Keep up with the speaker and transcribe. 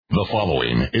The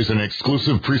following is an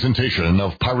exclusive presentation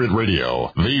of Pirate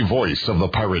Radio, the voice of the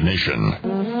pirate nation.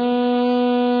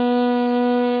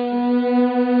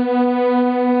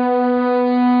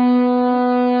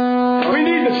 We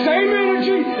need the same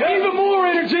energy, even more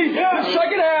energy in the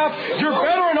second half. You're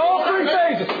better in all three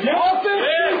phases. Offense,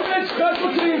 defense,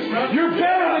 special teams. You're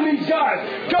better than these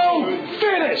guys. Go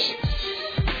finish.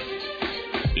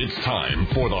 It's time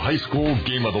for the high school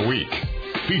game of the week,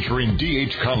 featuring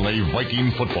D.H. Conley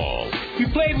Viking football. You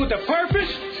played with a purpose,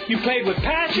 you played with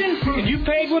passion, and you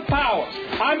played with power.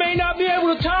 I may not be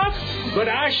able to talk, but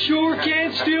I sure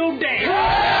can still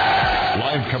dance.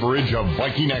 Live coverage of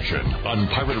Viking action on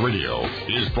Pirate Radio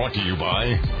is brought to you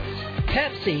by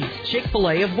Pepsi,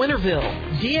 Chick-fil-A of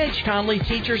Winterville, D.H. Conley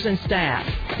teachers and staff,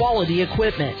 quality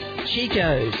equipment,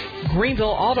 Chico's, Greenville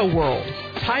Auto World,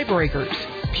 Tiebreakers,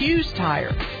 Pew's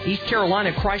Tire, East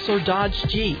Carolina Chrysler Dodge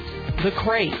Jeep, The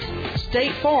Crate,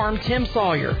 State Farm Tim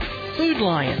Sawyer, Food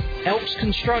Lion, Elks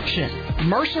Construction,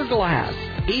 Mercer Glass,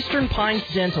 Eastern Pines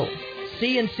Dental,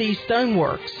 CNC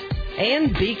Stoneworks,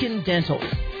 and Beacon Dental.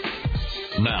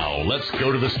 Now, let's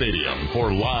go to the stadium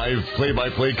for live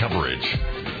play-by-play coverage.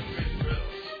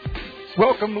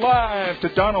 Welcome live to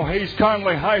Donald Hayes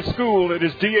Conley High School. It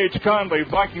is D.H. Conley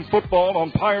Viking football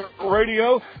on Pirate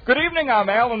Radio. Good evening. I'm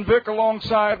Alan Vick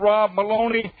alongside Rob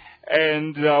Maloney.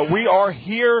 And we are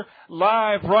here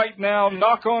live right now,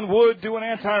 knock on wood, doing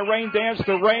anti-rain dance.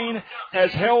 The rain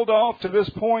has held off to this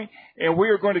point, and we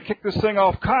are going to kick this thing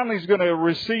off. Conley's going to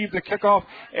receive the kickoff,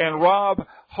 and Rob,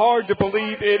 hard to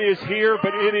believe it is here,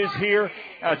 but it is here.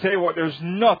 I tell you what, there's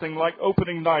nothing like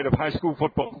opening night of high school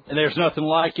football. And there's nothing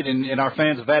like it, and our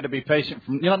fans have had to be patient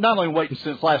from, not only waiting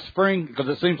since last spring, because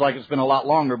it seems like it's been a lot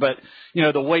longer, but,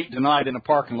 the wait tonight in the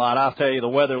parking lot. I'll tell you, the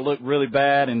weather looked really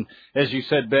bad, and as you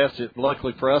said best,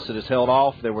 luckily for us, it has held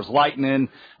off. There was lightning,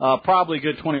 probably a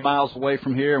good 20 miles away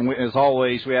from here, and as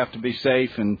always, we have to be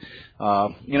safe, and,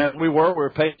 we were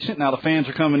patient. Now the fans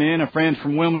are coming in, and friends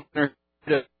from Wilmington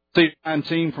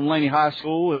team from Laney High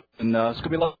School, and it's going to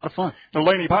be a lot of fun. The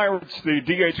Laney Pirates, the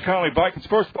D.H. Conley Vikings.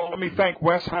 First of all, let me thank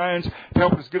Wes Hines for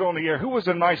helping us get on the air. Who was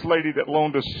a nice lady that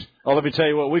loaned us? Oh, let me tell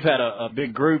you what, we've had a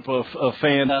big group of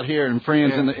fans out here and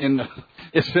friends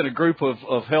it's been a group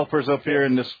of helpers up here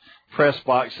in this press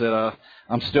box that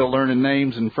I'm still learning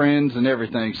names and friends and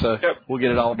everything, so We'll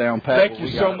get it all down pat. Thank you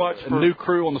so much for a new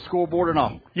crew on the scoreboard and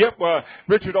all. Yep,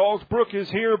 Richard Allsbrook is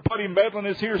here, Buddy Medlin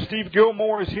is here, Steve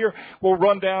Gilmore is here. We'll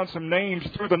run down some names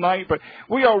through the night, but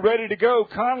we are ready to go.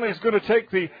 Conley is going to take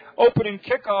the opening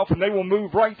kickoff, and they will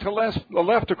move right to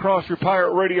left across your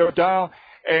Pirate Radio dial.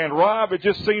 And, Rob, it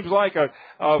just seems like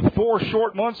 4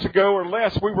 short months ago or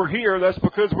less we were here. That's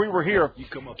because we were here.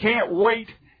 Can't wait.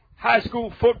 High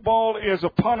school football is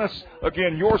upon us.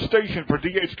 Again, your station for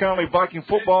D.H. Conley Viking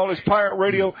football is Pirate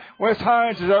Radio. Wes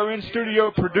Hines is our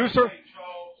in-studio producer.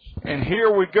 And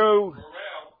here we go.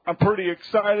 I'm pretty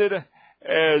excited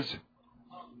as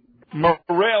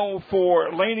Morrell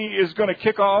for Laney is going to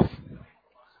kick off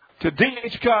to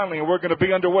D.H. Conley, and we're going to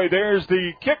be underway. There's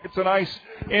the kick. It's a nice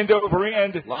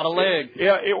end-over-end. A lot of leg.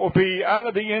 Yeah, it will be out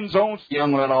of the end zone.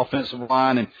 Young on that offensive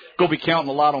line, and going to be counting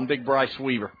a lot on big Bryce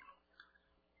Weaver.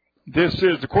 This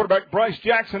is the quarterback, Bryce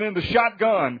Jackson, in the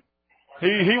shotgun.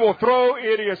 He will throw.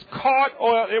 It is caught.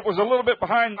 It was a little bit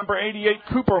behind number 88,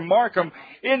 Cooper Markham.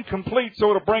 Incomplete,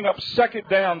 so it'll bring up second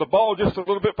down. The ball just a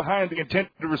little bit behind the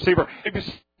intended receiver. Maybe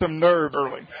some nerve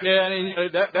early. Yeah,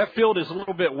 and that field is a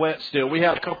little bit wet still. We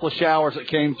had a couple of showers that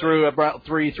came through about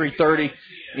 3:30,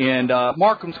 and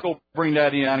Markham's going to bring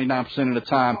that in 99% of the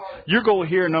time. You're going to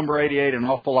hear number 88 an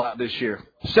awful lot this year.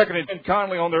 Second and 10,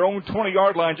 Conley on their own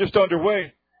 20-yard line, just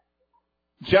underway.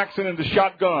 Jackson in the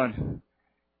shotgun.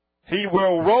 He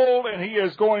will roll, and he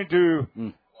is going to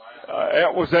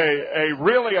it was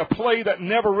a play that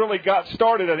never really got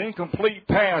started, an incomplete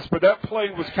pass, but that play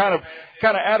was kind of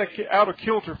out of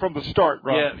kilter from the start,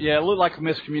 right? Yeah, it looked like a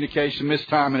miscommunication,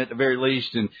 mistiming at the very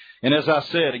least. And as I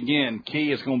said, again,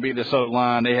 key is going to be this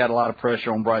O-line. They had a lot of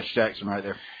pressure on Bryce Jackson right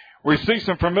there. We see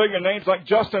some familiar names like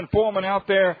Justin Foreman out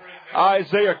there,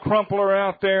 Isaiah Crumpler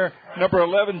out there, number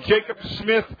 11, Jacob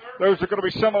Smith. Those are going to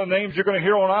be some of the names you're going to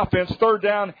hear on offense. Third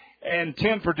down and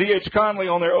 10 for D.H. Conley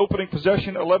on their opening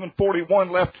possession.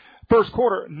 11:41 left. First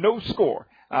quarter, no score.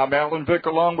 I'm Alan Vick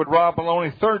along with Rob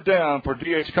Maloney. Third down for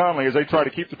D.H. Conley as they try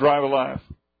to keep the drive alive.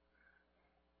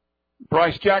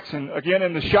 Bryce Jackson again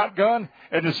in the shotgun,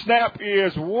 and the snap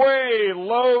is way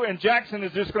low, and Jackson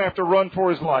is just going to have to run for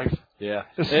his life. Yeah.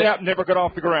 The snap never got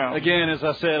off the ground. Again, as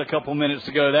I said a couple minutes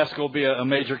ago, that's going to be a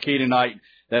major key tonight.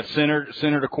 That center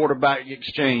to quarterback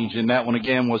exchange, and that one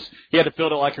again was he had to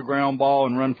field it like a ground ball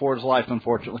and run for his life,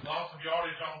 unfortunately.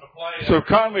 So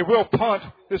Conley will punt.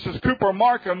 This is Cooper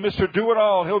Markham, Mr.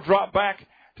 Do-It-All. He'll drop back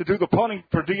to do the punting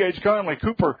for D.H. Conley.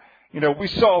 Cooper, we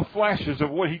saw flashes of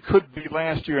what he could be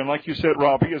last year. And like you said,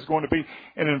 Rob, he is going to be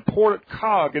an important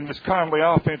cog in this Conley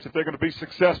offense if they're going to be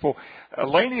successful.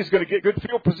 Laney is going to get good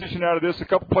field position out of this. A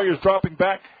couple players dropping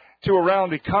back to around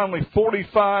the Conley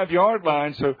 45-yard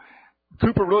line. So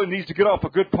Cooper really needs to get off a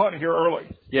good punt here early.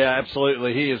 Yeah,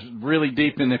 absolutely. He is really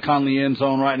deep in the Conley end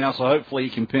zone right now, so hopefully he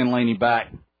can pin Laney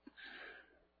back.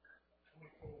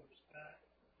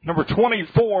 Number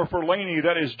 24 for Laney,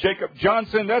 that is Jacob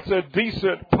Johnson. That's a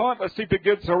decent punt. Let's see if it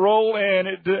gets a roll, and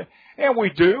we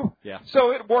do. Yeah. So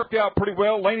it worked out pretty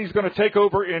well. Laney's going to take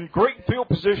over in great field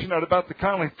position at about the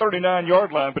Conley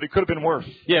 39-yard line, but it could have been worse.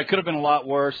 Yeah, it could have been a lot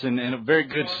worse, and a very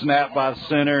good snap by the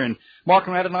center, and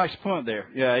Markham had a nice punt there.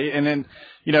 Yeah, and then,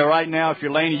 right now, if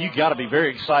you're Laney, you got to be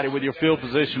very excited with your field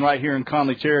position right here in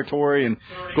Conley territory and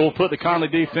go put the Conley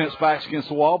defense backs against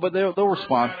the wall, but they'll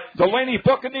respond. The Laney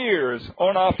Buccaneers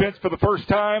on offense for the first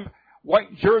time.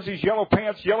 White jerseys, yellow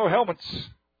pants, yellow helmets.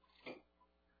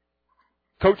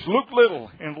 Coach Luke Little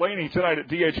in Laney tonight at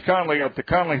D.H. Conley at the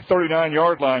Conley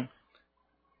 39-yard line.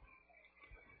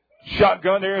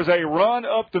 Shotgun, there's a run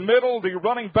up the middle. The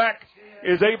running back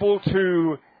is able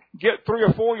to get 3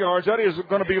 or 4 yards. That is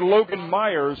going to be Logan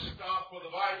Myers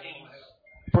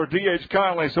for D.H.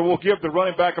 Conley. So we'll give the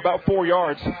running back about 4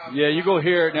 yards. Yeah, you go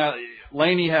here. Now,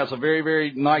 Laney has a very,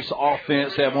 very nice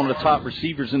offense. They have one of the top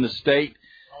receivers in the state.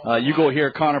 You go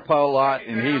here, Connor Polott,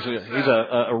 and he's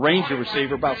a Ranger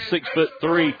receiver, about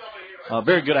 6'3",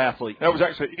 very good athlete. That was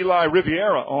actually Eli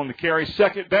Riviera on the carry.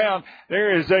 Second down.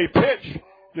 There is a pitch.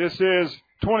 This is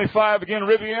 25 again.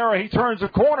 Riviera. He turns the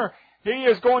corner. He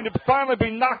is going to finally be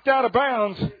knocked out of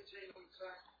bounds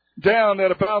down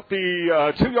at about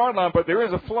the 2-yard line, but there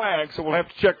is a flag, so we'll have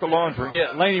to check the laundry.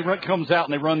 Yeah, Laney comes out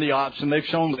and they run the option. They've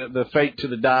shown the fake to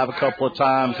the dive a couple of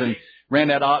times and ran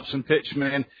that option pitch,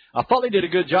 man. I thought they did a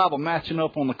good job of matching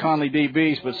up on the Conley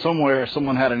DBs, but somewhere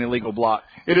someone had an illegal block.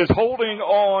 It is holding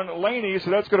on Laney, so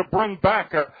that's going to bring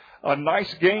back a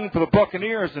nice gain for the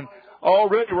Buccaneers. And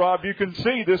already, Rob, you can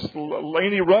see this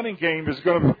Laney running game is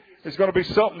going to be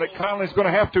something that Conley's going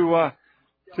to have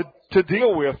to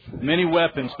deal with. Many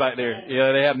weapons back there.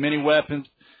 Yeah, they have many weapons.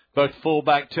 Both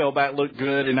fullback, tailback look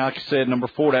good, and like I said, number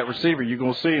 4, that receiver, you're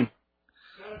going to see him.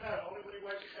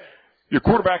 Your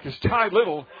quarterback is Ty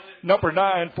Little, number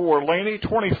 9 for Laney,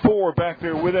 24 back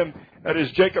there with him. That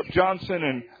is Jacob Johnson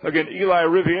and, again, Eli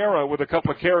Riviera with a couple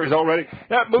of carries already.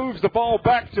 That moves the ball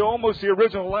back to almost the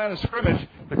original line of scrimmage,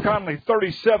 the Conley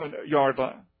 37-yard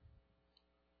line.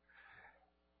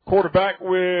 Quarterback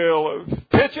will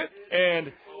pitch it,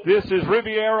 and this is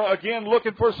Riviera again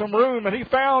looking for some room, and he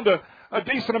found a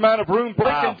decent amount of room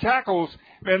breaking tackles.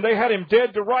 Man, they had him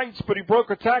dead to rights, but he broke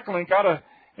a tackle and got a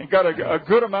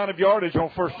good amount of yardage on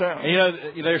first down.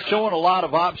 They're showing a lot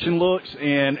of option looks,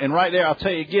 and right there, I'll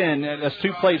tell you again, that's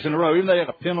 2 plays in a row. Even though they had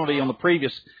a penalty on the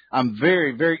previous, I'm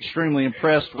very, very extremely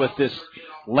impressed with this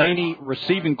Laney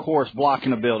receiving course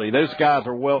blocking ability. Those guys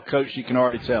are well coached, you can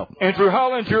already tell. Andrew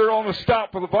Hollinger on the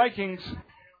stop for the Vikings.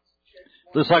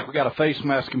 Looks like we got a face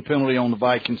masking penalty on the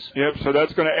Vikings. Yep, so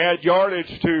that's going to add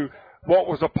yardage to what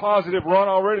was a positive run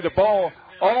already. The ball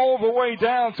all the way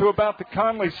down to about the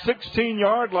Conley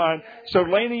 16-yard line. So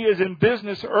Laney is in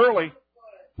business early.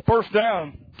 First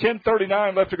down,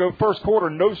 10:39 left to go first quarter,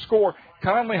 no score.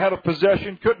 Conley had a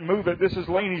possession, couldn't move it. This is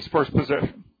Laney's first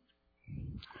possession.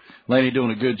 Laney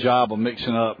doing a good job of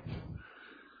mixing up.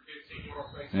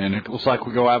 And it looks like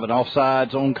we're going to have an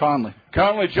offsides on Conley.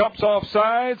 Conley jumps off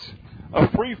sides, a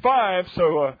free 5,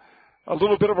 so a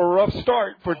little bit of a rough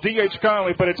start for D.H.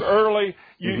 Conley, but it's early.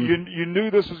 You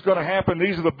knew this was going to happen.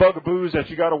 These are the bugaboos that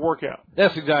you got to work out.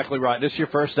 That's exactly right. This is your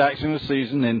first action of the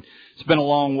season, and it's been a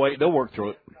long wait. They'll work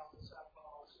through it.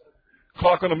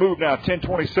 Clock on the move now.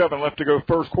 10:27 left to go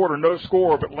first quarter. No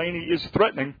score, but Laney is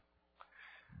threatening.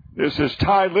 This is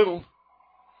Ty Little.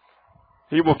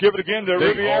 He will give it again to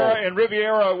Riviera, and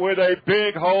Riviera with a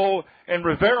big hole, and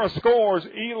Rivera scores.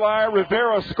 Eli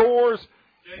Rivera scores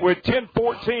with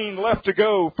 10:14 left to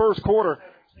go first quarter.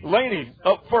 Laney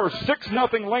up first,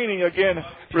 6-0 Laney again.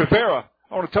 Rivera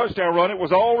on a touchdown run. It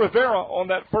was all Rivera on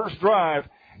that first drive,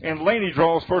 and Laney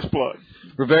draws first blood.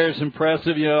 Rivera's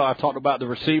impressive. I talked about the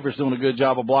receivers doing a good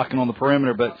job of blocking on the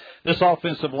perimeter, but this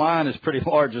offensive line is pretty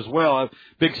large as well.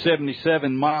 Big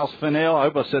 77, Miles Fennell. I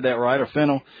hope I said that right, or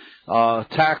Fennell.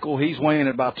 Tackle, he's weighing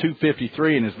at about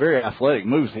 253 and is very athletic,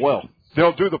 moves well.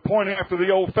 They'll do the point after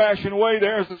the old-fashioned way.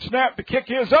 There's the snap. The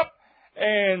kick is up,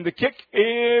 and the kick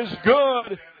is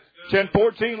good.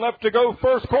 10:14 left to go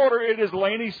first quarter. It is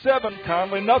Laney 7,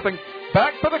 Conley nothing.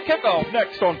 Back for the kickoff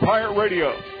next on Pirate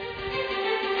Radio.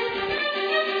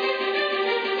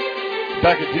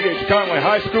 back at D.H. Conley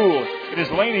High School. It is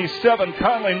Laney 7,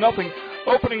 Conley nothing.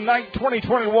 Opening night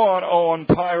 2021 on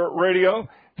Pirate Radio.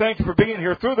 Thank you for being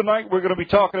here. Through the night, we're going to be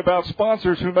talking about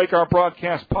sponsors who make our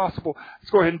broadcast possible. Let's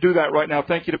go ahead and do that right now.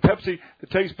 Thank you to Pepsi, the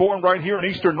taste born right here in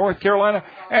Eastern North Carolina,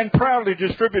 and proudly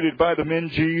distributed by the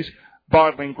Mingees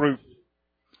Bottling Group.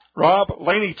 Rob,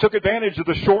 Laney took advantage of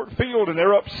the short field, and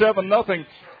they're up 7-0.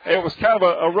 It was kind of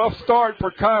a rough start for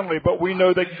Conley, but we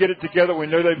know they can get it together. We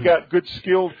know they've got good,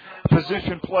 skilled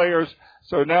position players.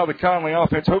 So now the Conley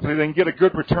offense, hopefully they can get a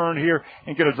good return here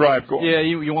and get a drive going. Yeah,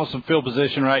 you want some field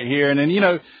position right here. And then,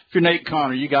 if you're Nate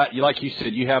Connor, like you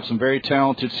said, you have some very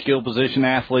talented, skilled position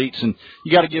athletes, and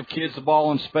you got to give kids the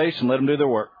ball in space and let them do their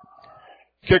work.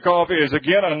 Kickoff is,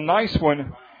 again, a nice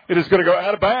one. It is going to go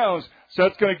out of bounds, so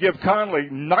that's going to give Conley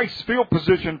nice field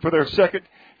position for their second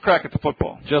crack at the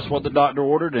football. Just what the doctor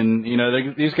ordered, and,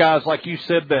 these guys, like you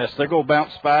said best, they're going to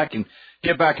bounce back and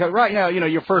get back. Right now,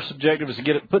 your first objective is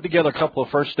to put together a couple of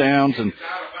first downs and,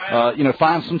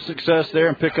 find some success there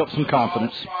and pick up some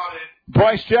confidence.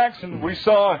 Bryce Jackson, we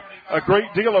saw a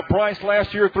great deal of Bryce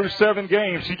last year through 7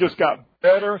 games. He just got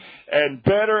better and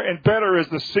better and better as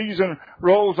the season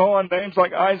rolls on. Names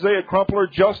like Isaiah Crumpler,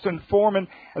 Justin Foreman,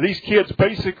 these kids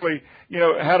basically,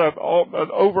 had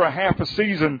over a half a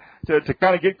season to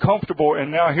kind of get comfortable,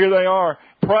 and now here they are,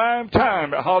 prime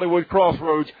time at Hollywood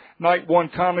Crossroads. Night 1,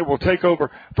 Conley will take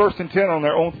over 1st and 10 on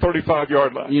their own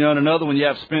 35-yard line. And another one, you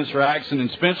have Spencer Axon,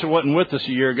 and Spencer wasn't with us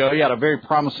a year ago. He had a very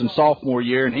promising sophomore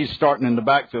year, and he's starting in the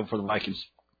backfield for the Vikings.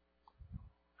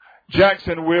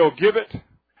 Jackson will give it to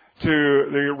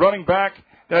the running back.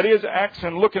 That is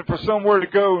Axon looking for somewhere to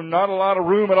go. Not a lot of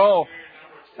room at all.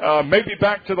 Maybe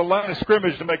back to the line of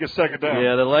scrimmage to make a second down.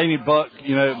 Yeah, the Laney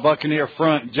Buccaneer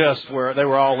front just where they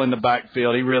were all in the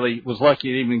backfield. He really was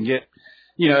lucky to even get.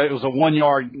 It was a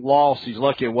 1-yard loss. He's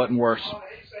lucky it wasn't worse.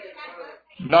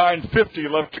 9:50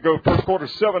 left to go. First quarter,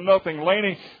 7-0.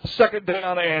 Laney, second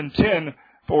down and 10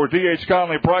 for D.H.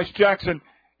 Conley. Bryce Jackson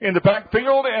in the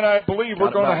backfield, and I believe we're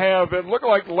going to have it look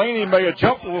like Laney may have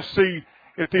jumped. We'll see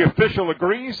if the official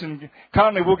agrees, and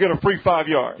Conley will get a free 5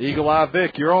 yards. Eagle Eye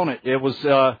Vic, you're on it. It was,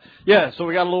 so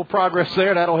we got a little progress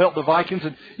there. That'll help the Vikings.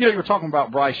 And, you were talking about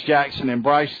Bryce Jackson, and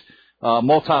Bryce,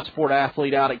 multi-sport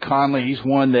athlete out at Conley. He's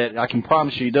one that I can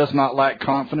promise you he does not lack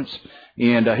confidence,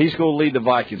 and he's going to lead the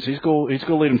Vikings. He's going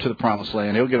to lead them to the promised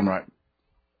land. He'll get them right.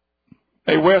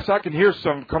 Hey, Wes, I can hear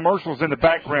some commercials in the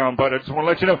background, but I just want to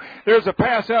let you know there's a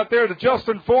pass out there to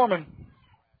Justin Foreman.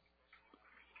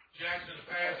 Jackson's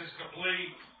pass is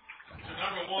complete to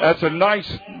number 1. That's a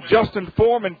nice Justin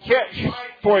Foreman catch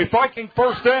for a Viking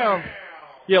first down.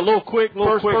 Yeah, a little quick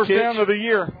first hitch. Down of the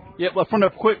year. Yeah, but from the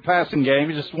quick passing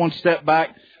game, he's just one step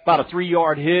back, about a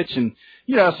 3-yard hitch. And,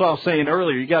 that's what I was saying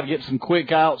earlier. You got to get some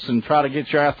quick outs and try to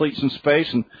get your athletes in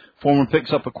space, and Foreman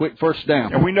picks up a quick first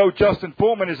down. And we know Justin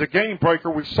Foreman is a game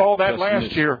breaker. We saw that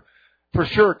last year for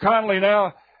sure. Conley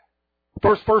now,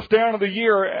 first down of the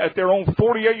year at their own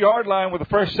 48-yard line with a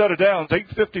fresh set of downs.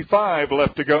 8:55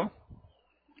 left to go.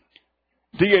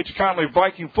 D.H. Conley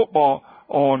Viking football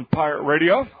on Pirate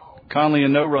Radio. Conley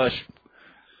in no rush.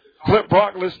 Clip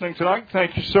Brock listening tonight.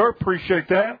 Thank you, sir. Appreciate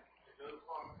that.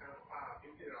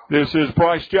 This is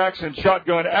Bryce Jackson,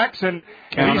 shotgun Axon.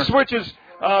 And he switches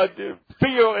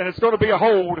field, and it's going to be a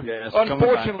hold. Yeah,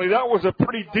 unfortunately, that was a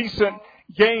pretty decent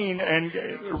gain and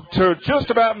to just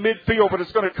about midfield, but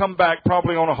it's going to come back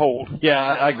probably on a hold. Yeah,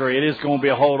 I agree. It is going to be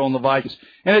a hold on the Vikings.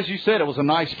 And as you said, it was a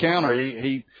nice counter.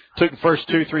 He took the first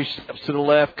 2-3 steps to the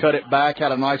left, cut it back,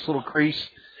 had a nice little crease.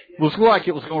 It was like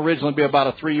it was going to originally be about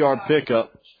a 3-yard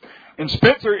pickup. And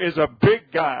Spencer is a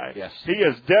big guy. Yes. He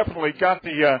has definitely got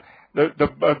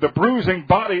the bruising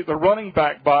body, the running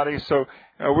back body, so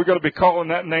we're going to be calling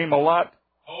that name a lot.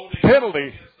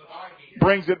 Penalty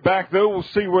brings it back, though. We'll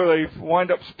see where they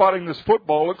wind up spotting this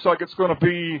football. Looks like it's going to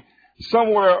be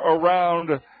somewhere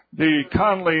around the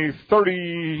Conley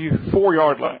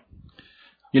 34-yard line.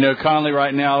 Conley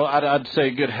right now, I'd say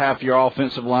a good half of your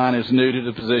offensive line is new to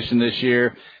the position this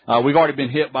year. We've already been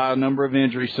hit by a number of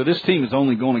injuries, so this team is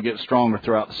only going to get stronger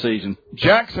throughout the season.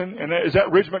 Jackson, and is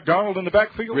that Ridge McDonald in the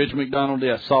backfield? Ridge McDonald,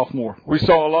 yes, sophomore. We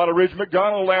saw a lot of Ridge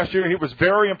McDonald last year. He was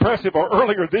very impressive, or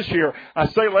earlier this year. I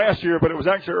say last year, but it was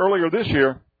actually earlier this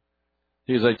year.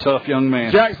 He's a tough young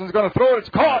man. Jackson's going to throw it. It's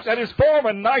caught. That is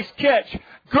Foreman. Nice catch.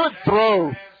 Good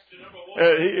throw.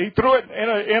 He threw it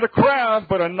in a crowd,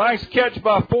 but a nice catch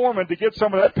by Foreman to get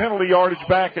some of that penalty yardage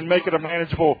back and make it a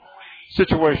manageable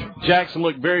situation. Jackson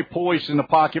looked very poised in the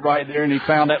pocket right there, and he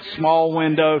found that small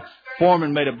window.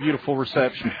 Foreman made a beautiful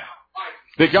reception.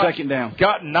 Big second down.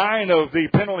 Got 9 of the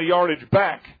penalty yardage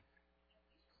back.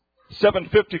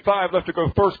 7:55 left to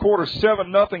go first quarter.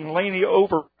 7-0 Laney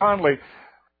over Conley.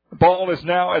 The ball is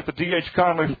now at the D.H.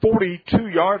 Conley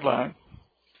 42-yard line.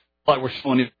 Like we're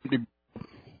showing it.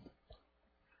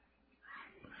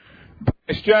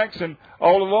 Bryce Jackson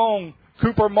all along.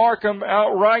 Cooper Markham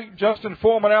out right. Justin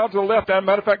Foreman out to the left. As a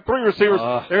matter of fact, 3 receivers.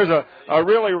 There's a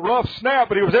really rough snap,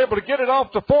 but he was able to get it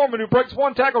off to Foreman, who breaks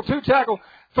 1 tackle, 2 tackle,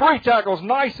 3 tackles.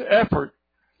 Nice effort.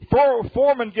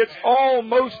 Foreman gets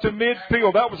almost to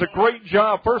midfield. That was a great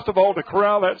job, first of all, to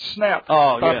corral that snap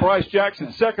by Bryce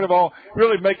Jackson. Second of all,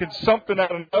 really making something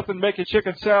out of nothing, making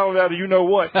chicken salad out of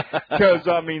you-know-what. Because,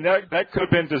 I mean, that could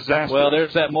have been disastrous. Well,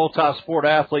 there's that multi-sport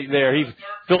athlete there. He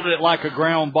fielded it like a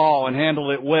ground ball and handled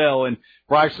it well. And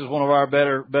Bryce is one of our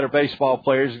better baseball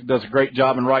players. He does a great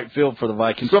job in right field for the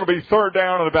Vikings. It's going to be third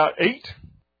down at about 8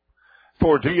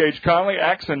 for D.H. Conley.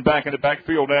 Axon back in the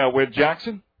backfield now with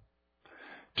Jackson.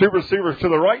 2 receivers to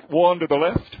the right, 1 to the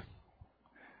left.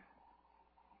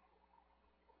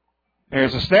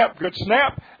 There's a snap, good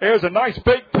snap. There's a nice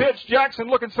big pitch. Jackson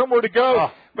looking somewhere to go.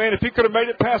 Man, if he could have made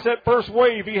it past that first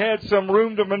wave, he had some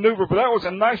room to maneuver. But that was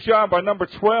a nice job by number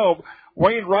 12,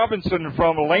 Wayne Robinson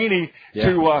from Laney,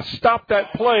 to stop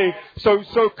that play. So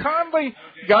Conley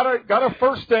got a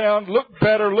first down, looked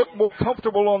better, looked more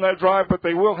comfortable on that drive, but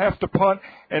they will have to punt.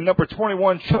 And number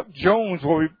 21, Chuck Jones,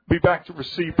 will be back to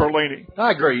receive for Laney.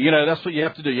 I agree. You know, that's what you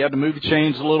have to do. You have to move the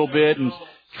chains a little bit and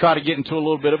try to get into a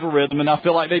little bit of a rhythm, and I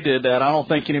feel like they did that. I don't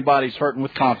think anybody's hurting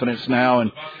with confidence now,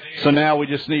 and so now we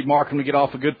just need Markham to get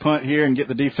off a good punt here and get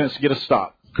the defense to get a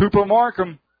stop. Cooper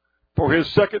Markham for his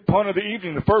second punt of the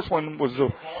evening. The first one was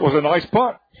a nice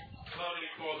punt.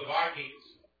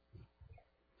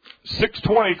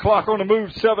 6:20 clock on the move.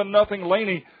 7-0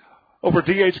 Laney over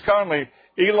D.H. Conley.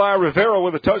 Eli Rivera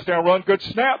with a touchdown run. Good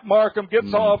snap. Markham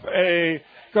gets off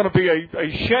going to be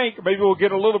a shank. Maybe we'll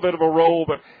get a little bit of a roll,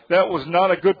 but that was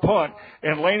not a good punt.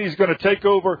 And Laney's going to take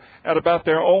over at about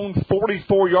their own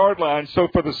 44-yard line. So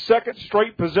for the second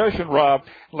straight possession, Rob,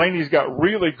 Laney's got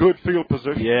really good field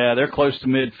position. Yeah, they're close to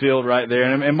midfield right there.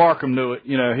 And Markham knew it.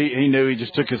 You know, he knew. He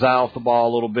just took his eye off the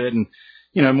ball a little bit. And,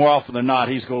 you know, more often than not,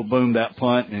 he's going to boom that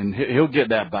punt, and he'll get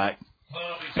that back.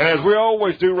 And as we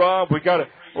always do, Rob, we got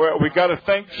to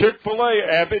thank Chick-fil-A,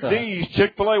 Abbott D's.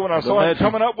 Chick-fil-A, when I saw him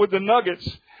coming up with the nuggets,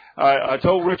 I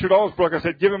told Richard Alsbrook, I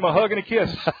said, give him a hug and a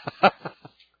kiss.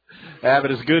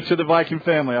 Abbott is good to the Viking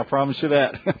family, I promise you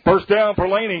that. First down for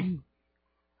Laney.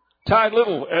 Ty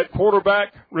Little at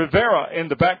quarterback. Rivera in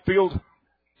the backfield.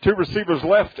 2 receivers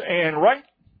left and right.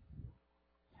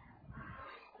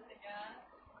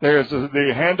 There's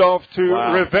the handoff to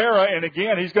Rivera, and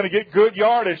again, he's going to get good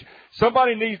yardage.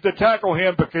 Somebody needs to tackle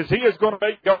him because he is going to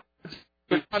make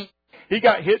yards. He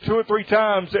got hit 2 or 3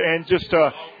 times, and just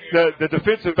the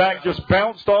defensive back just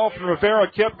bounced off, and Rivera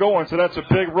kept going. So that's a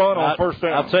big run on first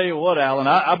down. I'll tell you what, Alan,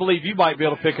 I believe you might be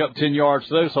able to pick up 10 yards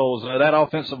to those holes. That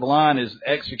offensive line is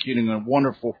executing a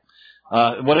wonderful.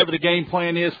 Whatever the game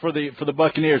plan is for the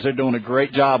Buccaneers, they're doing a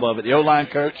great job of it. The O-line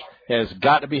coach has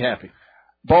got to be happy.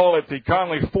 Ball at the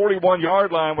Conley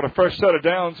 41-yard line with a fresh set of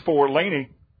downs for Laney.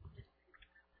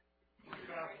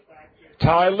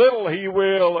 Ty Little, he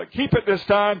will keep it this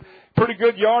time. Pretty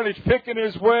good yardage, picking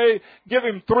his way. Give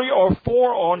him 3 or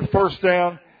 4 on first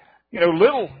down. You know,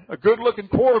 Little, a good-looking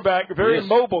quarterback, very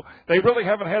mobile. They really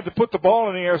haven't had to put the ball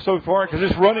in the air so far because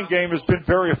this running game has been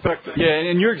very effective. Yeah,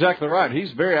 and you're exactly right.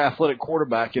 He's a very athletic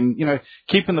quarterback. And, you know,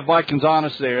 keeping the Vikings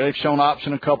honest there. They've shown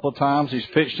option a couple of times. He's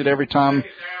pitched it every time.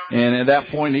 And at that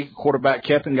point, the quarterback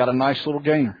kept and got a nice little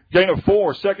gainer. Gain of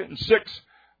 4, 2nd and 6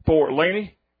 for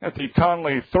Laney at the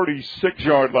Conley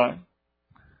 36-yard line.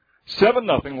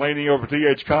 7-0 Laney over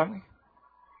D.H. Conley.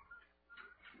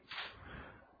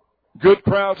 Good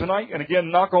crowd tonight, and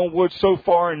again, knock on wood so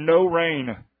far, no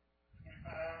rain.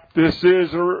 This is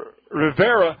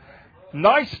Rivera.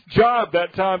 Nice job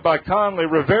that time by Conley.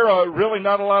 Rivera, really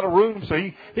not a lot of room, so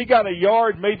he got a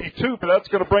yard, maybe 2, but that's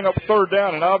going to bring up third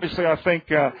down. And obviously, I think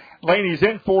Laney's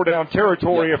in 4-down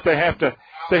territory if they have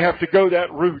to go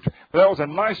that route. But that was a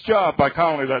nice job by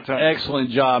Conley that time.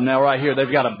 Excellent job. Now right here,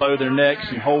 they've got to bow their necks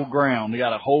and hold ground. They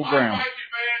got to hold ground.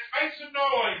 Make some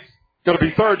noise. Going to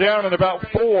be third down and about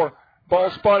 4.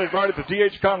 Ball spotted right at the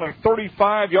D.H. Conley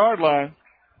 35-yard line.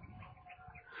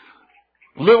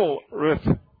 Little with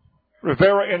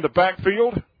Rivera in the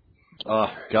backfield.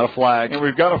 Got a flag. And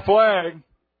we've got a flag.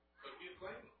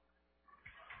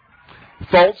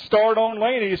 False start on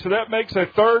Laney, so that makes a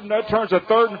third, and that turns a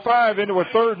 3rd and 5 into a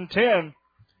 3rd and 10.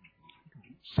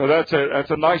 So that's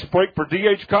a nice break for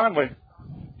D.H. Conley.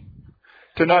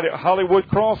 Tonight at Hollywood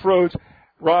Crossroads.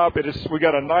 Rob, we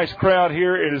got a nice crowd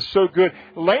here. It is so good.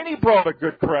 Laney brought a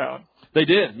good crowd. They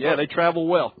did. Yeah, they travel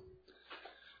well.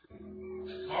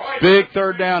 Big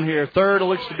third down here. Third, it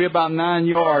looks to be about 9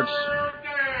 yards.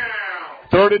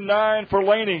 3rd and 9 for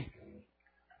Laney.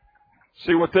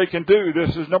 See what they can do.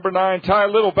 This is number 9, Ty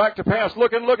Little, back to pass.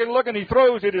 Looking. He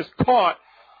throws. It is caught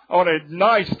on a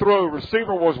nice throw.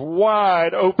 Receiver was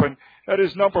wide open. That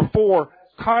is number 4,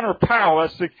 Connor Powell.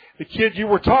 That's the kid you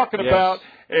were talking about.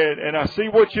 And I see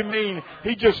what you mean.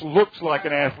 He just looks like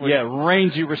an athlete. Yeah,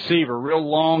 rangy receiver, real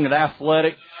long and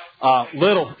athletic.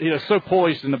 Little, so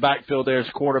poised in the backfield there as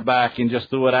quarterback and just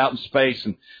threw it out in space.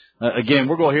 And, again,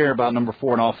 we're going to hear about number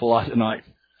 4 an awful lot tonight.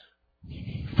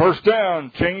 1st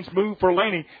down, change move for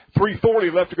Laney.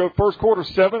 3:40 left to go first quarter.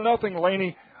 7-0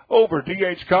 Laney over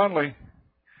D.H. Conley.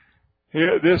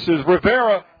 Here, this is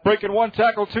Rivera breaking 1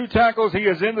 tackle, 2 tackles. He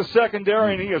is in the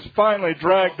secondary, and he is finally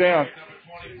dragged down.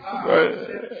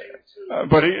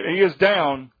 But he is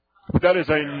down. But that is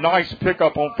a nice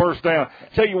pickup on 1st down.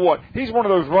 Tell you what, he's one of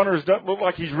those runners that look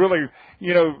like he's really,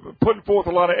 putting forth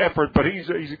a lot of effort, but he's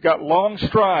got long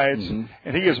strides,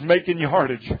 and he is making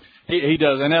yardage. He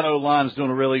does, and that O-line is doing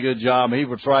a really good job. He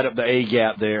was right up the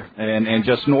A-gap there, and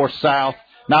just north-south.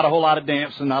 Not a whole lot of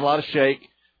dancing, not a lot of shake.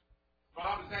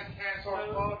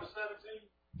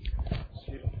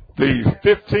 The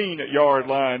 15-yard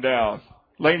line down.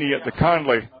 Laney at the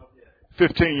Conley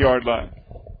 15-yard line.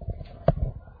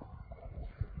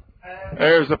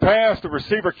 There's the pass. The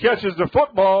receiver catches the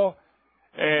football,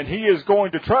 and he is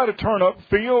going to try to turn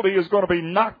upfield. He is going to be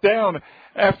knocked down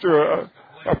after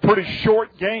a pretty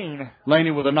short gain.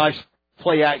 Laney with a nice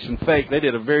play-action fake. They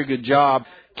did a very good job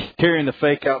carrying the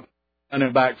fake out,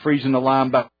 running back, freezing the line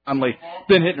back, finally,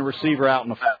 then hitting the receiver out in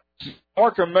the face.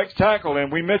 Markham makes tackle,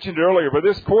 and we mentioned earlier, but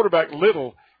this quarterback,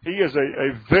 Little, he is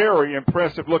a very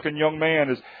impressive-looking young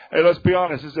man. Hey, let's be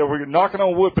honest, we're knocking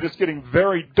on wood, but it's getting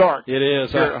very dark. It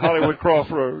is. Here at Hollywood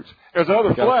Crossroads. There's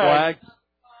another flag.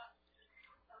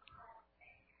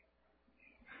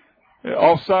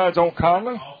 Offsides on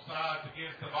Conley.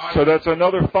 So that's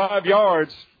another 5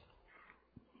 yards.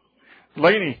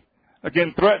 Laney,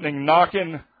 again, threatening,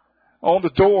 knocking on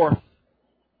the door.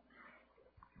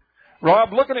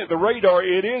 Rob, looking at the radar,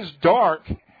 it is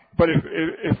dark, but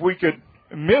if we could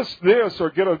miss this or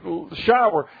get a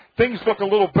shower, things look a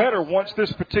little better once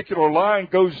this particular line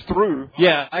goes through.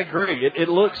 Yeah, I agree. It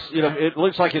looks, it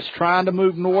looks like it's trying to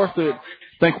move north. I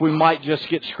think we might just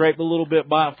get scraped a little bit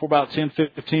by it for about 10,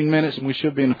 15 minutes, and we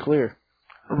should be in the clear.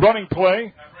 Running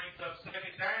play.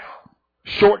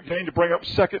 Short gain to bring up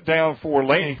 2nd down for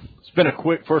Laney. It's been a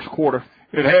quick first quarter.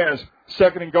 It has.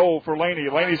 2nd and goal for Laney.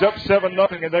 Laney's up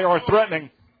 7-0, and they are threatening.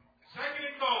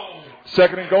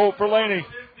 2nd and goal for Laney.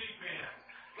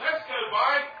 Let's go,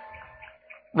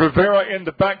 Mike. Rivera in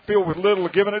the backfield with Little,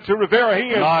 giving it to Rivera. He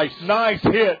is nice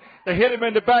hit. They hit him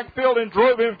in the backfield and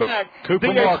drove him back.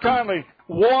 D.H. Conley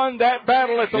won that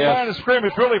battle at the line of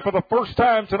scrimmage, really, for the first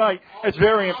time tonight. It's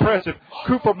very impressive.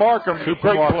 Cooper Markham, great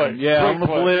play. Yeah, on the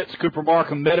blitz, Cooper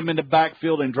Markham met him in the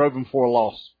backfield and drove him for a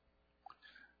loss.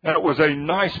 That was a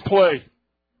nice play.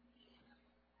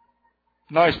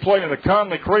 Nice play, and the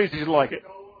Conley Crazies like it.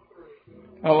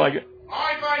 I like it.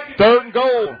 3rd and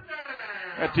goal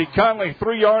at the Conley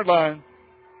 3-yard line.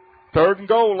 3rd and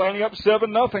goal, Laney up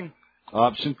 7-0.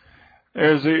 Option.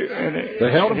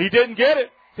 They held him. He didn't get it.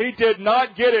 He did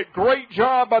not get it. Great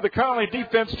job by the Conley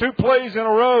defense. 2 plays in a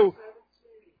row,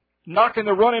 knocking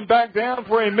the running back down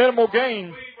for a minimal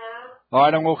gain. All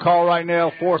right, I'm going to call right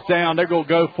now, 4th down. They're going to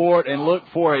go for it and look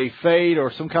for a fade or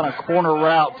some kind of corner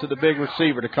route to the big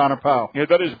receiver, to Connor Powell. Yeah,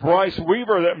 that is Bryce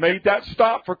Weaver that made that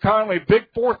stop for Conley. Big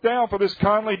 4th down for this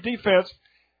Conley defense.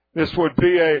 This would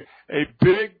be a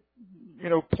big,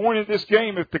 point in this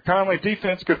game if the Conley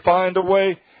defense could find a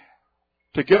way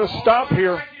to get a stop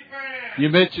here. You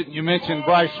mentioned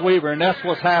Bryce Weaver, and that's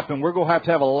what's happened. We're going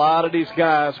to have a lot of these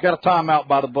guys. Got a timeout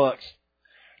by the Bucks.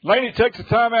 Laney takes a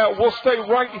timeout. We'll stay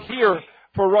right here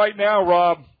for right now,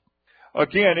 Rob.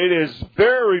 Again, it is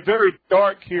very, very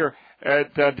dark here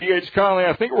at D.H. Conley.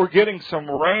 I think we're getting some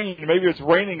rain. Maybe it's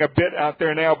raining a bit out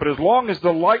there now, but as long as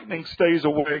the lightning stays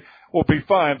away, we'll be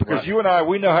fine, because you and I,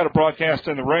 we know how to broadcast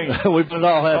in the rain. We've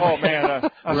all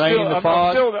had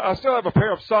I still have a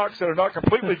pair of socks that are not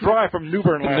completely dry from New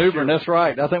Bern last year. That's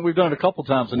right. I think we've done it a couple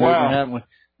times in New Bern, haven't we?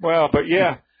 Well, but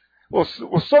yeah. Well,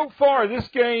 so far this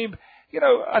game,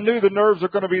 I knew the nerves are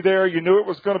going to be there. You knew it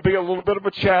was going to be a little bit of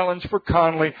a challenge for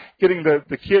Conley, getting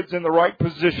the kids in the right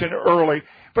position early.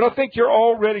 But I think you're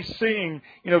already seeing,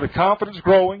 the confidence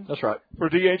growing. That's right. For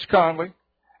D.H. Conley.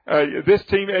 This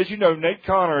team, as you know, Nate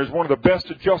Connor is one of the best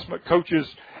adjustment coaches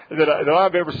that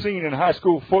I've ever seen in high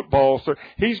school football. So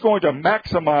he's going to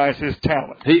maximize his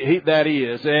talent. That he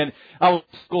is. And I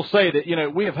will say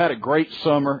that, we have had a great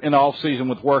summer in the off season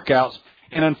with workouts.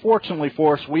 And unfortunately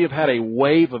for us, we have had a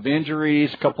wave of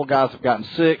injuries. A couple of guys have gotten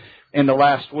sick in the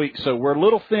last week. So we're a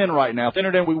little thin right now,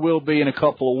 thinner than we will be in a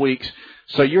couple of weeks.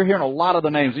 So you're hearing a lot of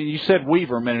the names. And you said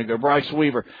Weaver a minute ago, Bryce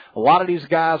Weaver. A lot of these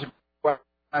guys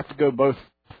have to go both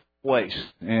ways.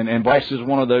 And Bryce is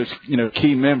one of those,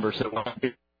 key members that will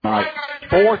be tonight.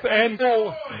 4th and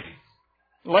goal.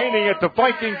 Laney at the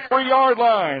Viking 3-yard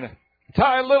line.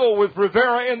 Ty Little with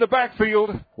Rivera in the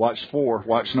backfield. Watch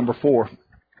number 4.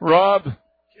 Rob,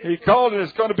 he called it.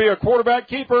 It's going to be a quarterback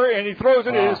keeper, and he throws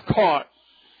it. It is caught.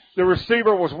 The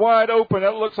receiver was wide open.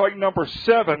 That looks like number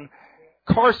 7,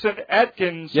 Carson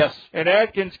Atkins. Yes. And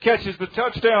Atkins catches the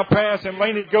touchdown pass, and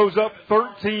Laney goes up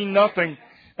 13-0.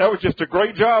 That was just a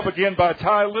great job again by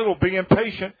Ty Little, being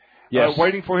patient. Yes.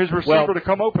 Waiting for his receiver to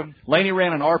come open. Laney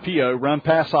ran an RPO,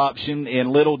 run-pass option,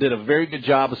 and Little did a very good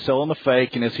job of selling the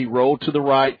fake. And as he rolled to the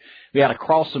right, we had a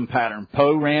crossing pattern.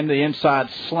 Poe ran the inside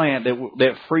slant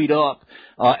that freed up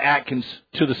Atkins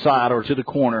to the side or to the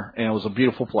corner, and it was a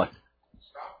beautiful play.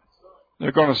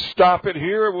 They're going to stop it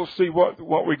here. We'll see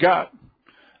what we got.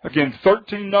 Again,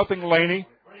 13-0 Laney.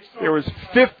 There was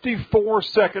 54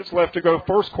 seconds left to go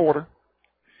first quarter.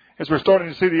 As we're starting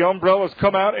to see the umbrellas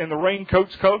come out and the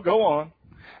raincoats go on.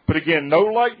 But again, no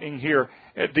lightning here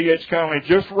at D.H. Conley,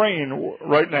 just rain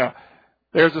right now.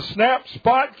 There's a snap,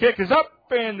 spot kick is up,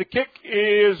 and the kick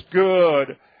is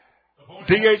good.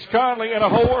 D.H. Conley in a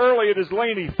hole early. It is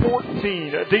Laney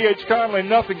 14, D.H. Conley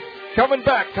nothing. Coming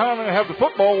back, Conley will have the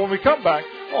football when we come back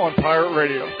on Pirate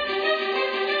Radio.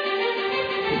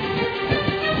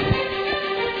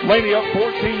 Laney up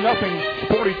 14-0,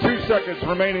 42 seconds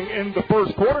remaining in the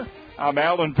first quarter. I'm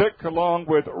Alan Vick along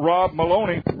with Rob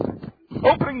Maloney.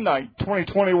 Opening night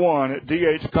 2021 at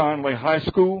D.H. Conley High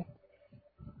School.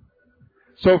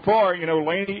 So far,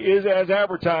 Laney is as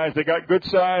advertised. They got good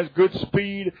size, good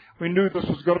speed. We knew this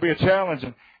was going to be a challenge,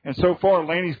 and so far,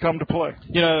 Laney's come to play.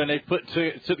 And they put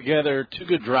together 2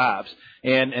 good drives,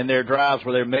 and their drives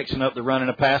where they're mixing up the run and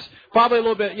the pass. Probably a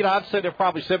little bit, I'd say they're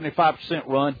probably 75%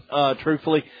 run,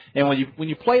 truthfully. And when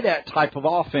you play that type of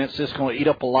offense, it's going to eat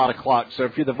up a lot of clock. So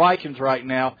if you're the Vikings right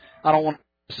now, I don't want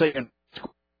to say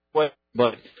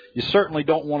but you certainly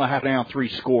don't want to have down 3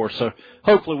 scores. So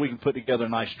hopefully we can put together a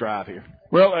nice drive here.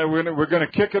 Well, we're going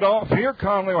to kick it off here.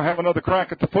 Conley will have another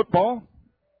crack at the football.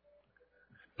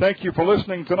 Thank you for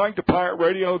listening tonight to Pirate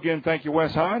Radio. Again, thank you,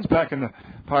 Wes Hines, back in the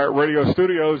Pirate Radio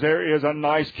studios. There is a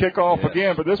nice kickoff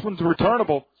again, but this one's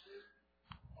returnable,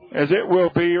 as it will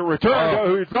be returned.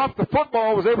 Who dropped the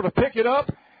football, was able to pick it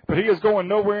up, but he is going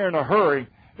nowhere in a hurry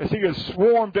as he is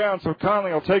swarmed down, so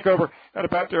Conley will take over at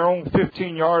about their own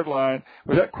 15-yard line.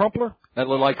 Was that Crumpler? That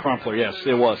looked like Crumpler, yes,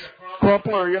 it was.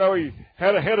 Crumpler, he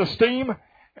had a head of steam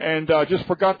and just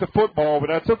forgot the football, but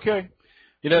that's okay.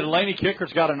 The Laney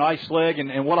kicker's got a nice leg,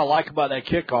 and what I like about that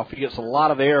kickoff, he gets a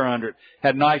lot of air under it.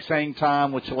 Had nice hang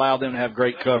time, which allowed them to have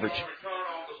great coverage.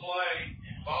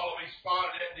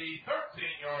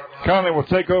 Conley will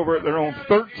take over at their own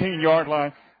 13-yard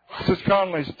line. This is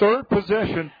Conley's 3rd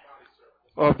possession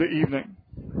of the evening.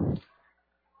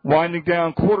 Winding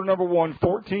down quarter number 1,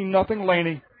 14-0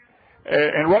 Laney.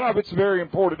 And Rob, it's very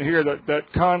important here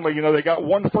that Conley, they got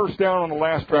 1 first down on the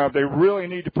last drive. They really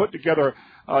need to put together,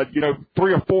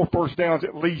 3 or 4 first downs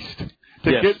at least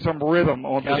to get some rhythm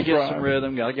on this drive. Got to get some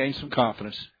rhythm, got to gain some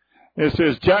confidence. This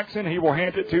is Jackson. He will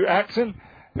hand it to Axon,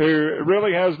 who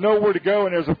really has nowhere to go,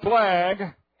 and there's a flag,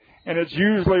 and it's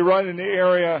usually right in the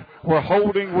area where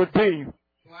holding would be.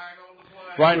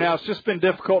 Right now, it's just been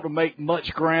difficult to make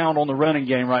much ground on the running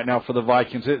game right now for the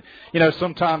Vikings.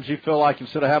 Sometimes you feel like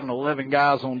instead of having 11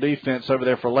 guys on defense over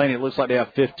there for Laney, it looks like they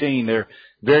have 15. They're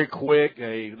very quick.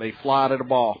 They fly to the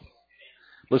ball.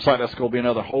 Looks like that's going to be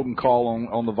another holding call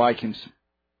on the Vikings.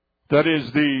 That is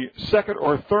the 2nd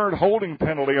or 3rd holding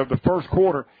penalty of the first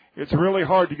quarter. It's really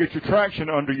hard to get your traction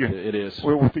under you. It is.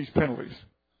 With these penalties.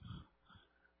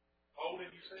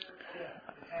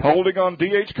 Holding on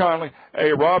D.H. Conley.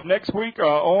 Hey, Rob, next week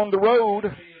on the road,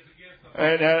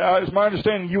 and it's my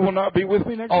understanding you will not be with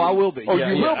me next week? I will be. Oh,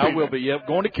 you will be? I will be, yep.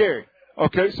 Going to Cary.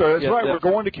 Okay, so that's right. We're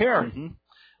going to Cary. Mm-hmm.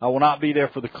 I will not be there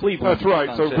for the Cleveland That's right.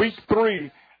 contest. So week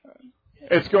 3,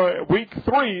 week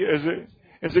 3,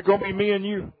 is it going to be me and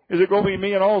you? Is it going to be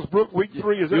me and Allsbrook? Week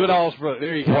 3 is it? You and Allsbrook.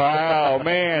 There you go. Wow,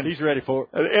 man. He's ready for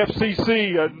it.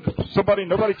 FCC,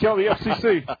 nobody tell the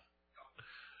FCC.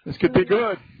 This could be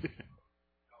good.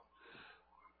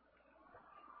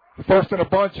 First in a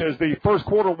bunch as the first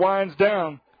quarter winds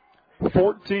down.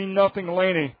 14-0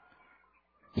 Laney.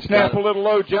 Snap a little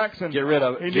low, Jackson. Get rid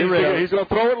of it. He's going to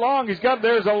throw it long.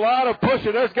 There's a lot of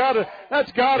pushing. That's got to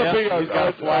be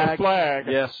a flag.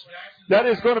 Yes. That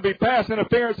is going to be pass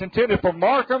interference intended for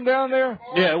Markham down there.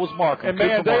 Yeah, it was Markham. And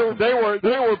man, they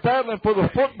were battling for the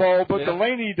football, but the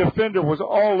Laney defender was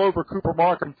all over Cooper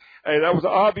Markham. Hey, that was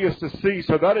obvious to see.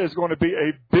 So that is going to be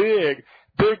a big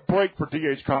break for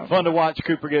D.H. Conley. Fun to watch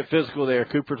Cooper get physical there.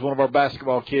 Cooper's one of our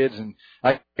basketball kids, and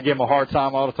I give him a hard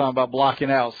time all the time about blocking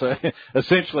out. So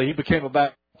essentially, he became a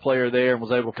back player there and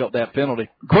was able to cut that penalty.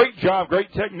 Great job,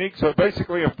 great technique. So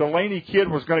basically, if the Laney kid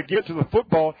was going to get to the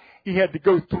football, he had to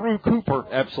go through Cooper.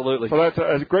 Absolutely. So that's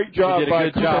a great job by Cooper. He did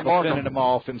a good job of fending him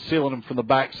off and sealing him from the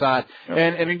backside. Yep.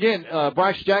 And again,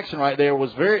 Bryce Jackson right there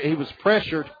he was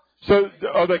pressured. So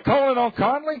are they calling on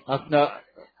Conley? No.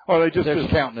 Or they're just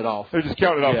counting it off. They're just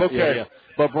counting it off. Okay. Yeah.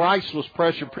 But Bryce was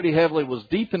pressured pretty heavily, was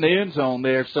deep in the end zone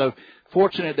there. So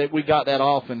fortunate that we got that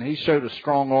off, and he showed a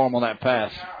strong arm on that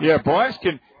pass. Yeah, Bryce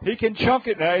can chunk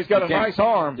it now. He's got a nice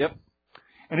arm. Yep.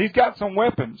 And he's got some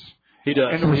weapons. He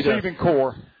does. In the receiving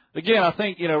core. Again, I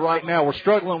think, right now we're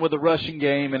struggling with the rushing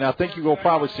game, and I think you will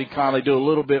probably see Conley do a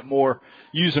little bit more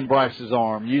using Bryce's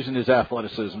arm, using his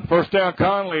athleticism. First down,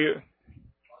 Conley.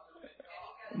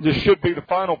 This should be the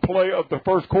final play of the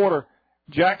first quarter.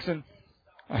 Jackson,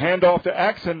 a handoff to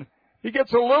Axon. He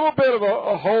gets a little bit of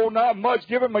a hole, not much.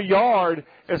 Give him a yard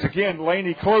as, again,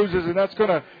 Laney closes, and that's going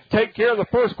to take care of the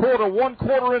first quarter. 1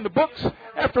 quarter in the books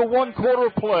after 1 quarter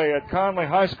of play at Conley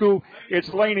High School. It's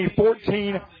Laney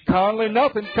 14, Conley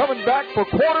nothing. Coming back for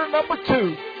quarter number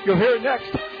 2. You'll hear it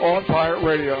next on Pirate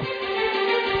Radio.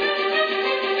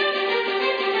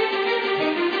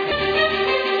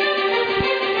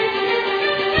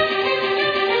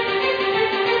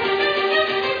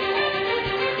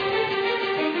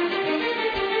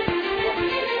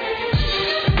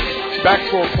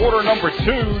 Back for quarter number 2.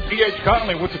 D.H.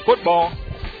 Conley with the football.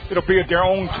 It'll be at their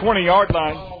own 20-yard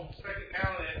line.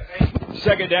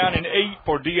 Second down and 8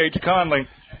 for D.H. Conley.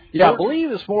 Yeah, I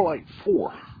believe it's more like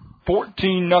 4.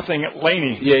 14-0 at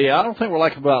Laney. Yeah. I don't think we're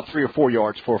like about 3 or 4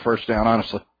 yards for a first down,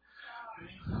 honestly.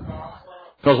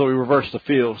 Because we reversed the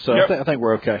field, so yep. I think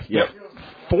we're okay. Yep.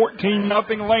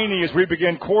 14-0 Laney as we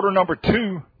begin quarter number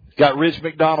 2. Got Rich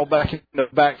McDonald back in the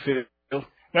backfield.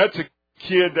 That's a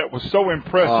kid that was so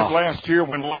impressive last year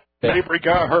when Avery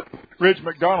got hurt. Rich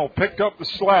McDonald picked up the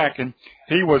slack, and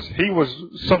he was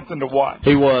something to watch.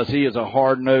 He was. He is a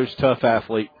hard-nosed, tough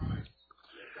athlete.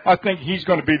 I think he's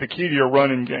going to be the key to your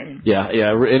running game. Yeah.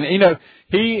 And,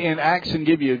 he and Axon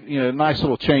give you, a nice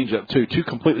little change-up, too. 2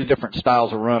 completely different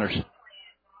styles of runners.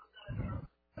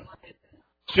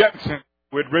 Jackson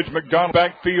with Rich McDonald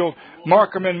backfield.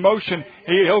 Markham in motion.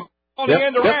 He'll on the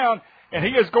end around, and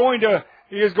he is going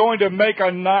to make a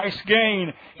nice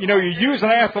gain. You use an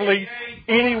athlete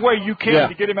any way you can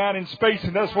to get him out in space,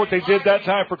 and that's what they did that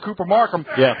time for Cooper Markham.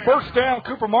 Yeah. First down,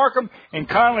 Cooper Markham, and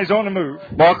Conley's on the move.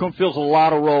 Markham fills a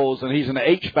lot of roles, and he's in the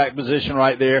H-back position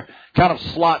right there, kind of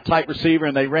slot-type receiver,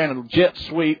 and they ran a jet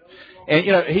sweep. And,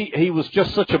 he was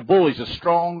just such a bull. He's a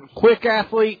strong, quick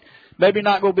athlete. Maybe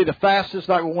not going to be the fastest,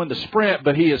 not going to win the sprint,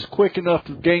 but he is quick enough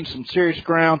to gain some serious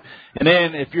ground. And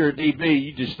then if you're a DB,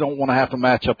 you just don't want to have to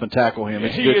match up and tackle him.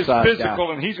 He is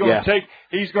physical, and he's going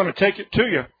to take it to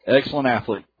you. Excellent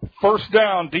athlete. First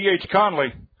down, D.H.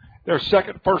 Conley. Their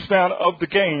second first down of the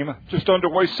game. Just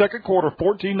underway second quarter,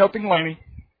 14-0 Laney.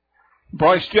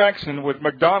 Bryce Jackson with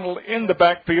McDonald in the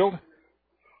backfield.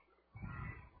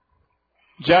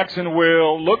 Jackson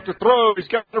will look to throw. He's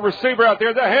got the receiver out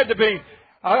there. That had to be.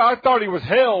 I thought he was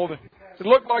held. It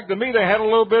looked like to me they had a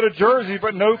little bit of jersey,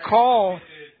 but no call.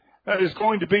 That is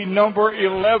going to be number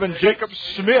 11, Jacob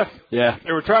Smith. Yeah.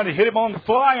 They were trying to hit him on the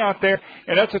fly out there,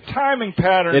 and that's a timing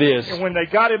pattern. It is. And when they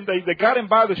got him, they got him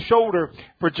by the shoulder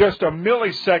for just a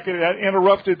millisecond. That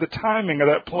interrupted the timing of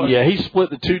that play. Yeah, he split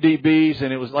the 2 DBs,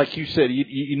 and it was like you said,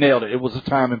 you nailed it. It was a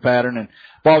timing pattern, and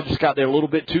ball just got there a little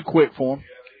bit too quick for him.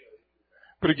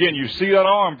 But again, you see that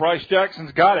arm. Bryce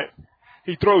Jackson's got it.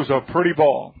 He throws a pretty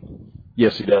ball.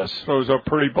 Yes, he does. Throws a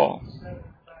pretty ball.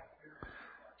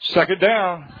 Second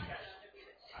down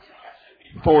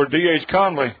for D.H.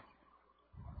 Conley.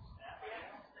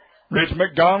 Rich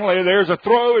McDonald, there's a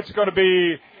throw. It's going to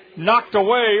be knocked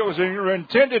away. It was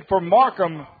intended for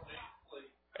Markham,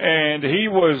 and he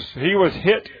was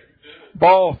hit.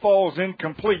 Ball falls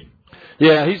incomplete.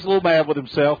 Yeah, he's a little mad with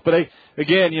himself. But,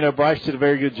 again, Bryce did a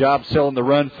very good job selling the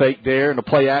run fake there and the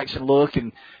play action look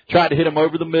and tried to hit him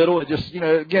over the middle. It just,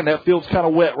 again, that field's kind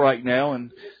of wet right now,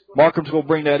 and Markham's going to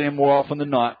bring that in more often than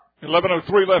not.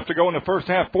 11:03 left to go in the first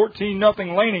half.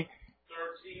 14-0 Laney.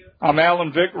 I'm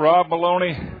Alan Vick, Rob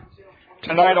Maloney.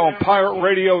 Tonight on Pirate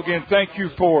Radio. Again, thank you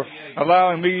for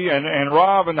allowing me and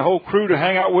Rob and the whole crew to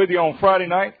hang out with you on Friday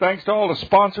night. Thanks to all the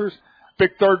sponsors.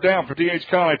 Big third down for D.H.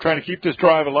 Conley trying to keep this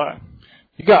drive alive.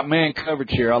 You got man coverage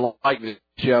here. I like that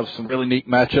you have some really neat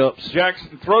matchups.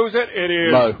 Jackson throws it. It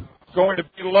is low. Going to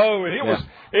be low, and he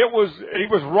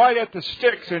was right at the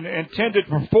sticks and intended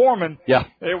for Foreman. Yeah.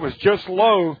 It was just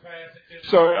low.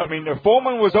 So, I mean, if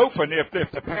Foreman was open,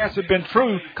 if the pass had been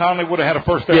true, Conley would have had a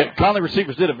first down. Yeah, Conley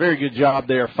receivers did a very good job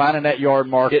there, finding that yard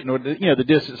mark, getting the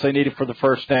distance they needed for the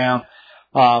first down.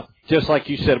 Just like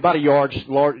you said, about a yard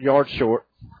short.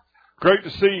 Great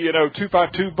to see,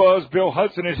 252 Buzz. Bill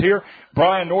Hudson is here.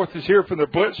 Brian North is here from the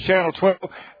Blitz Channel 12.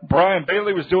 Brian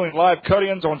Bailey was doing live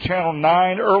cut-ins on Channel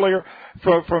 9 earlier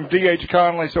from D.H.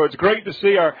 Conley. So it's great to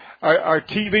see our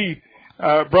TV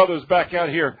brothers back out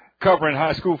here covering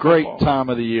high school football. Great time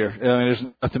of the year. There's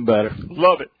nothing better.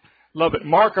 Love it. Love it.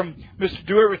 Markham, Mr.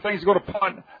 Do Everything's going to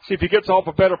punt. See if he gets off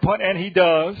a better punt, and he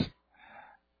does.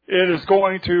 It is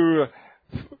going to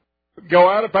go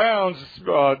out of bounds.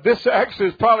 This actually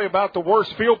is probably about the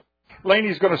worst field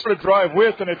Laney's going to start a drive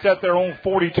with, and it's at their own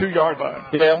 42-yard line.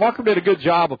 Yeah, Markham did a good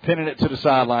job of pinning it to the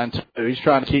sideline, too. He's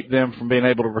trying to keep them from being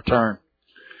able to return.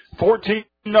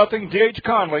 14-0, D.H.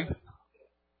 Conley.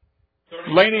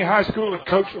 Laney High School and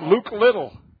Coach Luke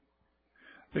Little,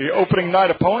 the opening night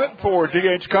opponent for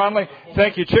D.H. Conley.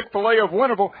 Thank you, Chick-fil-A of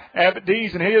Winterville. Abbott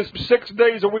D's and his 6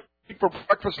 days a week for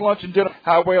breakfast, lunch, and dinner.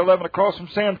 Highway 11 across from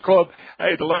Sam's Club.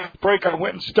 Hey, the last break I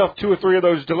went and stuffed 2 or 3 of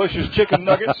those delicious chicken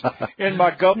nuggets in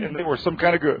my gut, and they were some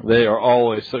kind of good. They are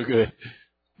always so good.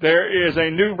 There is a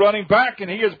new running back, and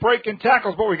he is breaking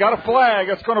tackles, but we got a flag.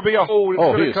 That's going to be a hold.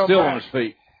 He is still on his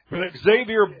feet.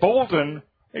 Xavier Bolden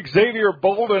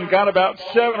got about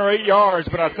 7 or 8 yards,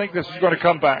 but I think this is going to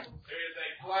come back. There's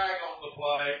a flag on the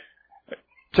play.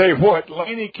 Tell you what,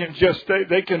 Laney can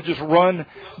they can just run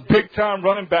big-time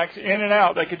running backs in and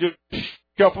out. They can just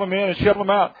shuffle them in and shuffle them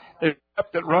out. They've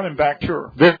kept that running back,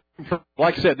 sure.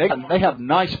 Like I said, they have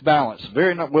nice balance,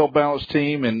 very well-balanced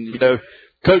team. And,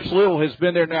 Coach Little has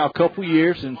been there now a couple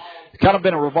years and kind of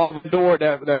been a revolving door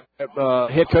at that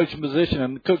head coaching position.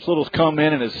 And Coach Little's come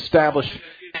in and has established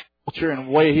culture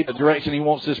and the direction he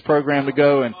wants this program to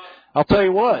go. And I'll tell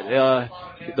you what,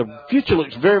 the future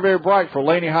looks very, very bright for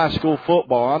Laney High School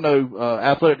football. I know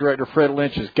Athletic Director Fred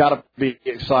Lynch has got to be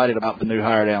excited about the new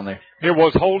hire down there. It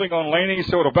was holding on Laney,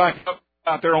 so it'll back up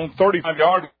out there on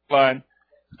 35-yard line.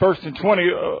 1st and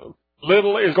 20.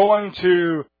 Little is going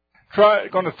to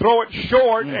throw it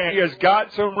short, and he has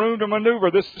got some room to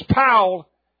maneuver. This is Powell,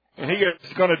 and he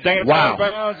is going to dance out of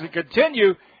bounds and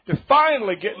continue to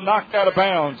finally get knocked out of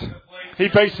bounds. He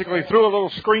basically threw a little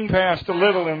screen pass to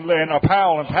Little and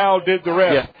Powell, and Powell did the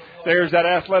rest. Yeah. There's that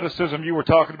athleticism you were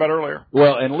talking about earlier.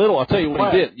 Well, and Little, I'll tell you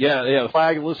what he did. Yeah, the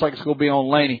flag looks like it's going to be on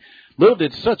Laney. Little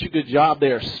did such a good job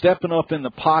there, stepping up in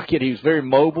the pocket. He was very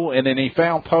mobile, and then he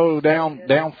found Poe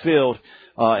downfield,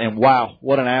 and wow,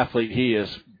 what an athlete he is.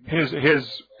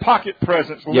 His pocket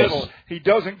presence, Little. Yes. He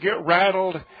doesn't get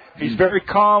rattled. He's very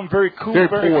calm, very cool,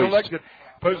 very collected.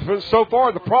 But so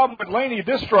far, the problem with Laney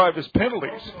this drive is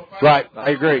penalties. Right,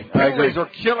 I agree. Penalties are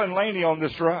killing Laney on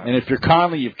this drive. And if you're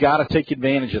Conley, you've got to take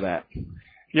advantage of that.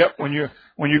 Yep, when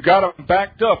you got them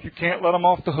backed up, you can't let them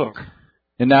off the hook.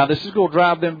 And now this is going to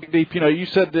drive them deep. You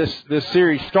said this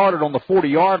series started on the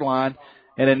 40-yard line,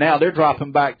 and then now they're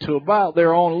dropping back to about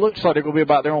their own. It looks like they're going to be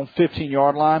about their own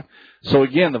 15-yard line. So,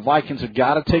 again, the Vikings have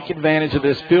got to take advantage of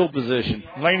this field position.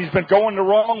 Laney's been going the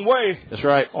wrong way. That's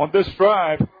right. On this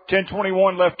drive,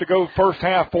 10:21 left to go first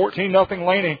half, 14-0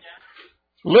 Laney.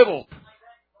 Little.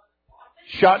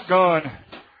 Shotgun.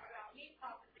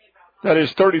 That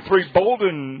is 33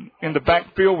 Bolden in the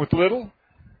backfield with Little.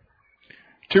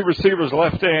 2 receivers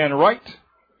left and right.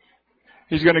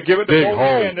 He's going to give it to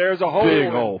Bolden, and there's a hole.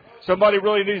 Big hole. Somebody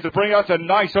really needs to bring out a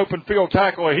nice open field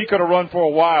tackle. He could have run for a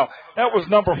while. That was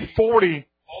number 40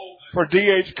 for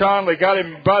D.H. Conley. Got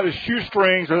him by the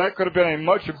shoestrings, or that could have been a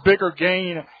much bigger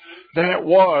gain than it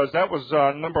was. That was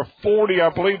number 40. I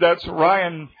believe that's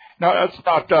Ryan. No, that's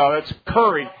not. That's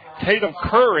Curry. Tatum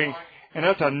Curry. And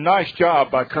that's a nice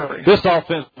job by Curry. This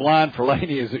offensive line for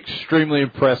Laney is extremely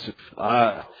impressive.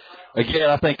 Again,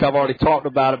 I think I've already talked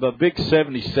about it, but big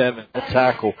 77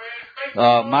 tackle.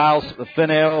 Miles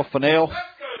Fennell, 6'2",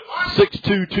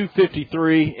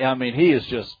 253. I mean, he is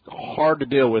just hard to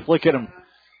deal with. Look at him.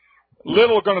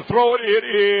 Little going to throw it. It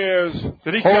is.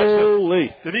 Did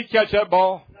he catch that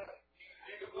ball?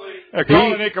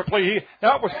 Calling incomplete.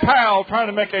 That was Powell trying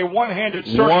to make a one-handed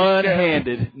circus.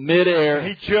 One-handed, midair.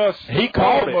 He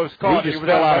caught it. He just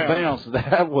fell out of bounds.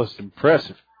 That was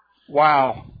impressive.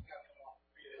 Wow.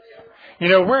 You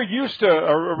know, we're used to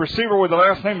a receiver with the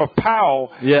last name of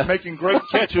Powell making great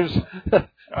catches.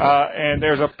 And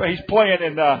he's playing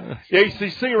in the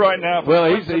ACC right now.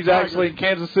 Well, he's actually in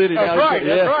Kansas City now. That's right.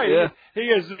 Yeah. He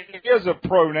is a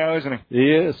pro now, isn't he?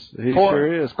 He is. He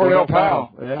sure is. Cordell Powell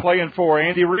playing for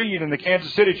Andy Reid and the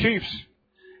Kansas City Chiefs.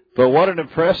 But what an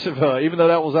impressive, even though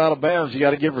that was out of bounds, you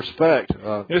got to give respect.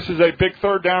 This is a big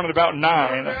third down at about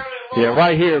 9. Yeah,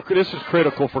 right here. This is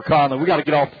critical for Conley. We got to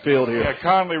get off the field here. Yeah,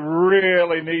 Conley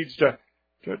really needs to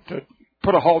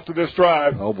put a halt to this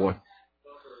drive. Oh, boy.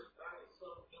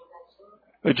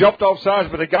 They jumped off sides,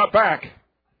 but they got back.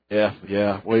 Yeah.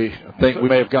 I think we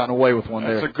may have gotten away with one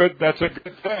there. That's a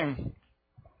good thing.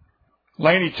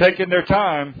 Laney taking their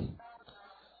time.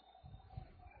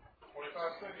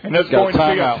 And that's going to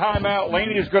be a timeout.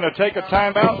 Laney is going to take a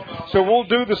timeout. So we'll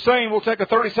do the same. We'll take a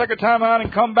 30-second timeout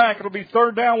and come back. It'll be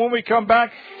third down when we come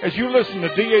back as you listen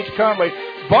to D.H. Conley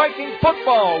Viking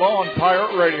football on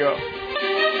Pirate Radio.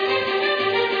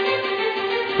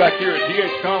 Back here at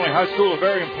D.H. Conley High School, a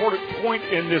very important point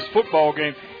in this football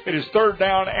game. It is third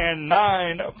down and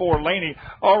 9 for Laney.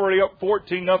 Already up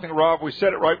 14-0, Rob. We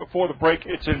said it right before the break.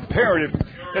 It's imperative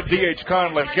that D.H.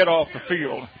 Conley get off the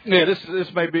field. Yeah,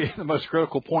 this may be the most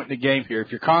critical point in the game here. If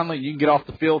you're Conley, you can get off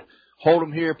the field, hold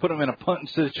them here, put them in a punting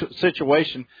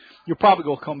situation. You're probably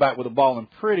going to come back with the ball in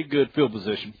pretty good field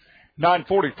position.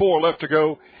 9:44 left to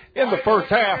go in the first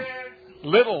half.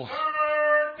 Little.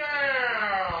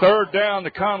 Third down,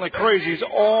 the Conley Crazies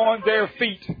on their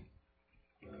feet.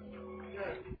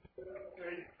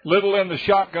 Little in the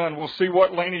shotgun. We'll see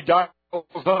what Laney dials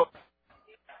up.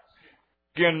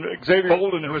 Again, Xavier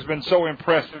Bolden, who has been so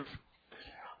impressive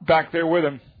back there with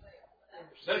him.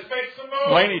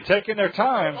 Laney taking their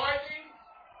time.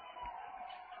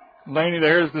 Laney,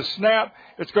 there's the snap.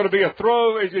 It's going to be a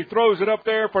throw as he throws it up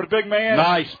there for the big man.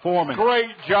 Nice, Foreman. Great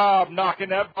job knocking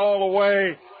that ball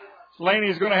away.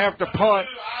 Laney's going to have to punt.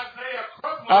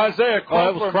 Isaiah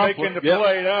Crumpler making the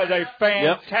play. That is a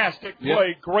fantastic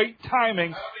play. Great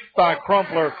timing by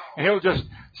Crumpler. And he'll just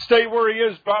stay where he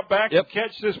is, drop back, and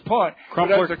catch this punt.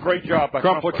 That's a great job by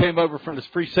Crumpler. Crumpler came over from his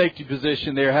free safety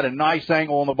position there, had a nice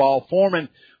angle on the ball. Foreman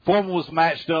was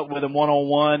matched up with him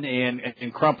one-on-one,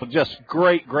 and Crumpler just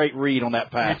great read on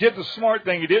that pass. He did the smart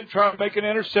thing. He didn't try to make an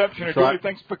interception or do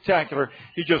anything spectacular.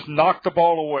 He just knocked the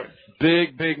ball away.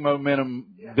 Big momentum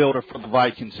builder for the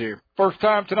Vikings here. First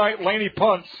time tonight, Laney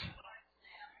punts.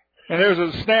 And there's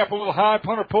a snap, a little high.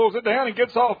 Punter pulls it down and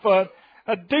gets off a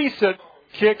decent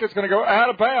kick. It's going to go out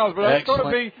of bounds, but that's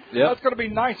going to be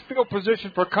nice field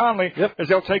position for Conley as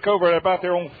they'll take over at about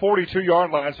their own 42-yard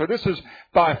line. So this is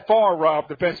by far, Rob,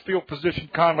 the best field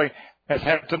position Conley has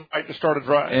had tonight to start a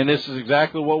drive. And this is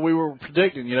exactly what we were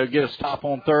predicting. Get a stop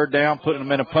on third down, putting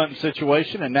them in a punting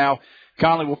situation, and now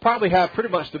Conley will probably have pretty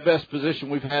much the best position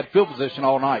we've had, field position,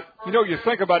 all night. You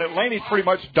think about it, Laney pretty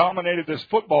much dominated this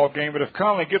football game, but if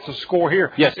Conley gets a score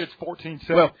here, it's 14-7.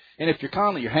 Well, and if you're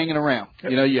Conley, you're hanging around.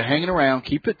 You're hanging around,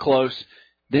 keep it close,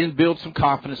 then build some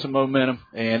confidence and momentum,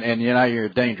 and you're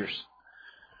dangerous.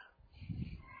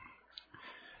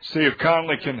 See if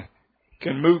Conley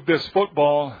can move this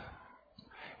football.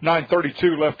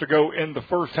 9:32 left to go in the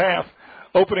first half.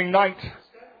 Opening night.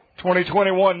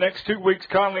 2021, next 2 weeks,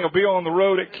 Conley will be on the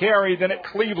road at Cary, then at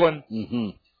Cleveland. Mm-hmm.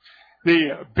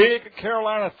 The big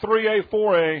Carolina 3A,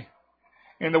 4A,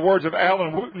 in the words of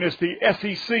Alan Wooten, is the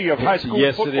SEC of high school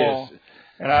football. It is.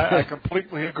 And I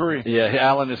completely agree. Yeah,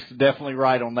 Alan is definitely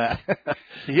right on that.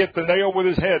 He hit the nail with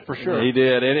his head for sure. He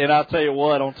did. And I'll tell you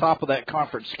what, on top of that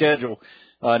conference schedule,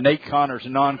 Nate Connor's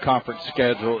non-conference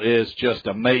schedule is just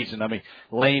amazing. I mean,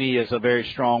 Laney is a very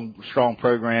strong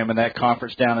program in that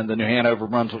conference down in the New Hanover,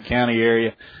 Brunswick County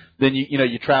area. Then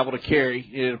you travel to Cary,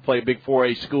 to play a big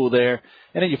 4A school there,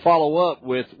 and then you follow up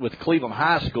with Cleveland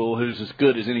High School, who's as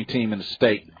good as any team in the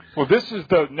state. Well, this is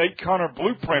the Nate Connor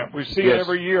blueprint. We see it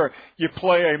every year. You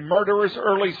play a murderous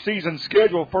early season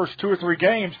schedule, first 2 or 3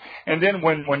 games, and then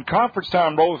when conference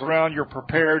time rolls around, you're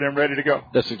prepared and ready to go.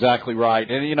 That's exactly right.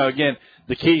 And, again,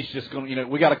 the key's just going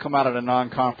we got to come out of the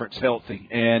non-conference healthy.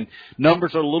 And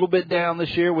numbers are a little bit down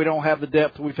this year. We don't have the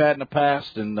depth we've had in the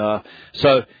past. And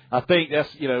so I think that's,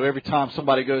 every time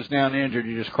somebody goes down injured,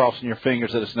 you're just crossing your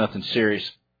fingers that it's nothing serious.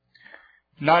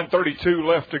 9:32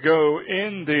 left to go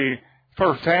in the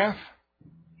first half.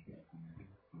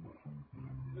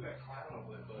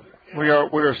 We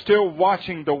are still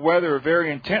watching the weather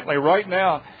very intently. Right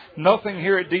now, nothing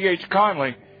here at D.H.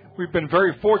 Conley. We've been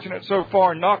very fortunate so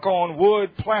far. Knock on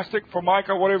wood, plastic,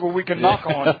 formica, whatever we can knock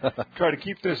on. Try to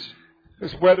keep this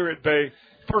weather at bay.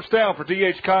 First down for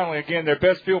D.H. Conley. Again, their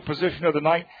best field position of the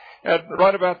night at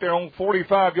right about their own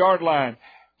 45-yard line.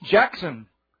 Jackson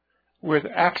with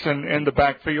Axon in the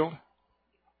backfield.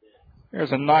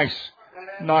 There's a nice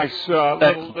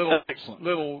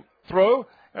little throw.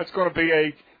 That's going to be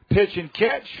a pitch and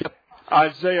catch.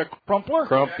 Isaiah Crumpler.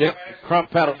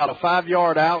 Crump had about a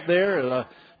 5-yard out there. A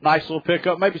nice little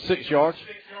pickup, maybe 6 yards.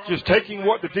 Just taking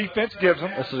what the defense gives him.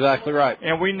 That's exactly right.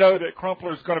 And we know that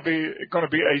Crumpler is going to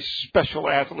be a special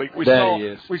athlete. We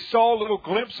saw little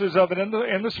glimpses of it in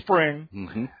the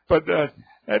spring, but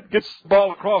that gets the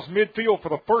ball across midfield for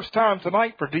the first time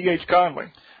tonight for D.H. Conley.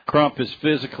 Crump is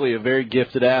physically a very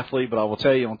gifted athlete, but I will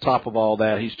tell you, on top of all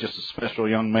that, he's just a special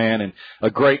young man and a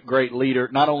great, great leader,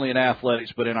 not only in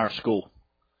athletics but in our school.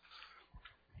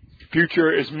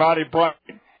 Future is mighty bright.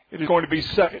 It is going to be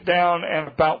second down and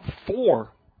about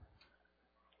 4.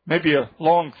 Maybe a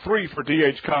long 3 for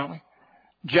D.H. Conley.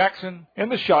 Jackson in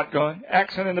the shotgun.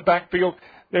 Axon in the backfield.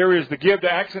 There is the give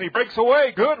to Axon. He breaks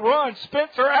away. Good run.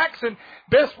 Spencer Axon,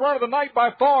 best run of the night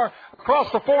by far.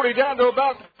 Across the 40 down to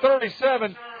about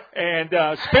 37. And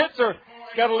Spencer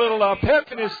got a little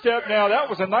pep in his step now. That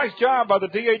was a nice job by the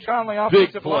D.H. Conley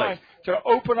offensive line to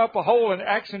open up a hole, and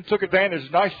Axon took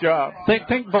advantage. Nice job.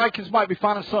 Think Vikings might be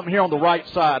finding something here on the right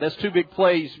side. That's 2 big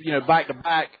plays, back to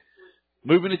back.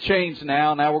 Moving the chains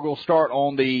now. Now we're going to start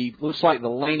on looks like the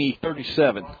Laney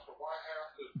 37.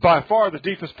 By far the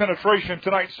deepest penetration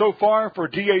tonight so far for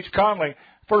D.H. Conley.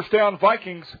 First down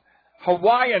Vikings.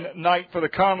 Hawaiian night for the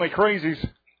Conley Crazies.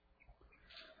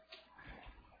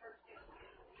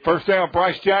 First down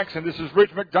Bryce Jackson. This is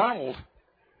Rich McDonald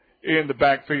in the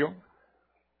backfield.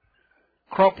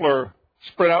 Crumpler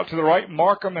spread out to the right.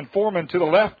 Markham and Foreman to the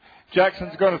left.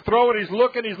 Jackson's going to throw it. He's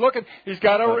looking. He's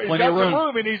got some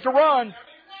room. He needs to run.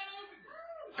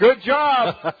 Good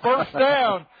job. First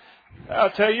down.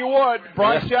 I'll tell you what,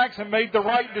 Bryce Jackson made the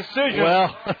right decision.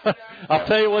 Well, I'll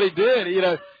tell you what he did.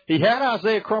 He had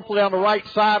Isaiah Crumpler down the right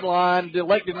sideline,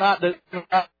 elected not to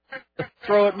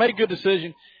throw it, made a good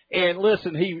decision. And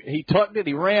listen, he tucked it,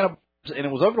 he ran, and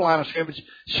it was over the line of scrimmage,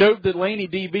 showed the Laney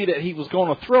DB that he was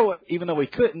going to throw it, even though he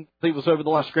couldn't. He was over the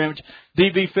line of scrimmage.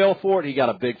 DB fell for it. He got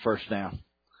a big first down.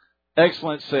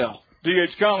 Excellent sell.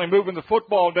 D.H. Conley moving the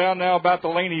football down now about the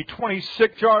Laney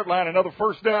 26-yard line. Another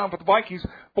first down for the Vikings.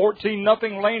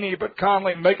 14-0 Laney, but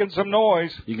Conley making some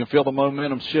noise. You can feel the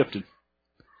momentum shifting.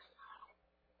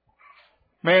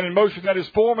 Man in motion, that is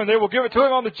Foreman. They will give it to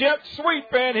him on the jet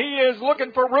sweep, and he is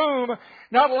looking for room.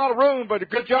 Not a lot of room, but a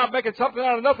good job making something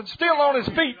out of nothing. Still on his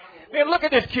feet. And look at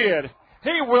this kid.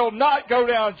 He will not go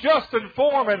down. Justin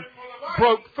Foreman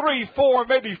broke 3, 4,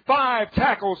 maybe 5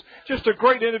 tackles. Just a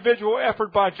great individual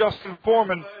effort by Justin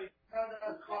Foreman.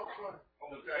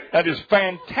 That is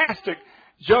fantastic.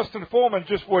 Justin Foreman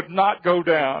just would not go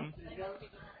down.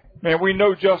 Man, we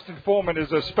know Justin Foreman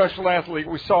is a special athlete.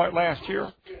 We saw it last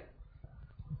year.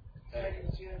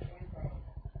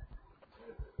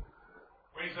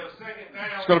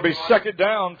 It's going to be second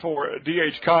down for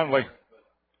D.H. Conley.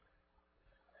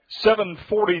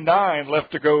 7:49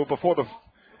 left to go before the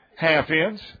half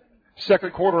ends.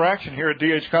 Second quarter action here at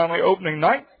D.H. Conley opening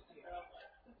night.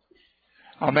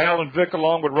 I'm Alan Vick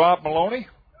along with Rob Maloney.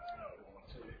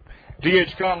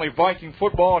 D.H. Conley Viking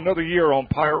football, another year on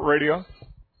Pirate Radio.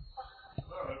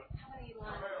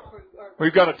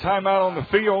 We've got a timeout on the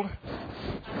field,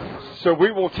 so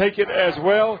we will take it as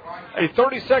well. A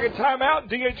 30-second timeout.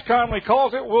 D.H. Conley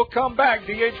calls it. We'll come back.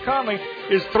 D.H. Conley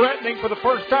is threatening for the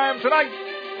first time tonight,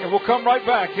 and we'll come right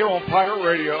back here on Pirate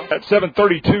Radio. At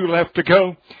 7:32 left to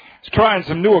go. He's trying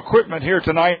some new equipment here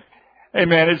tonight. Hey,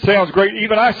 man, it sounds great.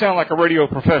 Even I sound like a radio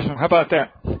professional. How about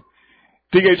that?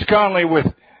 D.H. Conley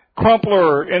with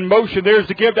Crumpler in motion. There's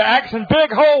the give to Axon.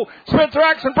 Big hole. Spencer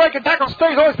Axon breaking tackle.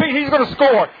 Stays on his feet. He's going to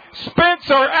score.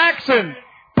 Spencer Axon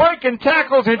breaking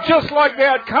tackles. And just like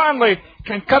that, Conley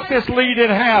can cut this lead in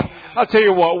half. I'll tell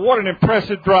you what an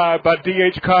impressive drive by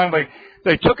D.H. Conley.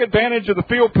 They took advantage of the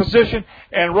field position,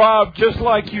 and Rob, just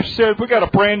like you said, we got a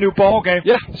brand new ball game.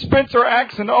 Yeah. Spencer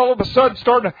Axon all of a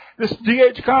sudden this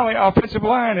D.H. Conley offensive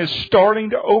line is starting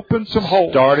to open some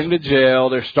holes. Starting to gel.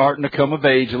 They're starting to come of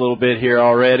age a little bit here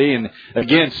already. And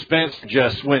again, Spencer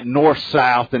just went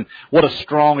north-south, and what a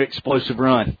strong, explosive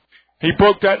run. He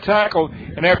broke that tackle,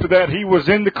 and after that, he was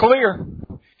in the clear.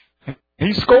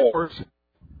 He scores.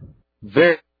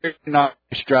 Very nice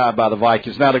drive by the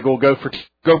Vikings. Now they're going to go for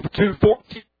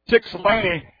 2:46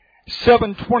 Laney.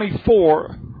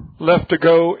 7:24 left to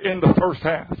go in the first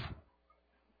half. Give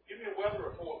me a weather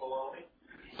report, Maloney.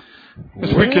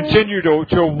 As we continue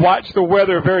to watch the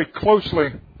weather very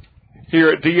closely here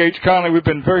at D.H. Conley, we've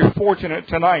been very fortunate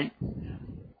tonight.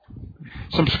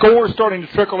 Some scores starting to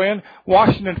trickle in.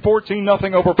 Washington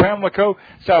 14-0 over Pamlico.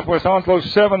 Southwest Onslow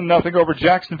 7-0 over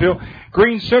Jacksonville.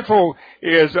 Green Central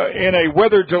is in a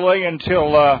weather delay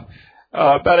until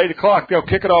about 8 o'clock. They'll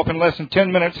kick it off in less than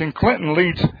 10 minutes, and Clinton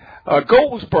leads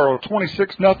Goldsboro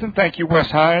 26-0. Thank you, Wes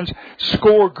Hines.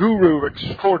 Score guru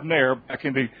extraordinaire back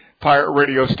in the Pirate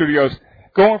Radio studios.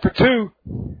 Going for two.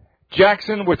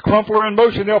 Jackson with Crumpler in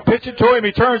motion. They'll pitch it to him.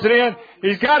 He turns it in.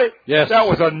 He's got it. Yes. That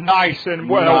was a nice and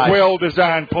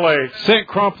well-designed play. Sent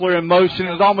Crumpler in motion.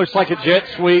 It was almost like a jet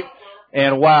sweep.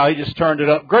 And, wow, he just turned it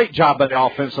up. Great job by the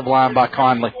offensive line by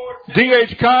Conley.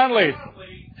 D.H. Conley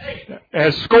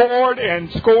has scored and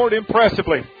scored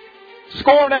impressively.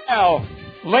 Score now.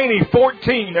 Laney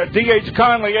 14, D.H.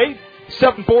 Conley 8.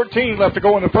 7:14 left to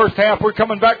go in the first half. We're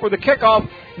coming back with the kickoff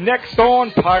next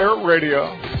on Pirate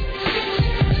Radio.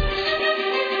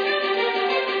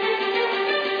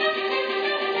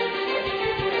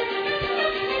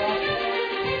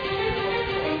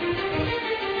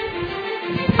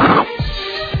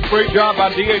 Great job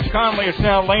by D.H. Conley. It's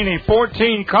now Laney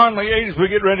 14, Conley 8 as we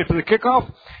get ready for the kickoff.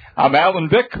 I'm Alan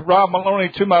Vick, Rob Maloney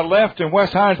to my left, and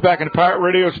Wes Hines back in the Pirate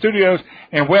Radio studios.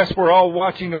 And Wes, we're all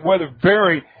watching the weather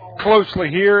very closely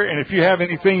here, and if you have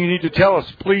anything you need to tell us,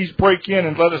 please break in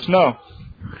and let us know.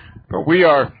 But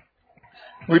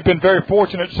we've been very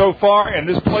fortunate so far, and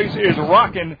this place is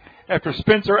rocking after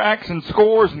Spencer Axon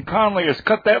scores and Conley has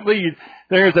cut that lead.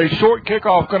 There's a short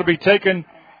kickoff going to be taken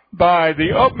by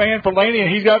the up man for Laney,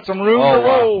 and he's got some room to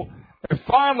roll. They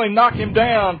finally knock him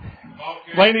down.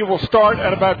 Laney will start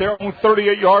at about their own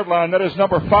 38-yard line. That is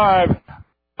number 5,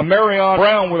 Marion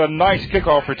Brown, with a nice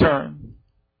kickoff return.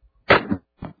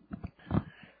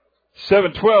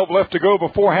 7:12 left to go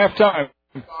before halftime.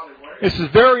 This is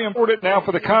very important now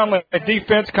for the Conley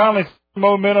defense. Conley's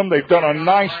momentum. They've done a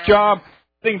nice job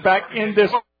getting back in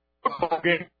this football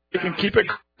game. They can keep it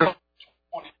going.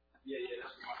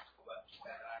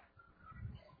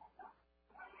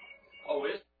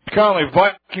 Conley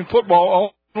Viking football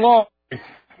all along.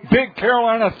 Big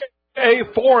Carolina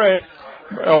A4A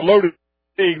loaded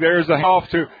league. There's a off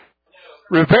to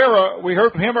Rivera. We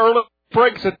heard from him earlier.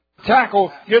 Breaks a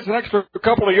tackle, gets an extra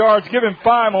couple of yards, give him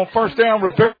 5 on first down.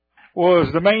 Rivera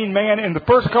was the main man in the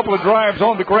first couple of drives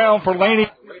on the ground for Laney.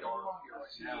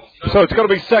 So it's going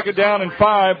to be 2nd down and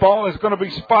 5. Ball is going to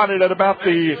be spotted at about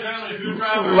the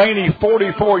Laney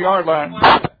 44-yard line.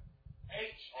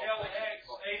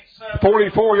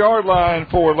 44-yard line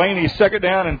for Laney, 2nd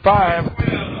down and 5.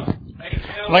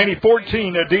 Laney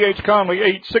 14, D.H. Conley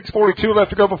 8, 6:42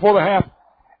 left to go before the half.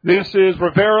 This is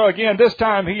Rivera again. This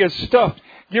time he is stuffed.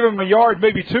 Give him a yard,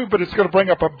 maybe 2, but it's going to bring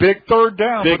up a big 3rd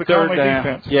down for the Conley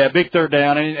defense. Yeah, big 3rd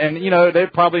down. And you know, they're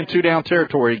probably in 2-down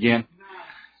territory again.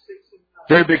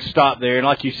 Very big stop there. And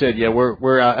like you said, yeah,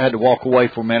 I had to walk away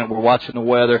for a minute. We're watching the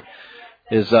weather.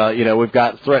 We've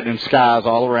got threatening skies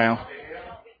all around.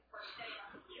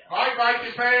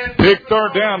 Big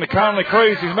 3rd down. The Conley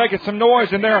Crazies making some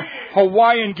noise in their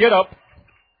Hawaiian get-up.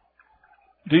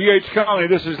 D.H. Conley,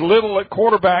 this is Little at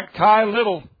quarterback. Ty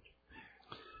Little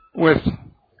with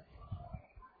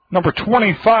number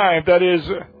 25. That is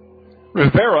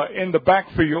Rivera in the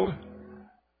backfield.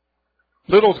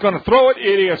 Little's going to throw it.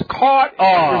 It is caught.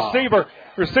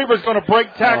 Receiver's going to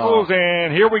break tackles,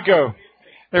 and here we go.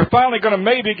 They're finally going to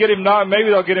maybe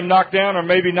they'll get him knocked down, or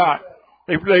maybe not.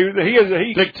 He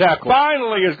big tackle.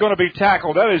 Finally is going to be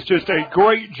tackled. That is just a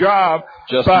great job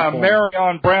by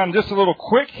Marion Brown. Just a little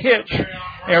quick hitch.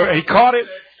 He caught it.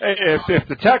 If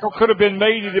the tackle could have been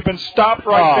made, he'd have been stopped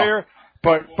right there.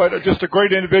 But just a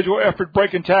great individual effort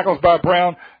breaking tackles by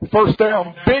Brown. First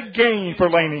down, big gain for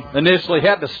Laney. Initially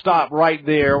had to stop right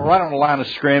there, right on the line of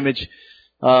scrimmage.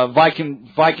 Viking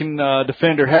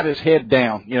defender had his head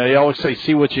down. You know, they always say,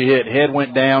 see what you hit. Head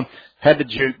went down, had to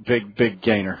juke, big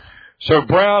gainer. So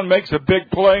Brown makes a big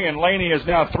play, and Laney is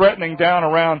now threatening down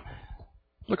around,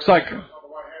 looks like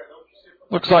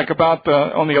about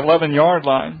on the 11-yard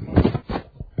line.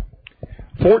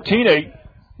 14-8.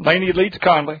 Laney leads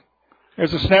Conley.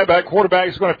 There's a snapback. Quarterback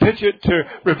is going to pitch it to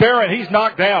Rivera, and he's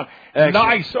knocked down. Excellent.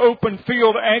 Nice open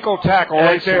field ankle tackle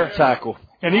right there. Tackle.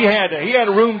 And he had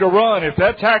room to run. If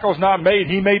that tackle's not made,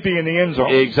 he may be in the end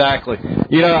zone. Exactly.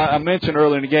 You know, I mentioned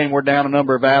earlier in the game we're down a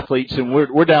number of athletes, and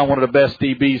we're down one of the best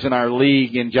DBs in our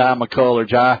league in Jai McCullough.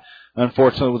 Jai,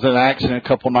 unfortunately, was in an accident a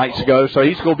couple nights ago, so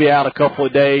he's going to be out a couple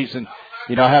of days. And,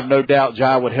 you know, I have no doubt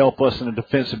Jai would help us in the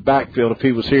defensive backfield if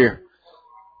he was here.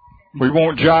 We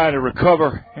want Jai to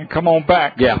recover and come on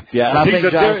back. Yeah. And I think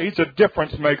he's a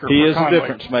difference maker. He is a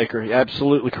difference maker.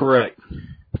 Absolutely correct.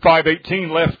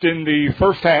 5:18 left in the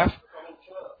first half.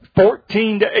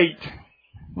 14-8.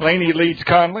 Laney leads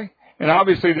Conley. And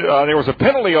obviously there was a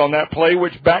penalty on that play,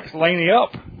 which backs Laney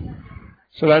up.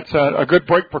 So that's a good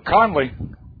break for Conley.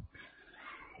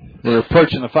 We're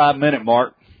approaching the 5-minute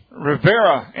mark.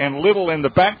 Rivera and Little in the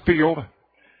backfield.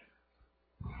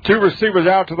 2 receivers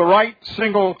out to the right,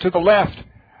 single to the left.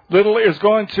 Little is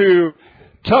going to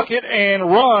tuck it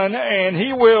and run, and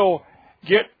he will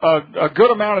get a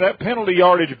good amount of that penalty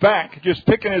yardage back, just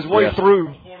picking his way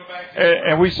through.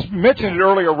 And we mentioned it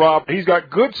earlier, Rob. He's got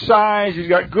good size. He's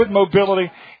got good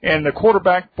mobility. And the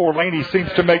quarterback for Laney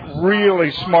seems to make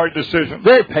really smart decisions.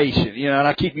 Very patient, and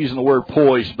I keep using the word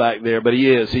poised back there, but he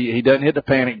is. He doesn't hit the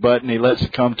panic button. He lets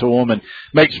it come to him and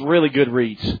makes really good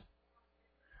reads.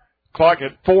 Clock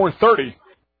at 4:30.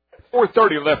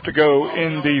 4:30 left to go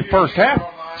in the first half.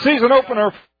 Season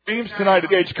opener for teams tonight at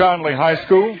D.H. Conley High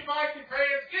School.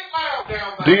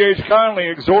 D.H. Conley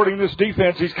exhorting this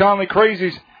defense. These Conley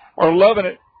Crazies are loving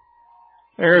it.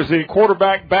 There's the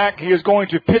quarterback back. He is going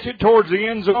to pitch it towards the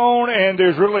end zone, and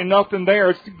there's really nothing there.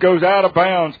 It goes out of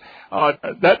bounds.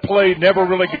 That play never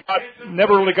really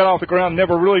got off the ground,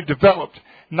 never really developed.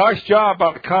 Nice job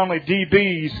by the Conley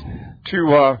DBs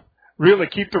to really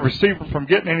keep the receiver from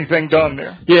getting anything done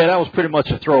there. Yeah, that was pretty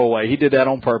much a throwaway. He did that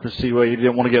on purpose. He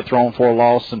didn't want to get thrown for a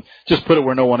loss and just put it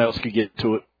where no one else could get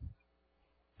to it.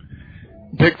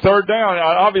 Big third down.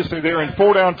 Obviously, they're in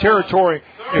 4-down territory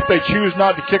if they choose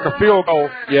not to kick a field goal.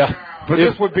 Yeah. But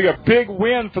this would be a big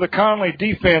win for the Conley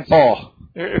defense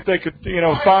if they could,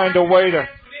 find a way to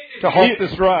halt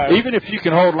this drive. Even if you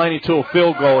can hold Laney to a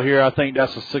field goal here, I think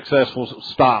that's a successful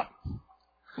stop.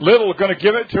 Little going to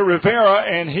give it to Rivera,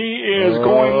 and he is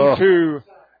going to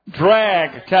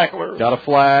drag tackler. Got a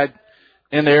flag.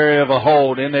 In the area of a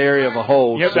hold,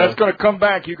 Yep, that's going to come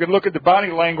back. You can look at the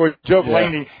body language of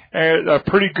Laney. A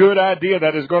pretty good idea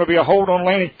that is going to be a hold on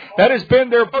Laney. That has been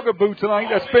their bugaboo tonight.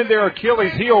 That's been their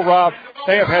Achilles heel, Rob.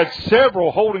 They have had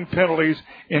several holding penalties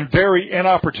in very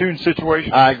inopportune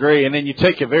situations. I agree. And then you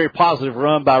take a very positive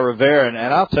run by Rivera, and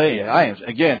I'll tell you,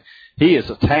 he is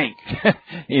a tank.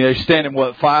 He's standing,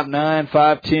 5'9",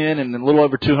 5'10", and a little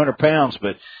over 200 pounds,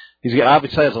 but he's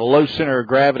obviously has a low center of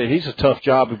gravity. He's a tough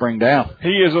job to bring down. He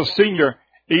is a senior,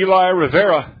 Eli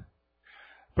Rivera.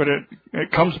 But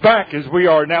it comes back as we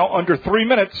are now under 3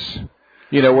 minutes.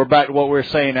 We're back to what we were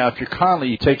saying now. If you're Conley,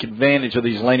 you take advantage of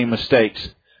these Laney mistakes.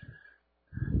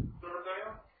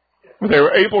 They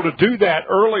were able to do that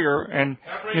earlier and,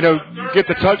 get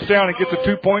the touchdown and get the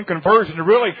 2-point conversion to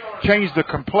really change the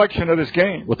complexion of this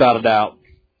game. Without a doubt.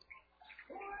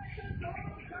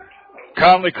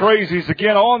 Conley Crazies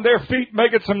again on their feet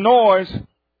making some noise.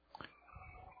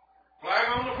 Flag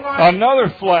on the flag. Another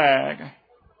flag.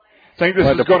 I think this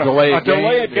is going to delay a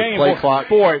game.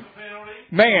 Boy,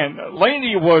 man,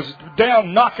 Laney was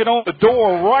down knocking on the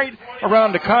door right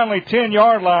around the Conley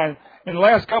 10-yard line. And the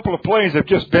last couple of plays have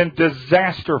just been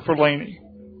disaster for Laney.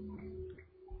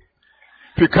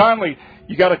 If you're Conley,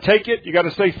 you got to take it. You got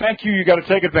to say thank you. You got to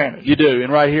take advantage. You do.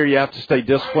 And right here, you have to stay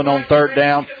disciplined on third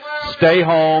down. Stay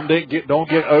home. Don't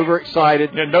get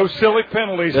overexcited. Yeah, no silly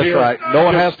penalties here. That's right. No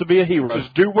one has to be a hero.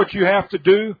 Just do what you have to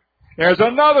do. There's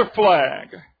another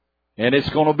flag. And it's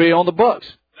going to be on the Bucks.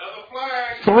 Another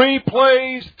flag. 3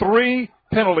 plays, 3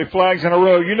 penalty flags in a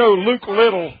row. Luke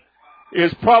Little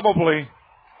is probably,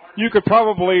 you could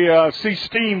probably see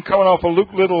steam coming off of Luke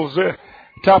Little's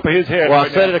top of his head. Well, right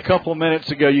I said now. it a couple of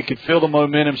minutes ago. You could feel the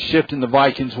momentum shifting the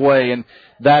Vikings' way, and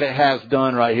that it has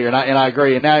done right here. And I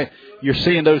agree. And now you're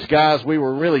seeing those guys we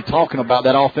were really talking about,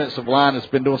 that offensive line that's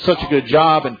been doing such a good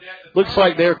job, and looks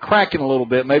like they're cracking a little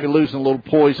bit, maybe losing a little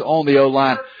poise on the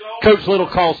O-line. Coach Little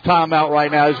calls timeout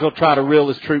right now. He's going to try to reel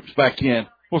his troops back in.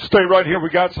 We'll stay right here. We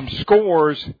got some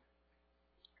scores.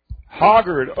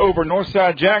 Hoggard over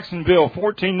Northside Jacksonville,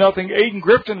 14-0. Aiden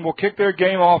Grifton will kick their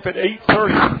game off at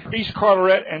 8:30. East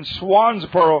Carteret and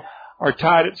Swansboro are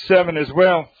tied at 7 as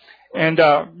well. And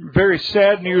very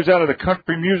sad news out of the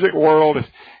country music world.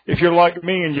 If you're like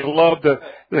me and you love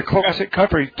the classic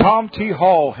country, Tom T.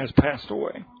 Hall has passed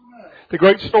away. The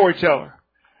great storyteller.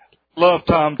 Love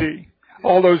Tom T.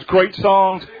 All those great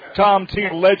songs. Tom T.,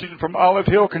 a legend from Olive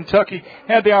Hill, Kentucky.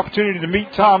 Had the opportunity to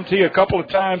meet Tom T. a couple of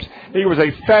times. He was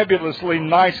a fabulously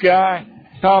nice guy.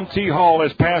 Tom T. Hall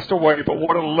has passed away, but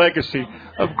what a legacy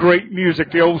of great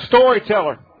music. The old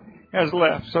storyteller has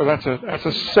left. So that's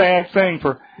a sad thing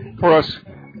for us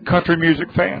country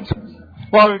music fans.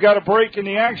 Well, we've got a break in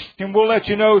the action. We'll let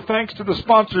you know, thanks to the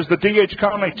sponsors, the D.H.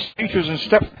 Conley teachers and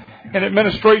staff and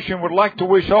administration would like to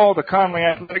wish all the Conley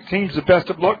athletic teams the best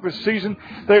of luck this season.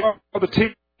 They are the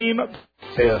team.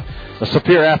 A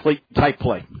superior athlete type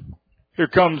play. Here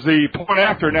comes the point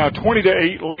after now,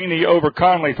 20-8, Laney over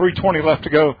Conley. 3:20 left to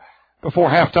go before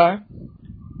halftime.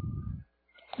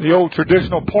 The old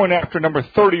traditional point after number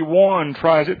 31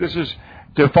 tries it. This is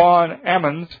Devon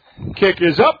Ammons. Kick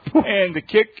is up, and the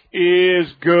kick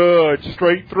is good.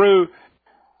 Straight through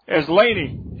as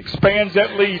Laney expands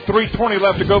that lead. 3:20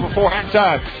 left to go before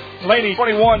halftime. Laney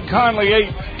 21, Conley 8.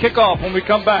 Kickoff when we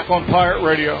come back on Pirate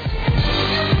Radio.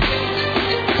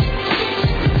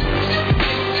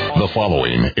 The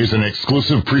following is an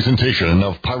exclusive presentation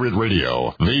of Pirate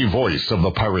Radio, the voice of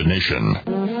the Pirate Nation.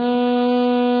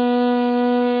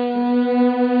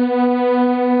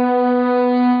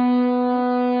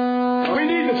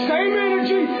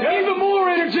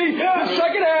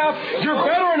 You're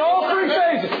better in all three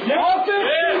phases.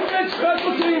 Offense, defense,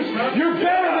 special teams. You're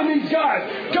better than these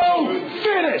guys. Go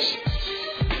finish.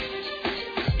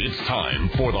 It's time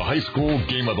for the High School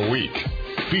Game of the Week,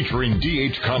 featuring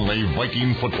D.H. Conley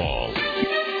Viking football.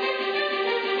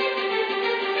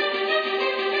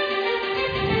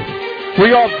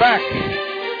 We are back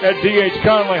at D.H.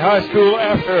 Conley High School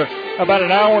after about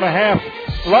an hour and a half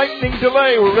lightning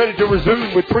delay. We're ready to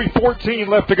resume with 3:14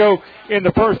 left to go in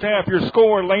the first half. Your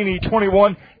score, Laney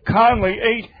 21, Conley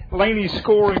 8. Laney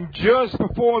scoring just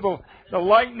before the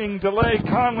lightning delay.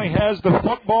 Conley has the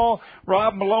football.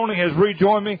 Rob Maloney has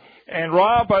rejoined me. And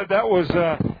Rob, that was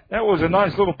a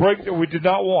nice little break that we did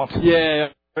not want. Yeah,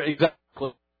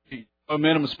 exactly.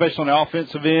 Momentum, especially on the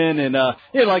offensive end. And,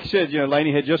 like I said,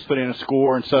 Laney had just put in a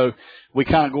score. And so we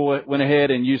kind of went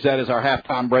ahead and used that as our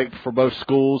halftime break for both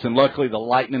schools. And luckily the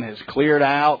lightning has cleared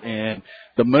out and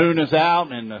the moon is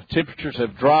out and the temperatures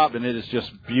have dropped, and it is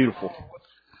just beautiful.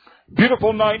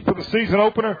 Beautiful night for the season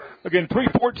opener. Again,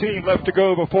 3:14 left to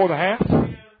go before the half.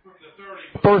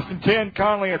 1st and 10,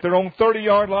 Conley at their own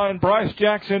 30-yard line. Bryce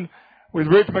Jackson with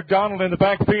Rich McDonald in the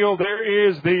backfield. There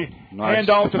is the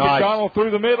handoff to McDonald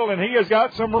through the middle, and he has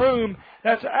got some room.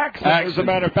 That's Axon, as a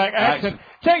matter of fact. Axon.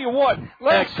 Tell you what,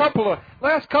 last couple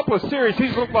of series,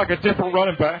 he's looked like a different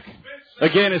running back.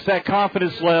 Again, it's that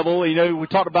confidence level. We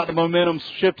talked about the momentum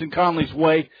shifting Conley's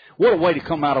way. What a way to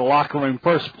come out of the locker room.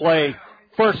 First play,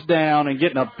 first down, and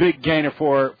getting a big gainer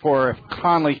for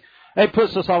Conley. It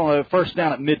puts us on a first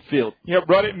down at midfield. Yep,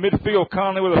 right at midfield.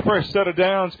 Conley with a fresh set of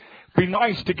downs. Be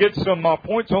nice to get some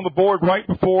points on the board right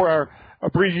before our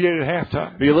abbreviated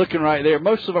halftime. You're looking right there.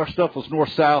 Most of our stuff was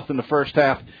north-south in the first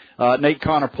half. Nate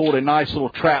Connor pulled a nice little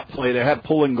trap play. They had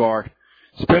pulling guard.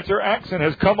 Spencer Axon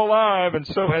has come alive, and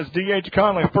so has D.H.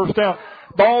 Conley. First down.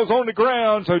 Ball's on the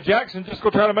ground, so Jackson just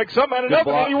going to try to make something out of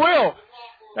nothing, and he will.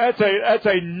 That's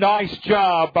a nice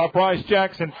job by Bryce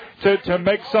Jackson to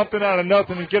make something out of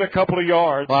nothing and get a couple of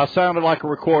yards. Well, I sounded like a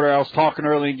recorder. I was talking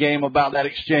early in the game about that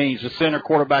exchange, the center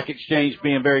quarterback exchange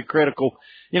being very critical.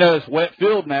 It's wet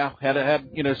field now. Had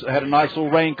a nice little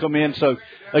rain come in. So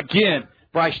again,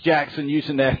 Bryce Jackson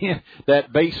using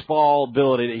that baseball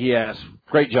ability that he has.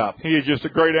 Great job. He is just a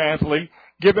great athlete.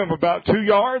 Give him about 2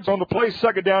 yards on the play.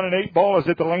 2nd down and 8. Ball is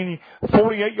at the Laney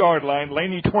 48-yard line.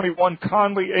 Laney 21,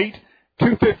 Conley 8.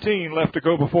 2:15 left to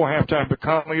go before halftime, but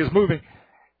Conley is moving.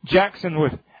 Jackson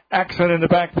with Axon in the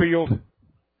backfield.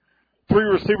 3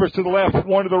 receivers to the left,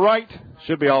 1 to the right.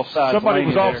 Should be offside. Somebody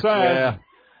was offside. Yeah.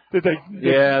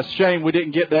 Yeah, it's a shame we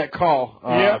didn't get that call.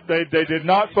 They did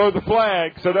not throw the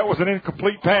flag, so that was an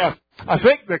incomplete pass. I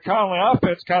think the Conley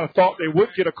offense kind of thought they would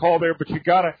get a call there, but you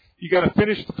gotta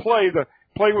finish the play. The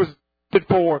play was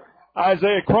for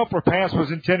Isaiah Crumpler. Pass was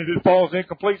intended. It falls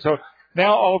incomplete. So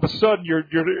now all of a sudden you're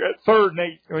at 3rd and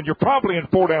 8, and you're probably in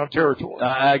 4-down territory.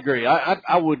 I agree.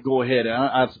 I would go ahead.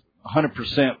 I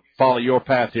 100% follow your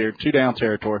path here. 2-down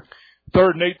territory.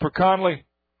 3rd and 8 for Conley.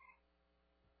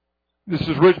 This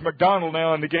is Rich McDonald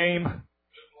now in the game.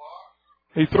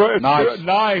 He throws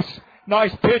nice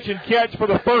pitch and catch for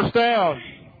the first down.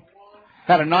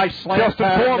 Had a nice slant Justin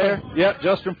pattern Foreman. there. Yep,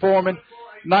 Justin Foreman.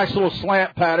 Nice little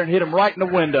slant pattern. Hit him right in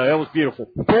the window. That was beautiful.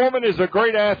 Foreman is a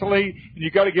great athlete, and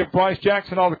you got to give Bryce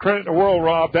Jackson all the credit in the world,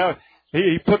 Rob.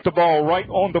 He put the ball right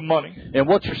on the money. And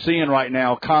what you're seeing right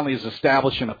now, Conley is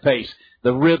establishing a pace.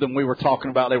 The rhythm we were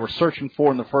talking about, they were searching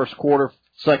for in the first quarter,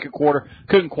 second quarter,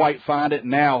 couldn't quite find it.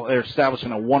 Now they're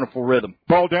establishing a wonderful rhythm.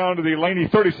 Ball down to the Laney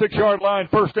 36-yard line,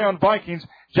 first down Vikings.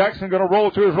 Jackson going to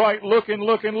roll to his right, looking.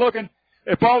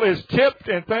 The ball is tipped,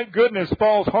 and thank goodness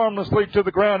falls harmlessly to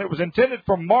the ground. It was intended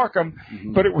for Markham,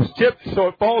 but it was tipped, so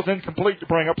it falls incomplete to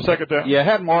bring up 2nd down. Yeah,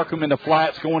 had Markham in the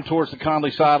flats going towards the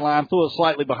Conley sideline, threw it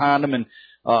slightly behind him, and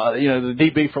the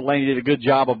DB for Laney did a good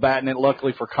job of batting it.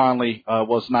 Luckily for Conley,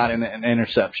 was not an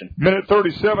interception. Minute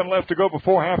 37 left to go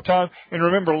before halftime. And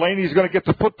remember, Laney's going to get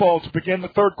the football to begin the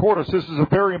 3rd quarter. So this is a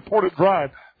very important drive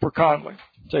for Conley.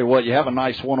 Tell you what, you have a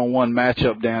nice one-on-one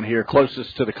matchup down here,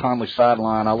 closest to the Conley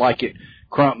sideline. I like it.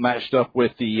 Crump matched up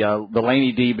with the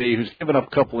Laney DB, who's given up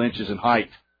a couple inches in height.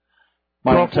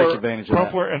 Might want to take advantage of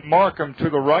Crumpler and Markham to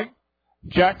the right.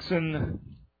 Jackson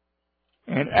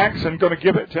and Axon going to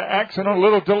give it to Axon on a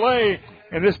little delay.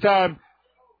 And this time,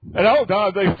 and oh,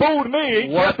 no, they fooled me.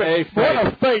 What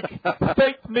a fake.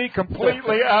 Faked me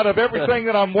completely out of everything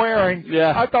that I'm wearing.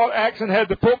 Yeah. I thought Axon had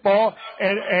the football,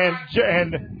 and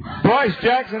Bryce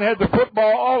Jackson had the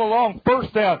football all along.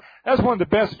 First down. That's one of the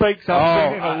best fakes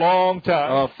I've seen in a long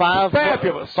time.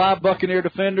 Fabulous. Five Buccaneer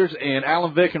defenders, and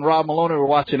Alan Vick and Rob Maloney were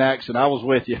watching action. I was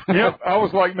with you. Yep, I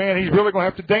was like, man, he's really going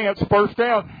to have to dance. First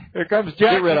down. Here comes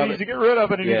Jackson. He needs to get rid of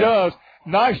it, and he does.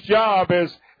 Nice job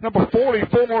as number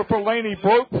 44 for Laney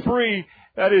broke free.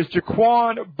 That is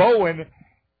Jaquan Bowen.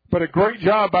 But a great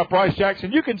job by Bryce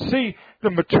Jackson. You can see the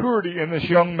maturity in this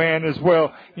young man as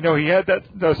well. You know, he had the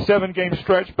 7-game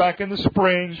stretch back in the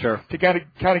spring to kind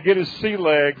of get his sea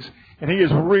legs, and he is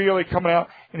really coming out.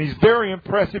 And he's very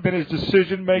impressive in his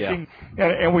decision making,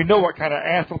 and we know what kind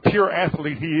of pure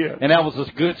athlete he is. And that was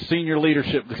a good senior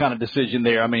leadership kind of decision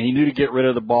there. I mean, he knew to get rid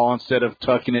of the ball instead of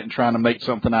tucking it and trying to make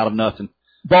something out of nothing.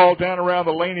 Ball down around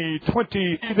the Laney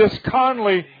 20. This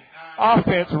Conley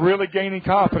offense really gaining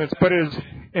confidence, but is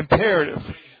imperative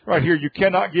right here. You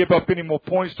cannot give up any more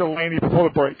points to Laney before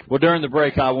the break. Well, during the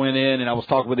break, I went in and I was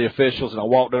talking with the officials, and I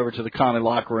walked over to the Conley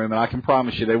locker room, and I can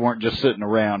promise you they weren't just sitting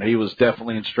around. He was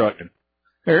definitely instructing.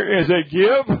 There is a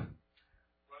give.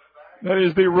 That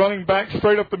is the running back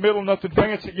straight up the middle, nothing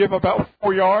fancy, give about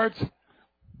 4 yards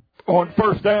on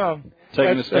first down.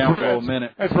 Taking us down for a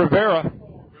minute. That's Rivera.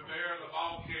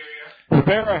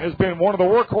 Rivera has been one of the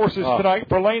workhorses tonight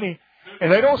for Laney,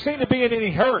 and they don't seem to be in any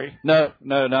hurry. No,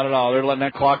 not at all. They're letting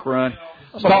that clock run.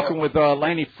 I was talking with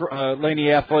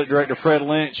Laney Athletic Director Fred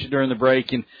Lynch during the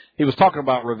break, and he was talking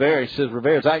about Rivera. He says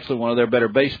Rivera's actually one of their better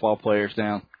baseball players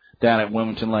down at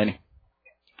Wilmington Laney.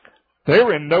 They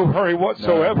were in no hurry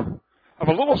whatsoever. No. I'm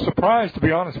a little surprised, to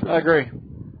be honest with you. I agree.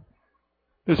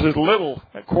 This is Little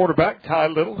at quarterback, Ty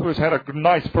Little, who has had a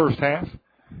nice first half.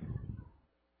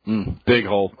 Big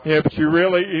hole. Yeah, but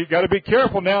you got to be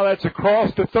careful now. That's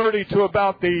across the 30 to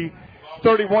about the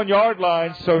 31-yard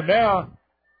line. So now,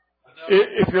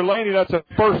 if you're Laney, that's a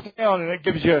first down, and it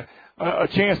gives you a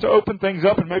chance to open things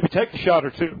up and maybe take a shot or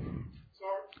two.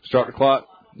 Start the clock.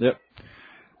 Yep.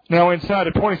 Now inside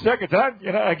of 20 seconds,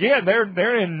 again,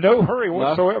 they're in no hurry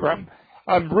whatsoever. No.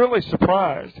 I'm really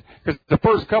surprised because the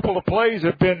first couple of plays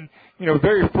have been,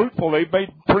 very fruitful. They've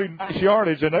made pretty nice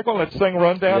yardage, and they're going to let this thing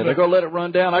run down. Yeah, they're going to let it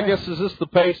run down. I guess is this the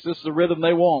pace? This is the rhythm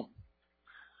they want.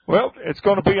 Well, it's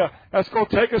going to be that's going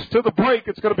to take us to the break.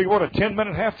 It's going to be, a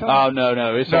 10-minute halftime? Oh,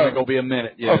 no. It's only going to be a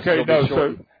minute. Yeah, okay,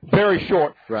 so very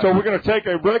short. Right. So we're going to take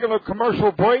a regular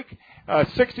commercial break, a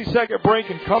 60-second break,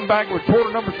 and come back with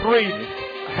quarter number 3.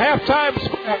 Halftime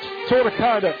sort of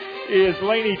kind of is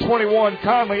Laney 21,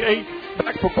 Conley 8.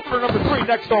 Back for quarter number 3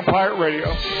 next on Pirate Radio.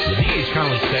 The D.H.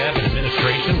 Conley staff and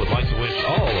administration would like to wish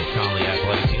all of Conley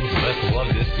athletic teams the best of luck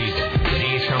this season. The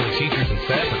D.H. Conley teachers and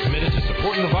staff are committed to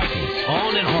supporting the Vikings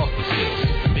on and off the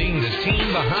field. Being the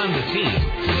team behind the team,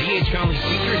 the D.H. Conley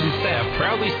teachers and staff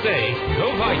proudly say,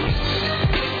 Go Vikings!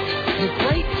 The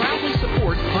Crate proudly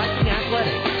supports Viking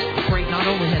athletics. Crate not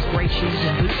only has great shoes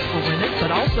and boots for women, but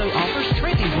also offers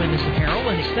trendy women's apparel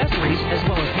and accessories, as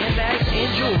well as handbags and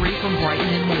jewelry from Brighton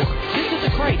and more. Visit the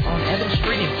Crate on Evans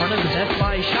Street in front of the Best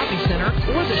Buy Shopping Center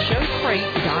or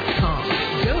theshowcrate.com.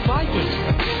 Go Vikings!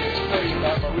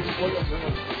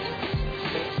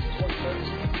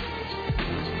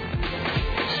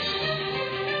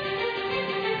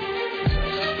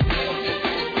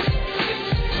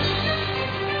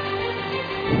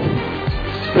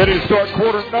 Ready to start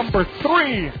quarter number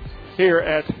 3 here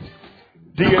at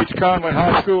D.H. Conley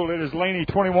High School. It is Laney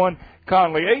 21,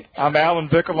 Conley 8. I'm Alan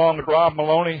Vick along with Rob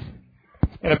Maloney.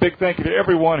 And a big thank you to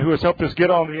everyone who has helped us get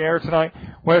on the air tonight.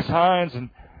 Wes Hines and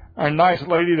our nice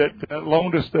lady that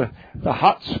loaned us the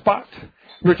hot spot.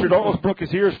 Richard Allsbrook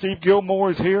is here. Steve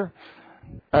Gilmore is here.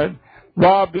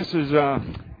 Rob, this is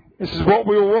what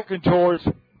we were working towards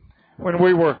when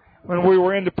we were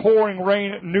in the pouring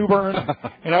rain at New Bern,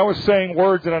 and I was saying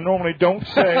words that I normally don't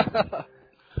say.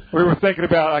 We were thinking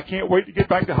about, I can't wait to get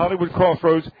back to Hollywood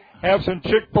Crossroads, have some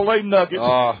Chick-fil-A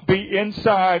nuggets, be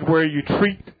inside where you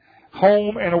treat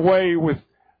home and away with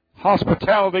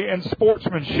hospitality and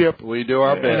sportsmanship. We do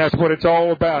our best. And that's what it's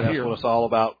all about here. That's what it's all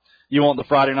about. You want the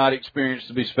Friday night experience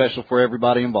to be special for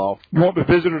everybody involved. You want the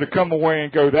visitor to come away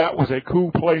and go, that was a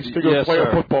cool place to go play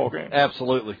a football game.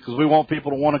 Absolutely, because we want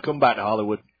people to want to come back to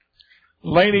Hollywood.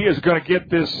 Laney is going to get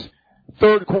this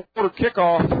third quarter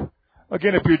kickoff.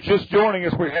 Again, if you're just joining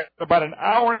us, we had about an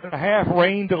hour and a half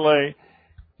rain delay.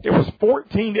 It was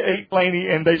 14-8 Laney,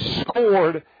 and they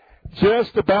scored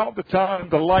just about the time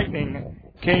the Lightning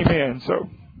came in. So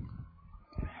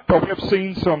but we have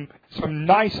seen some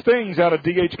nice things out of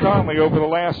D.H. Conley over the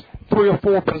last 3 or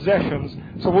 4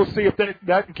 possessions. So we'll see if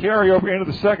that can carry over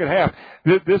into the second half.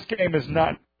 This game is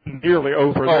not nearly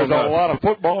over. There's a lot of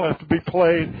football left to be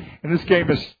played, and this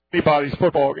game is anybody's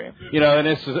football game. And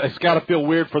it's got to feel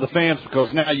weird for the fans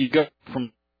because now you go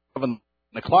from having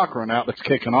the clock run out that's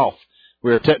kicking off.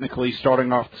 We're technically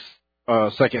starting off the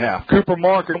second half. Cooper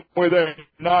Market with a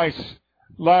nice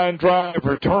line drive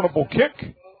returnable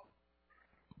kick.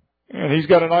 And he's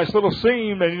got a nice little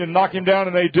seam. They need to knock him down,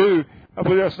 and they do. I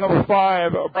believe that's number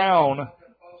 5, Brown.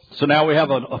 So now we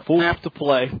have a full half to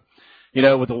play.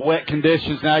 With the wet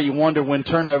conditions, now you wonder when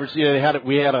turnovers. We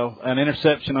had an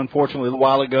interception, unfortunately, a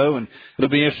while ago, and it'll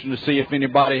be interesting to see if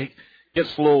anybody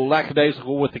gets a little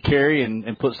lackadaisical with the carry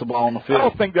and puts the ball on the field. I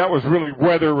don't think that was really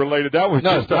weather related. That was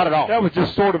not at all. That was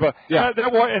just sort of and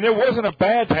it wasn't a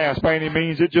bad pass by any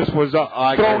means. It just was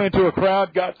thrown into a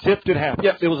crowd, got tipped. It happened.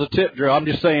 Yep, it was a tip drill. I'm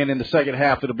just saying in the second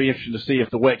half it'll be interesting to see if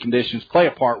the wet conditions play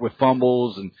a part with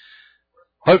fumbles, and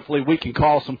hopefully we can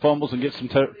call some fumbles and get some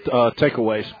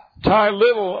takeaways. Ty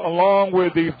Little along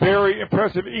with the very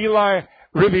impressive Eli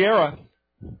Riviera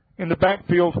in the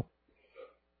backfield.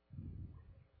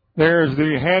 There's the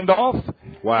handoff.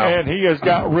 Wow. And he has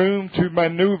got room to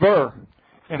maneuver.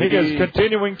 And he is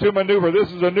continuing to maneuver. This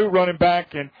is a new running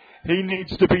back, and he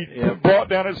needs to be brought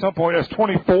down at some point. That's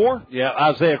 24. Yeah,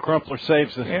 Isaiah Crumpler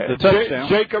saves the touchdown.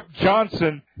 Jacob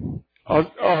Johnson,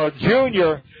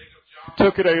 Jr.,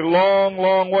 took it a long,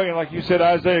 long way. And like you said,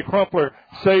 Isaiah Crumpler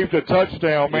saved a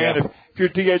touchdown, man. Yeah. If you're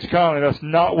D.H. Conley, that's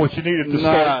not what you needed to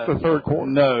start the third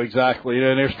quarter. No, exactly.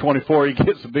 And there's 24. He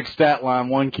gets a big stat line,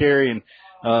 1 carry, and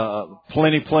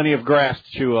plenty of grass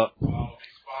to chew up. All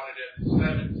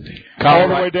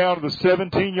the way down to the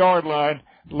 17-yard line.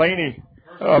 Laney,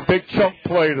 a big chunk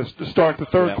play to start the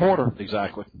third quarter.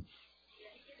 Exactly.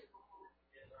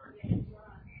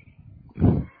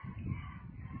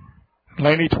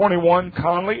 Laney 21,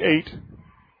 Conley 8.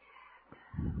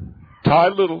 Ty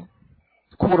Little,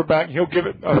 quarterback. He'll give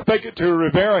it, fake it to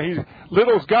Rivera.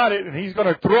 Little's got it, and he's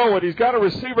going to throw it. He's got a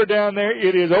receiver down there.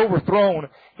 It is overthrown,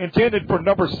 intended for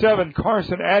number 7,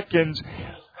 Carson Atkins.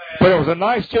 But it was a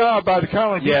nice job by the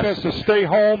Conley defense to stay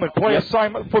home and play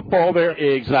assignment football there.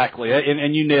 Exactly,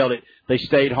 and you nailed it. They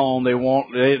stayed home. They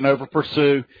didn't over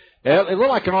pursue. It looked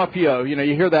like an RPO.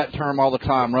 You hear that term all the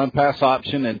time, run pass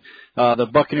option, and the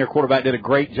Buccaneer quarterback did a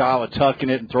great job of tucking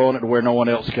it and throwing it to where no one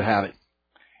else could have it.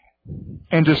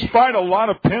 And despite a lot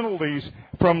of penalties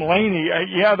from Laney,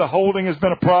 the holding has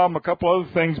been a problem, a couple other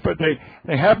things, but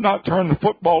they have not turned the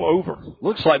football over.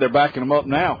 Looks like they're backing them up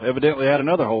now. Evidently had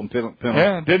another holding penalty.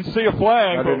 Yeah, didn't see a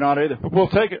flag. I did not either. But we'll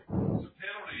take it.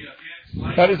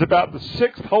 That is about the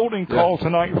 6th holding call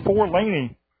tonight for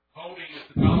Laney.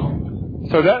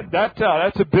 So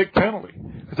that's a big penalty.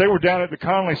 Because they were down at the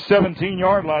Conley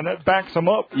 17-yard line. That backs them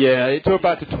up to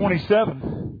about the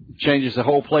 27. Changes the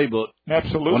whole playbook.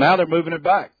 Absolutely. Well, now they're moving it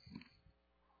back.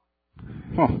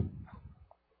 And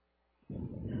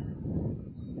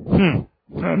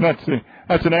that's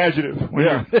an adjective.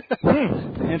 Yeah.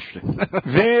 Interesting.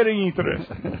 Very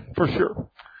interesting, for sure.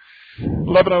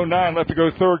 11:09 left to go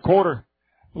third quarter.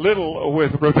 Little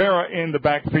with Rivera in the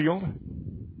backfield.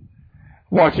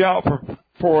 Watch out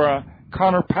for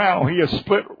Connor Powell. He is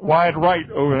split wide right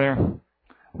over there.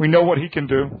 We know what he can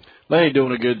do. They're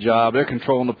doing a good job. They're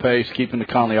controlling the pace, keeping the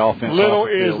Conley offense Little off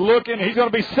the field. is looking. He's going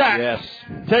to be sacked. Yes.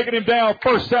 Taking him down.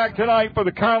 First sack tonight for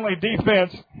the Conley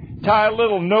defense. Ty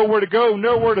Little, nowhere to go,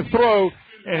 nowhere to throw,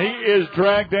 and he is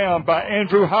dragged down by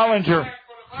Andrew Hollinger.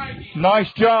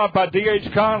 Nice job by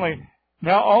D.H. Conley.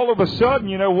 Now, all of a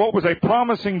sudden, what was a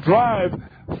promising drive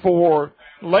for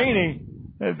Laney,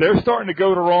 they're starting to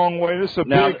go the wrong way. This is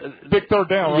a big third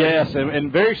down, right? Yes,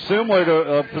 and very similar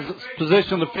to a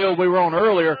position of the field we were on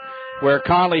earlier where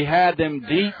Conley had them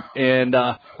deep, and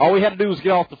all we had to do was get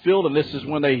off the field, and this is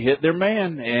when they hit their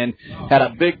man and had a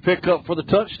big pickup for the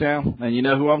touchdown. And you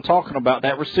know who I'm talking about,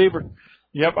 that receiver.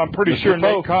 Yep, I'm pretty sure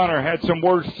Nate Connor had some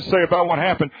words to say about what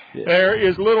happened. Yeah. There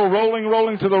is Little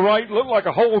rolling to the right. Looked like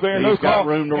a hole there. He's got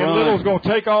room to run. And Little's going to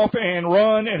take off and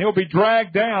run, and he'll be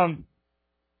dragged down.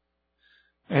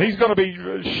 And he's going to be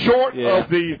short of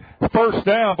the first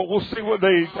down, but we'll see what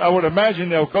I would imagine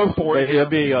they'll go for it. It'll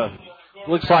be,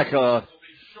 looks like a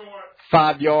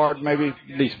 5-yard, maybe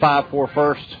these 5-4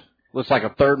 first. Looks like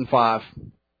a 3rd and 5.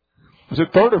 Was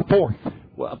it 3rd or 4th?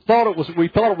 Well, we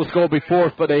thought it was going to be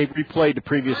 4th, but they replayed the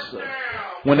previous,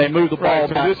 when they moved the ball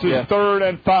back. So this is 3rd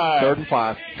and 5. 3rd and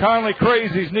 5. Conley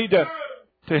Crazies need to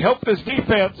help this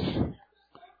defense.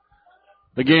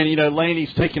 Again,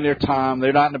 Laney's taking their time.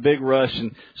 They're not in a big rush.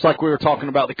 And it's like we were talking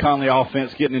about the Conley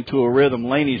offense getting into a rhythm.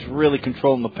 Laney's really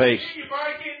controlling the pace.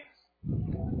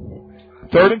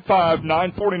 3rd and 5,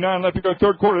 9:49 left to go,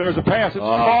 third quarter. There's a pass. It's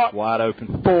caught wide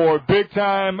open for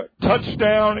big-time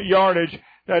touchdown yardage.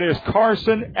 That is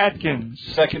Carson Atkins.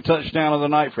 Second touchdown of the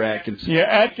night for Atkins. Yeah,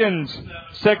 Atkins,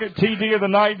 second TD of the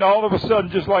night, and all of a sudden,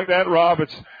 just like that, Rob,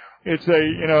 it's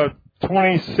a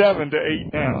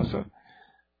 27-8 now. So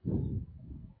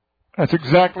that's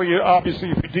exactly,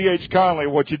 obviously, for D.H. Conley,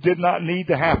 what you did not need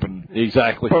to happen.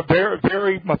 Exactly. But very,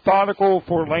 very methodical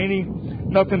for Laney.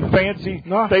 Nothing fancy.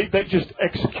 No. They just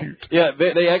execute. Yeah,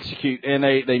 they execute, and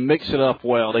they mix it up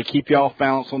well. They keep you off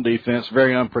balance on defense.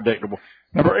 Very unpredictable.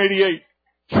 Number 88,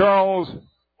 Charles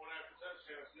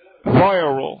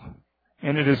Viral.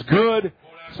 And it is good.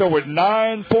 So with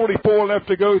 9:44 left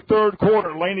to go, third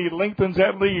quarter, Laney lengthens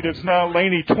that lead. It's now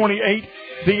Laney 28,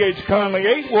 D.H. Conley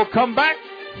 8. We'll come back.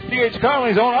 D.H.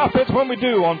 Conley's on offense when we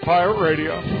do on Pirate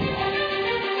Radio.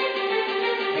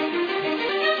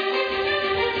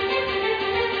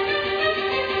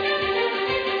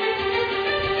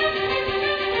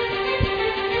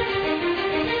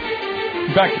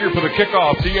 Back here for the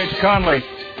kickoff, D.H. Conley.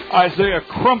 Isaiah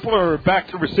Crumpler back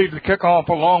to receive the kickoff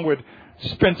along with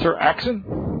Spencer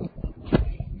Axon.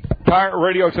 Pirate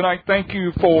Radio tonight, thank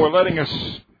you for letting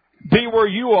us be where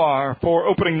you are for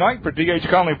opening night for D.H.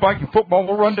 Conley Viking football.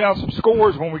 We'll run down some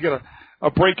scores when we get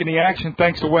a break in the action.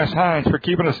 Thanks to Wes Hines for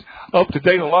keeping us up to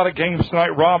date. A lot of games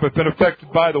tonight, Rob, have been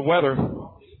affected by the weather.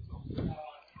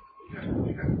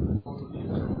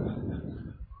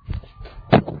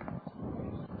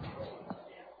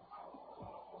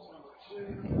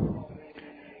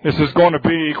 This is going to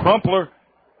be Crumpler.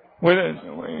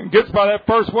 Gets by that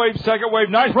first wave, second wave.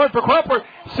 Nice run for Crumpler.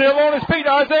 Still on his feet.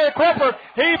 Isaiah Crumpler.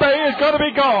 He is going to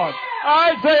be gone.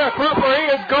 Isaiah Crumpler, he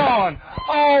is gone.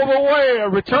 All the way. A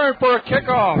return for a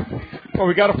kickoff. Well,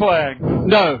 we got a flag.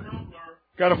 No.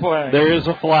 Got a flag. There is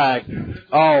a flag.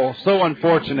 Oh, so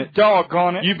unfortunate.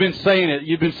 Doggone it. You've been saying it.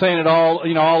 You've been saying it all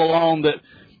along that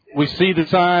we see the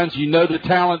signs. You know the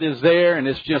talent is there, and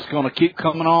it's just going to keep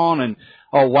coming on. And,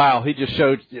 oh, wow, he just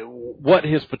showed what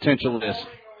his potential is.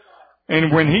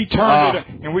 And when he turned it,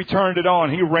 and we turned it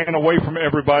on, he ran away from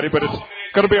everybody. But it's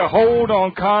going to be a hold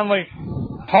on Conley.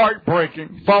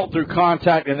 Heartbreaking. Fought through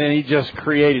contact, and then he just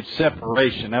created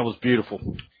separation. That was beautiful.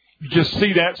 You just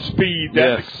see that speed,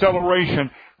 that acceleration.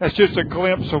 That's just a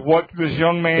glimpse of what this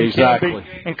young man can be.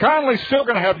 And Conley's still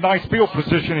going to have nice field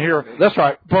position here. That's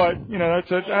right. But,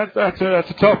 that's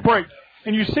a tough break.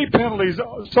 And you see penalties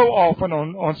so often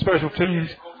on special teams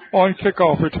on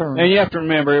kickoff return. And you have to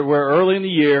remember, we're early in the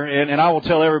year, and I will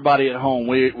tell everybody at home,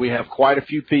 we have quite a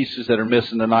few pieces that are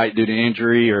missing tonight due to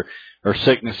injury or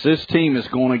sickness. This team is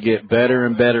going to get better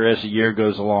and better as the year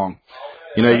goes along.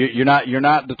 You're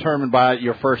not determined by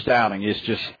your first outing. It's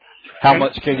just how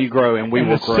much can you grow, and we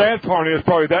will grow. The sad part is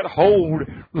probably that hold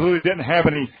really didn't have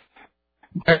any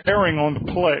bearing on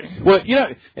the play. Well,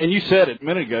 and you said it a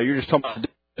minute ago. You're just talking about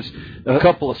a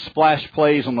couple of splash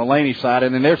plays on the Laney side,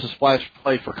 and then there's a splash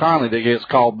play for Conley that gets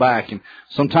called back, and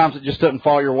sometimes it just doesn't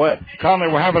fall your way. Conley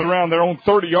will have it around their own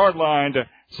 30-yard line to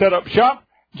set up shop.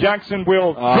 Jackson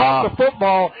will drop the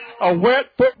football. A wet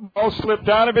football slipped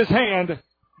out of his hand.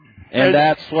 And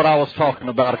that's what I was talking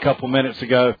about a couple minutes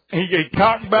ago. He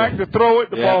cocked back to throw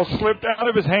it. The ball slipped out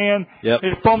of his hand. Yep. He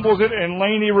fumbles it, and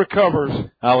Laney recovers.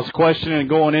 I was questioning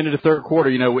going into the third quarter,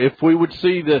 if we would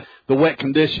see the wet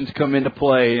conditions come into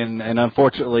play, and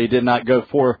unfortunately did not go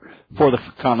for the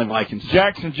Conley Vikings.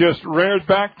 Jackson just reared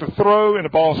back to throw, and the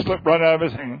ball slipped right out of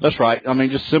his hand. That's right.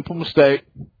 Just simple mistake.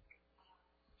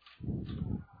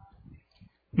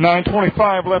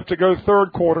 9:25 left to go,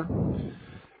 third quarter.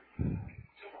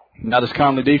 Now, this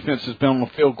Conley defense has been on the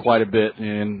field quite a bit,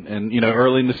 and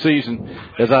early in the season,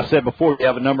 as I said before, we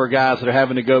have a number of guys that are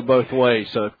having to go both ways.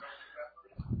 So,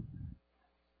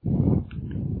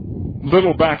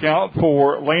 Little back out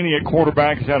for Laney at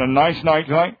quarterback. He's had a nice night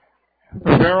tonight.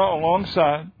 Rivera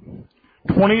alongside,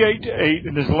 28-8,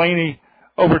 and is Laney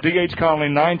over D.H. Conley.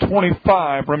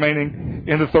 9:25 remaining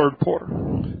in the third quarter.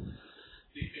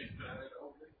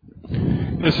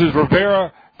 This is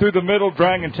Rivera through the middle,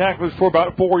 dragging tacklers for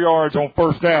about 4 yards on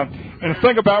first down. And the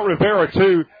thing about Rivera,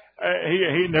 too,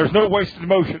 there's no wasted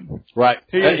motion. Right.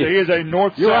 He is a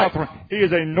north-south. Right. He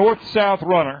is a north-south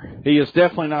runner. He is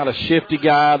definitely not a shifty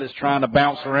guy that's trying to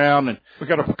bounce around. And we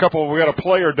got a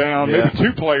player down, maybe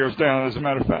two players down, as a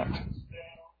matter of fact. Injury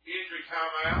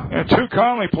timeout. And two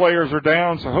Conley players are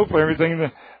down, so hopefully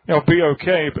everything will be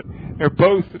okay. But they're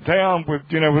both down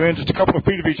within just a couple of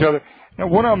feet of each other. And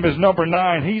one of them is number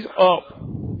 9. He's up.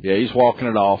 Yeah, he's walking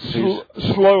it off.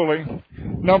 Slowly.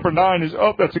 Number 9 is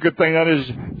up. That's a good thing. That is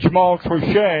Jamal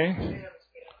Crochet.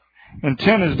 And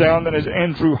 10 is down. That is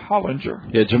Andrew Hollinger.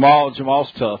 Yeah,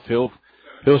 Jamal's tough.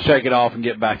 He'll shake it off and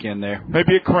get back in there.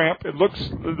 Maybe a cramp. It looks,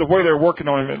 the way they're working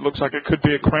on him, it looks like it could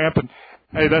be a cramp. And,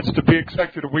 hey, that's to be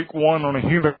expected week one on a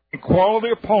human. Quality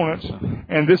opponents,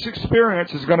 and this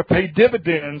experience is going to pay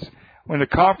dividends when the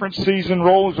conference season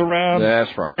rolls around.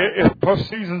 That's right. If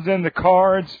postseason's in the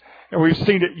cards, and we've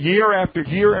seen it year after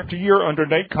year after year under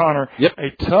Nate Connor, yep. A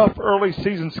tough early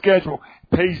season schedule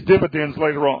pays dividends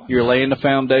later on. You're laying the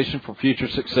foundation for future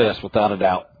success, without a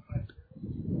doubt.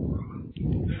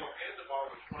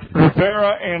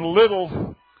 Rivera and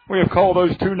Little, we have called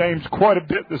those two names quite a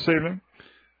bit this evening.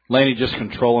 Laney just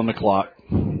controlling the clock.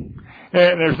 And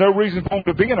there's no reason for them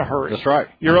to be in a hurry. That's right.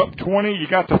 You're up 20. You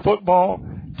got the football.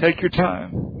 Take your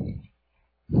time.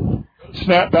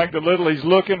 Snap back to Little. He's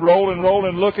looking, rolling,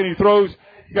 looking. He throws.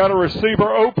 Got a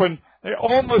receiver open. They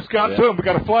almost got to him. We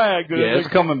got a flag. Yeah, it's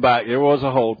coming back. There was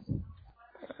a hold.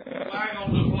 Flag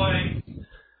on the play.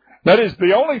 That is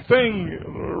the only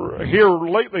thing here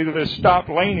lately that has stopped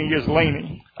Laney is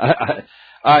Laney.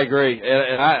 I agree.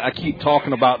 And I keep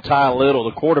talking about Ty Little,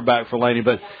 the quarterback for Laney,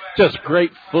 but just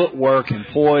great footwork and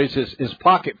poise. His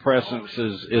pocket presence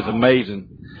is amazing.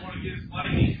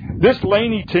 This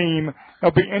Laney team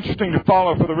will be interesting to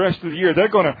follow for the rest of the year. They're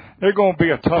going to be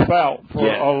a tough out for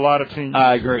a lot of teams.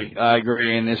 I agree.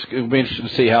 And it'll be interesting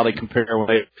to see how they compare when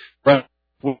they run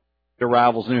their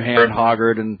rivals, New Haven,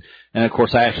 Hoggard, and of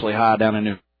course Ashley High down in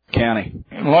New County.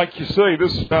 And like you say,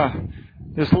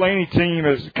 this Laney team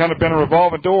has kind of been a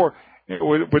revolving door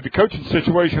with the coaching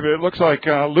situation. But it looks like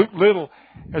Luke Little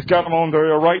has got them on the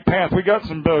right path. We got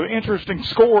some interesting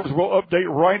scores we'll update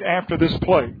right after this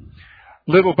play.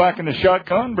 Little back in the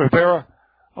shotgun, Rivera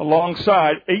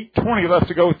alongside. 8:20 left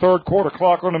to go, third quarter,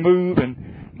 clock on the move,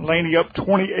 and Laney up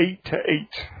 28-8.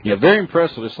 Yeah, very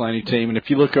impressed with this Laney team. And if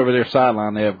you look over their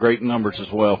sideline, they have great numbers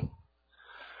as well.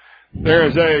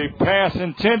 There's a pass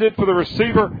intended for the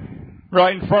receiver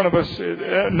right in front of us.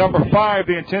 Number 5,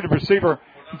 the intended receiver,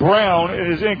 Brown. It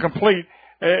is incomplete.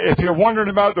 If you're wondering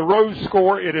about the Rose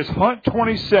score, it is Hunt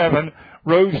 27,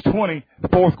 Rose 20,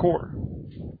 fourth quarter.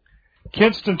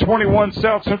 Kinston 21,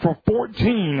 South Central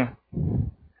 14.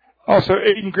 Also,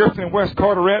 Aiden Griffin and West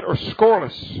Carteret are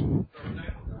scoreless.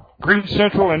 Green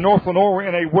Central and North Lenore were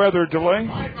in a weather delay.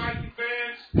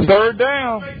 Third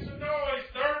down.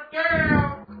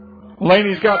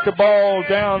 Laney's got the ball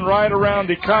down right around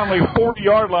the Conley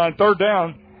 40-yard line. Third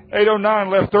down. 8:09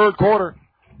 left third quarter.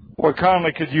 Boy,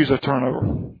 Conley could use a turnover.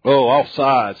 Oh,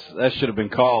 offsides. That should have been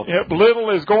called. Yep, Little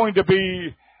is going to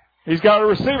be – he's got a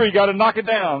receiver. He got to knock it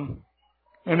down.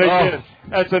 And they did.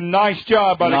 That's a nice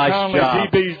job by the Conley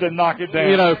DBs to knock it down.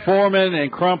 You know, Foreman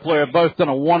and Crumpler have both done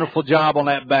a wonderful job on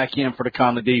that back end for the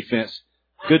Conley defense.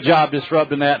 Good job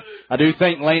disrupting that. I do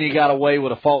think Laney got away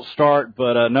with a false start,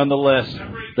 but nonetheless,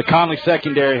 the Conley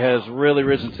secondary has really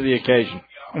risen to the occasion.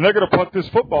 And they're going to punt this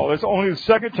football. It's only the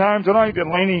second time tonight that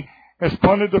Laney has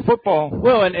punted the football.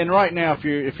 Well, and right now, if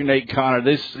you're Nate Connor,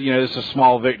 this is a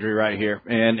small victory right here,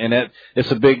 and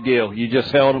it's a big deal. You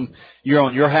just held them. You're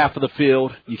on your half of the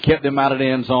field. You kept them out of the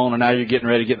end zone, and now you're getting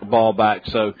ready to get the ball back.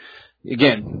 So,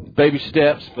 again, baby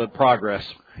steps, but progress.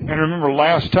 And remember,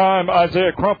 last time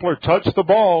Isaiah Crumpler touched the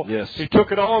ball, yes, he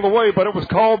took it all the way, but it was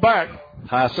called back.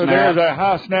 High so snap. There's a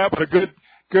high snap, but a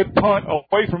good punt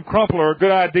away from Crumpler, a good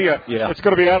idea. Yeah. It's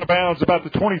going to be out of bounds about the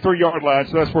 23-yard line,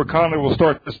 so that's where Conley will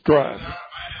start this drive.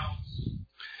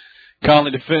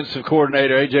 Conley defensive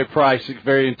coordinator A.J. Price is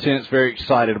very intense, very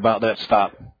excited about that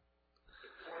stop.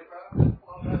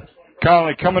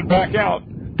 Conley coming back out,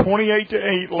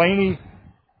 28-8. Laney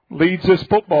leads this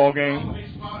football game.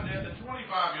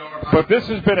 But this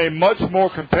has been a much more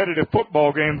competitive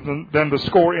football game than the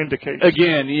score indicates.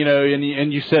 Again, you know,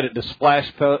 and you said it, the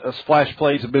splash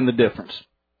plays have been the difference.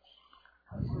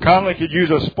 Conley could use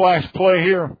a splash play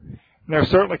here, and they're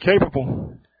certainly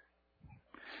capable.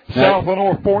 South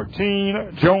Lenore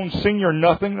 14, Jones Senior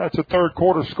nothing. That's a third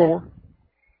quarter score.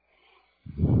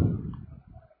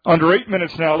 Under 8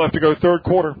 minutes now left to go, third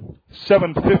quarter.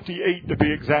 7:58 to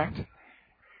be exact.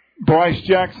 Bryce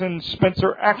Jackson,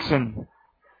 Spencer Axon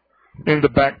in the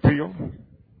backfield.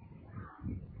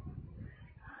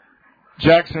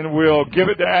 Jackson will give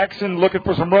it to Axon, looking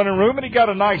for some running room, and he got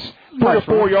a nice 3 or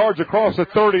 4 yards across the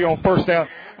 30 on first down.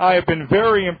 I have been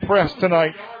very impressed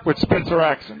tonight with Spencer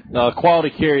Axon.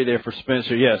 Quality carry there for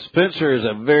Spencer. Yes, Spencer is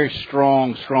a very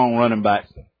strong running back.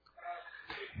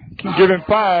 Can give him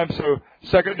 5, so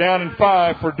second down and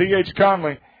 5 for D.H.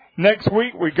 Conley. Next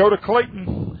week, we go to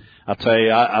Clayton. I'll tell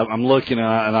you, I'm looking, and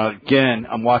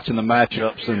I'm watching the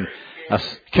matchups. And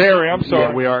Cary, I'm sorry.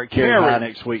 Yeah, we are at Cary High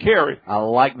next week. Cary. I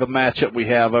like the matchup we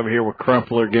have over here with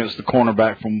Crumpler against the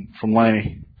cornerback from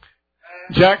Laney.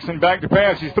 Jackson back to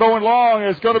pass. He's throwing long.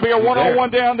 It's going to be a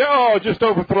one-on-one down there. Oh, just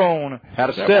overthrown. Had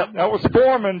a step. That was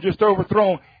Foreman, just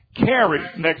overthrown. Carey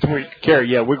next week. Carey,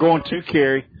 yeah, we're going to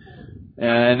Carey.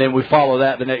 And then we follow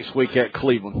that the next week at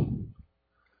Cleveland.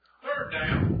 Third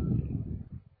down.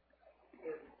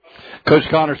 Coach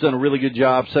Connor's done a really good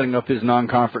job setting up his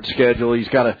non-conference schedule. He's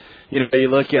got you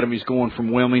look at him, he's going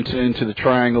from Wilmington to the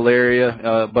Triangle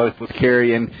area, both with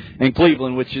Carey and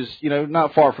Cleveland, which is,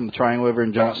 not far from the Triangle over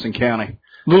in Johnston County.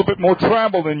 A little bit more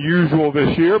travel than usual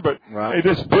this year, but right.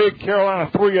 This big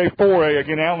Carolina 3A, 4A,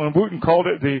 again, Alan Wooten called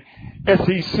it the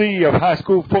SEC of high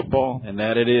school football. And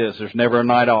that it is. There's never a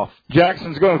night off.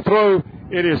 Jackson's going to throw.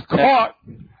 It is caught.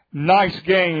 Nice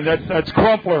gain. That's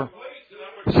Crumpler.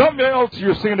 Something else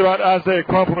you're seeing about Isaiah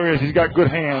Crumpler is he's got good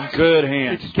hands. Good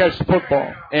hands. He can catch the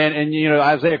football. And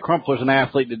Isaiah Crumpler's an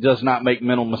athlete that does not make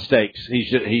mental mistakes. He's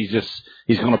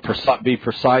going to be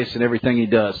precise in everything he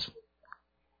does.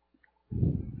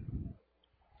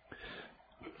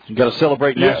 You've got to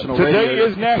celebrate National Radio Day.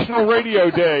 Today is National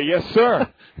Radio Day. Yes, sir.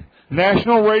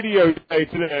 National Radio Day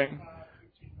today.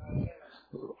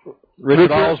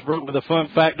 Richard Allsbrook with a fun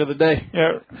fact of the day.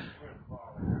 Yeah.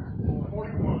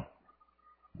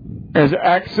 As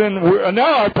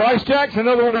Bryce Jackson,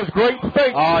 another one of those great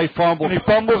fakes. Oh, he fumbled. And he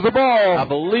fumbles the ball. I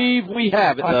believe we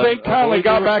have it. I think Conley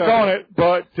got back on it,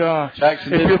 but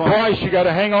Jackson if you're Bryce, you got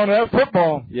to hang on to that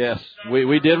football. Yes,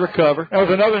 we did recover. That was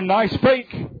another nice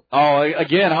fake. Oh,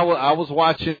 again, I was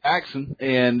watching Jackson,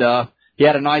 and he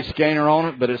had a nice gainer on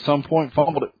it, but at some point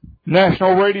fumbled it.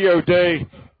 National Radio Day.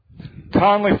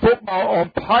 Conley football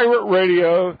on Pirate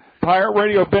Radio. Pirate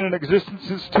Radio been in existence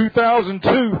since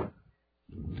 2002.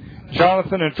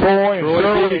 Jonathan and Troy and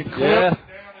Shirley and Cliff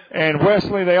and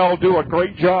Wesley, they all do a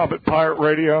great job at Pirate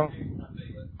Radio.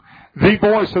 The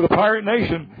voice of the Pirate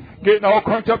Nation, getting all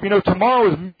cranked up.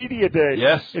 Tomorrow is Media Day.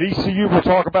 Yes. At ECU, we'll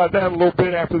talk about that a little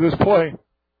bit after this play.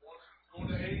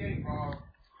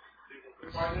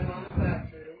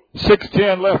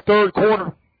 6:10 left, third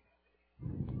quarter.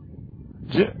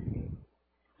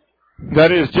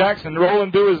 That is Jackson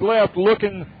rolling to his left,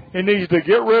 looking. He needs to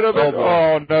get rid of it.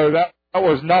 Oh no, that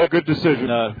was not a good decision.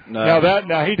 No.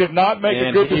 Now he did not make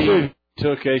a good decision.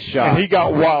 Took a shot. And he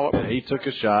got walloped. Yeah, he took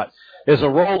a shot. There's a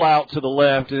rollout to the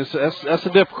left. That's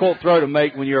a difficult throw to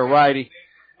make when you're a righty.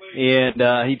 And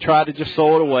he tried to just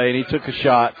throw it away, and he took a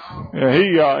shot.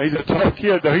 Yeah, he's a tough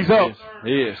kid, though. He's up.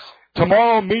 He is.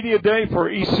 Tomorrow, Media Day for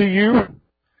ECU.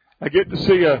 I get to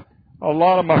see a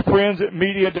lot of my friends at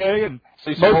Media Day, and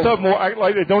most of them will act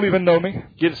like they don't even know me.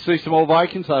 Get to see some old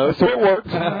Vikings, I hope. So it works.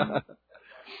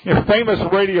 Famous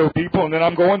radio people, and then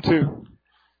I'm going to.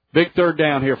 Big third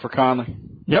down here for Conley.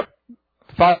 Yep.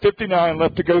 5:59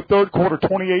 left to go, third quarter,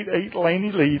 28-8,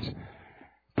 Laney leads.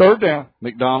 Third down.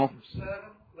 McDonald.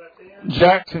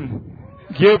 Jackson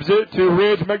gives it to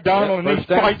Ridge McDonald, and he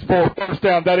fights for a first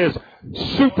down. That is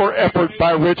super effort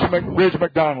by Ridge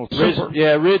McDonald.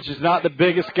 Ridge is not the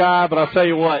biggest guy, but I'll tell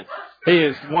you what, he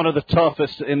is one of the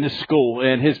toughest in this school.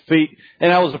 And his feet,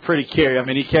 and that was a pretty carry. I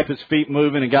mean, he kept his feet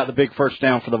moving and got the big first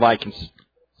down for the Vikings.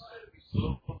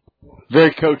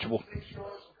 Very coachable.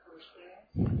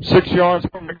 6 yards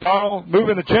from McDonald,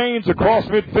 moving the chains across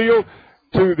midfield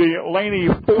to the Laney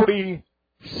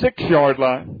 46-yard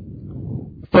line.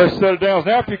 First set of downs.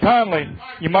 Now, after Conley,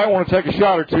 you might want to take a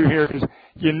shot or two here because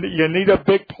you need a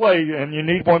big play, and you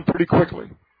need one pretty quickly.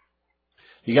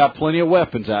 You got plenty of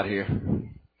weapons out here.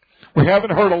 We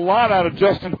haven't heard a lot out of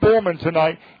Justin Foreman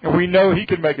tonight, and we know he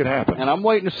can make it happen. And I'm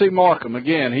waiting to see Markham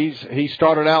again. He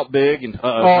started out big, and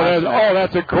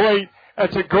that's a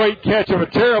great catch of a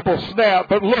terrible snap.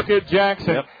 But look at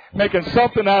Jackson making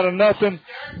something out of nothing,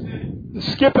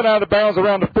 skipping out of bounds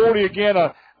around the 40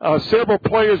 again. Several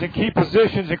players in key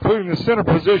positions, including the center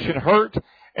position, hurt,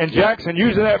 and Jackson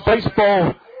using that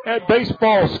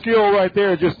baseball skill right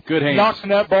there, just good hands, knocking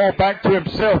that ball back to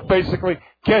himself, basically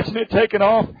catching it, taking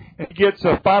off, and he gets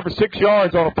 5 or 6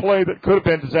 yards on a play that could have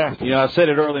been disastrous. I said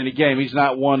it early in the game. He's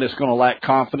not one that's going to lack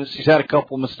confidence. He's had a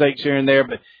couple of mistakes here and there,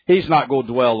 but he's not going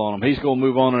to dwell on them. He's going to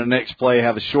move on to the next play,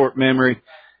 have a short memory,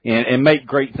 and make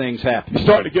great things happen. You're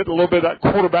starting to get a little bit of that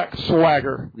quarterback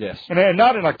swagger. Yes. And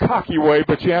not in a cocky way,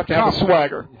 but you have to have a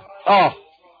swagger. Oh,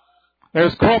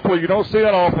 there's Crumpler. You don't see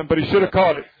that often, but he should have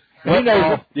caught it. And he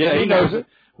knows it. Yeah, he knows it.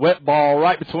 Wet ball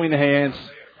right between the hands.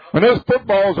 When those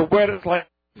footballs are wet, it's like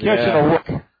catching a rook.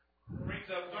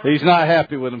 He's not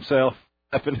happy with himself,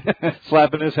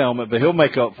 slapping his helmet, but he'll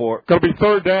make up for it. Going to be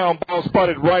third down, ball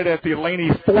spotted right at the Laney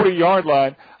 40-yard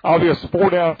line. Obvious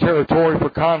 4-down territory for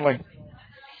Conley.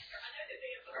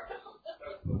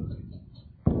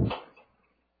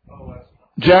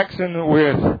 Jackson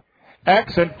with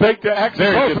Axon faked to Axon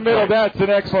across the middle. That's an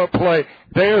excellent play.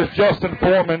 There's Justin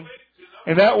Foreman.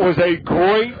 And that was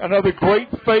another great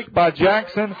fake by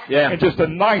Jackson. Yeah. And just a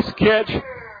nice catch,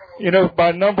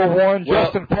 by number one,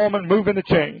 Justin Foreman moving the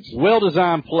chains.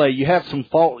 Well-designed play. You had you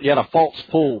had a false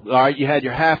pull. All right, you had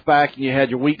your halfback and you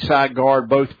had your weak side guard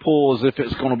both pull as if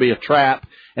it's going to be a trap,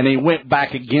 and he went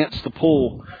back against the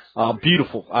pull.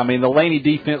 Beautiful. I mean, the Laney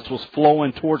defense was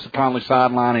flowing towards the Conley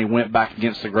sideline, and he went back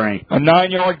against the grain. A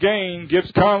 9-yard gain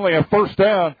gives Conley a first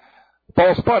down.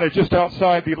 Ball spotted just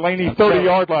outside the Laney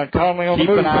 30-yard line. Conley on the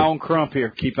move. Keep an eye on Crump here.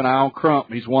 Keep an eye on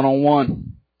Crump. He's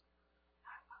one-on-one.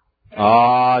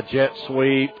 Jet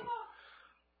sweep.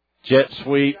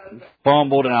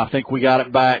 Fumbled, and I think we got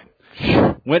it back.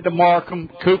 Went to Markham.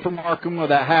 Cooper Markham with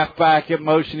that halfback in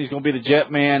motion. He's going to be the jet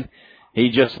man. He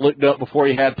just looked up before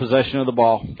he had possession of the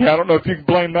ball. Yeah, I don't know if you can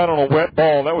blame that on a wet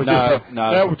ball. That was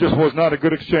that just was not a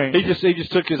good exchange. He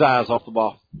just took his eyes off the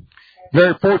ball.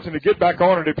 Very fortunate to get back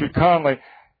on it if you Conley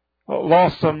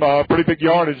lost some pretty big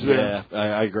yardage there. Yeah,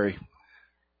 I agree.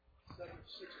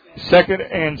 2nd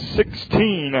and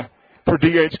 16 for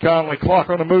D.H. Conley. Clock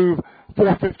on the move.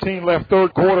 4:15 left,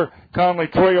 third quarter. Conley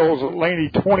trails Laney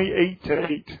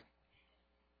 28-8.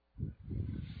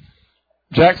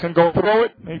 Jackson going to throw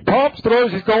it. He pumps,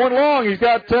 throws. He's going long. He's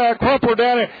got Crumpler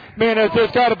down there. Man,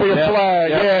 there's got to be a flag.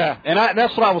 Yeah. And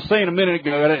that's what I was saying a minute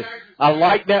ago. I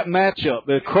like that matchup.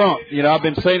 The Crump, I've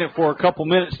been saying it for a couple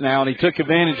minutes now, and he took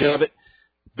advantage of it.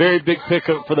 Very big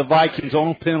pickup for the Vikings on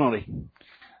a penalty.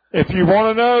 If you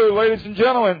want to know, ladies and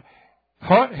gentlemen,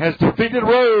 Hunt has defeated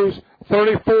Rose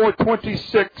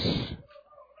 34-26.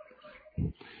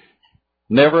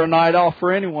 Never a night off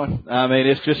for anyone. I mean,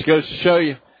 it just goes to show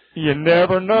you. You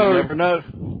never know. You never know.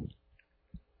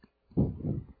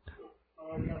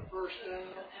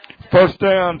 First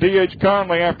down, D.H.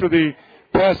 Conley after the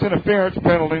pass interference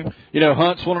penalty.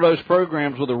 Hunt's one of those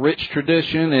programs with a rich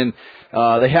tradition, and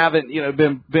they haven't,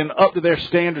 been up to their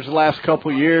standards the last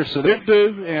couple of years, so they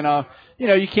do. And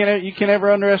you can't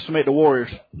ever underestimate the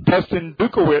Warriors. Dustin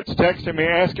Dukowitz texted me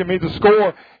asking me the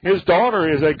score. His daughter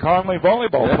is a Conley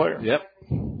volleyball player. Yep.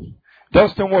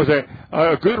 Dustin was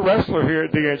a good wrestler here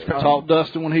at D.H. Conley. Taught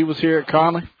Dustin when he was here at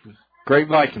Conley. Great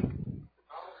Viking.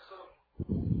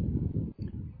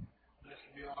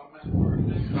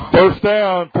 First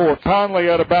down for Conley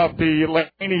at about the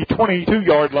Laney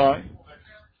 22-yard line.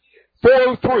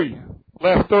 4:03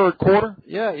 left, third quarter.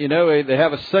 Yeah, they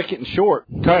have a 2nd and short.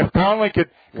 Okay, if Conley could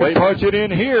punch it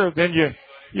in here, then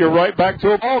you're right back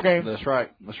to a ball game. That's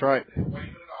right.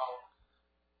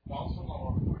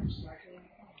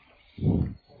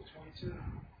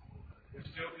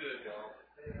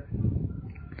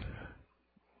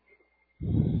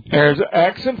 There's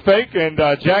Axon fake, and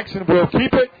Jackson will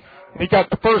keep it. He got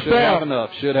the first down.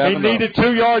 Should have enough. He needed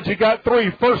 2 yards. He got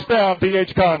 3. First down,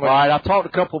 D.H. Conley. All right, I talked a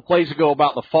couple of plays ago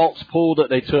about the false pull that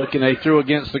they took, and they threw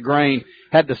against the grain.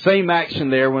 Had the same action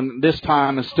there when this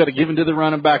time, instead of giving to the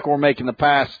running back or making the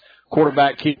pass,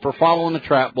 quarterback keeper following the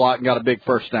trap block and got a big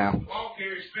first down.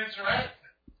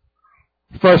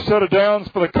 First set of downs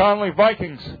for the Conley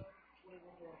Vikings.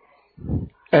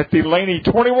 At the Laney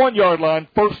 21-yard line,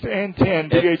 1st and 10,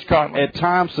 D.H. Conley. At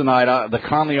times tonight, the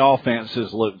Conley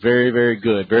offenses look very, very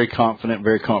good, very confident,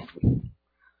 very comfortable.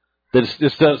 This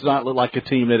does not look like a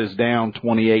team that is down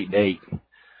 28-8.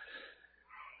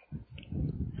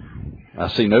 I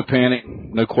see no panic,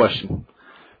 no question.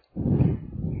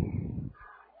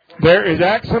 There is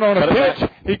Axon on a pitch.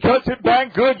 He cuts it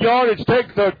back. Good yardage.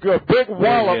 Takes a big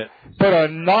wallop, but a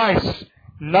nice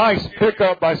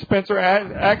pickup by Spencer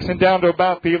Axon down to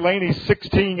about the Laney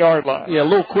 16-yard line. Yeah, a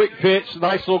little quick pitch,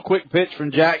 nice little quick pitch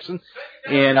from Jackson.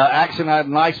 And Axon had a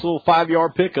nice little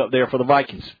 5-yard pickup there for the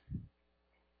Vikings.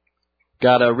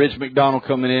 Got Rich McDonald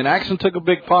coming in. Axon took a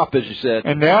big pop, as you said.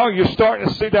 And now you're starting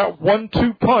to see that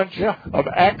 1-2 punch of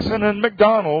Axon and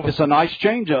McDonald. It's a nice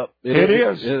change-up. It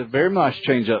is. It's a very nice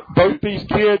change-up. Both these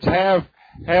kids have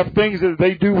things that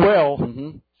they do well.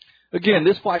 Mm-hmm. Again,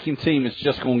 this Viking team is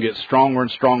just going to get stronger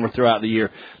and stronger throughout the year.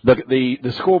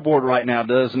 The scoreboard right now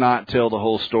does not tell the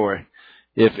whole story.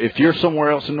 If you're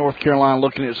somewhere else in North Carolina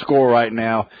looking at the score right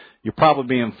now, you're probably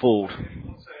being fooled.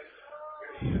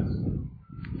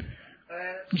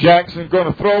 Jackson's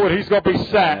going to throw it. He's going to be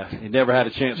sacked. Yeah, he never had a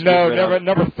chance to No, never.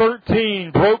 Number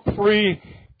 13 broke free,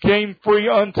 came free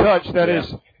untouched. That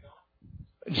is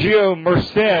Gio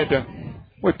Merced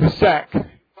with the sack.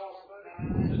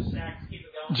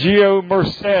 Gio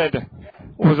Merced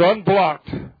was unblocked.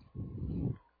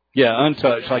 Yeah,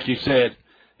 untouched, like you said.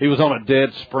 He was on a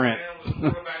dead sprint.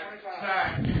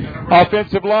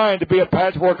 Offensive line, to be a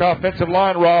patchwork offensive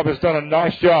line, Rob has done a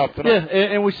nice job tonight. Yeah,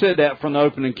 and we said that from the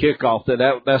opening kickoff,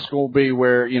 that's going to be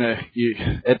where,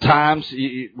 at times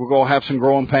we're going to have some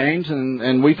growing pains,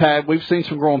 and we've seen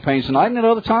some growing pains tonight, and at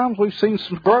other times we've seen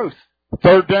some growth.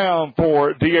 Third down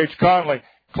for D.H. Conley.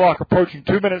 Clock approaching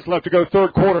 2 minutes left to go,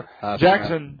 third quarter.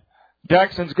 Jackson's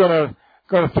going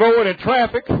to throw it in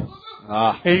traffic. He's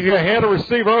going to hand a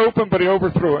receiver open, but he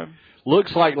overthrew him.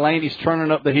 Looks like Laney's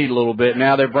turning up the heat a little bit.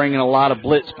 Now they're bringing a lot of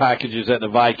blitz packages at the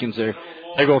Vikings. They're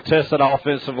going to test that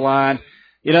offensive line.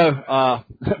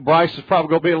 Bryce is probably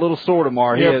going to be a little sore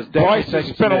tomorrow. Bryce has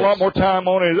spent a lot more time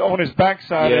on his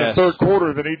backside in the third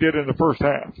quarter than he did in the first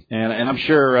half. And I'm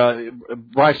sure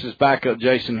Bryce's backup,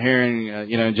 Jason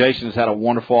Herring, Jason has had a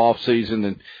wonderful offseason,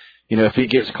 and if he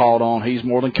gets called on, he's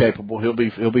more than capable. He'll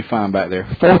be fine back there.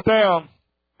 Fourth down.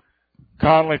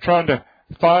 Conley trying to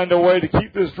find a way to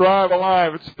keep this drive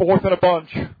alive. It's fourth and a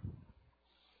bunch.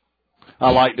 I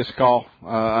like this call.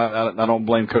 I don't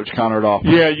blame Coach Connor at all.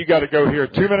 Yeah, you got to go here.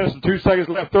 2 minutes and 2 seconds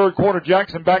left, third quarter.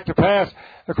 Jackson back to pass.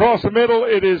 Across the middle,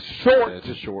 it is short. Yeah, it's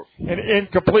just short. And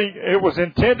incomplete. It was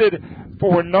intended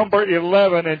for number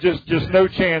 11, and just no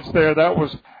chance there. That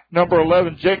was number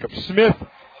 11, Jacob Smith.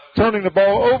 Turning the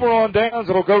ball over on downs.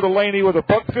 It'll go to Laney with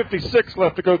 $1:56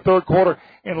 left to go third quarter,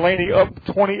 and Laney up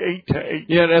 28-8.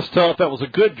 Yeah, that's tough. That was a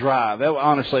good drive.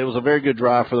 Honestly, it was a very good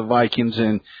drive for the Vikings.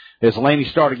 And as Laney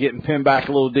started getting pinned back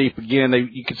a little deep again,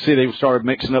 you could see they started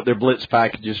mixing up their blitz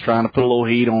packages, trying to put a little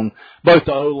heat on both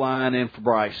the O-line and for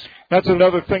Bryce. That's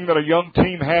another thing that a young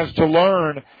team has to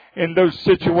learn in those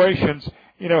situations.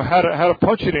 How to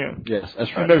punch it in. Yes,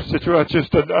 that's right. In those situations,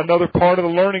 just another part of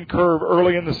the learning curve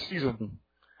early in the season.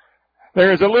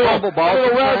 There's a little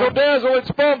razzle-dazzle. It's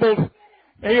fumbled.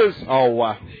 Oh,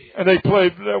 wow. And they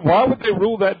played. Why would they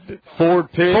rule that?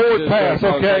 Forward pass,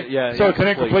 okay. Yeah, so it's an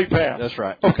incomplete pass. That's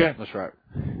right. Okay. That's right.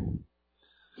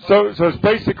 So it's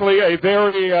basically a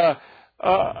very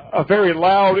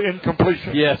loud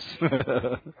incompletion. Yes.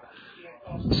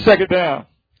 Second down.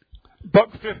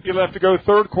 $1:50 left to go,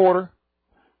 third quarter.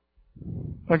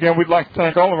 Again, we'd like to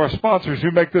thank all of our sponsors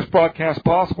who make this broadcast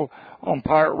possible on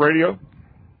Pirate Radio.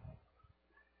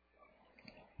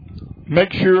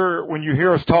 Make sure when you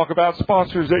hear us talk about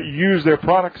sponsors that you use their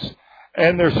products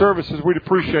and their services. We'd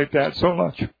appreciate that so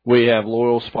much. We have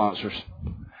loyal sponsors.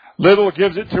 Little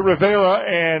gives it to Rivera,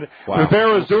 and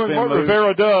Rivera's doing what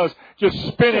Rivera does, just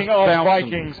spinning off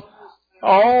Vikings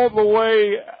all the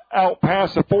way out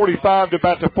past the 45 to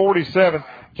about the 47.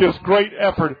 Just great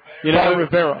effort by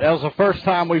Rivera. That was the first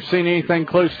time we've seen anything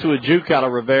close to a juke out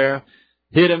of Rivera.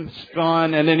 Hit him,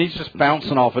 spun, and then he's just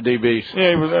bouncing off of DBs.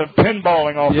 Yeah, he was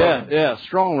pinballing off. Yeah,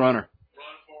 strong runner.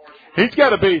 He's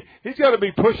got to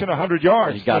be pushing 100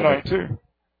 yards tonight too.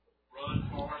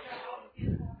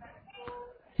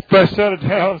 First set of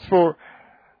downs for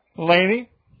Laney.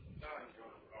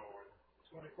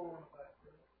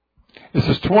 This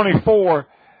is 24.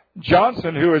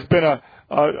 Johnson, who has been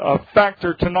a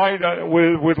factor tonight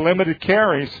with limited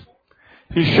carries,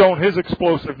 he's shown his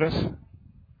explosiveness.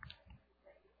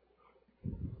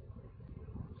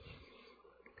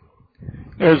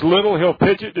 There's Little. He'll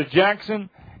pitch it to Jackson,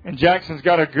 and Jackson's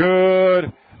got a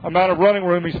good amount of running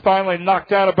room. He's finally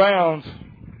knocked out of bounds.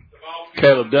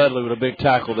 Caleb Dudley with a big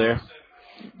tackle there.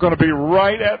 Going to be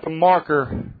right at the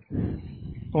marker.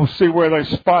 We'll see where they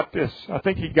spot this. I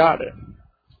think he got it.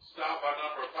 Stopped by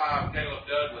number 5, Caleb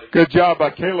Dudley. Good job by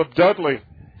Caleb Dudley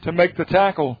to make the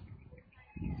tackle.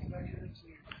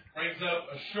 Brings up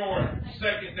a short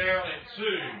second down and 2.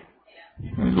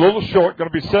 A little short.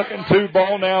 Going to be second and 2.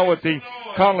 Ball now at the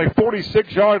Conley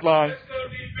 46-yard line.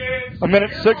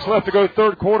 1:06 left to go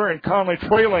third quarter, and Conley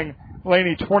trailing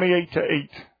Laney 28-8.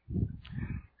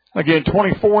 Again,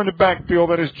 24 in the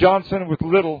backfield. That is Johnson with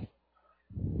Little.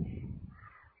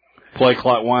 Play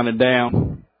clock winding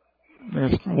down.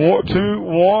 There's 2,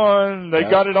 1. They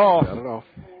got it off.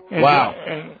 And, wow.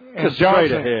 And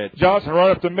Johnson, ahead. Johnson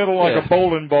right up the middle like a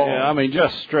bowling ball. Yeah, I mean,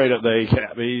 just straight up the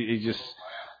A-cap. He just...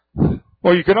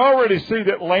 Well, you can already see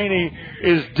that Laney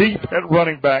is deep at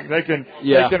running back. They can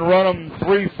run them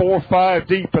 3, 4, 5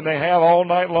 deep, and they have all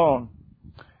night long.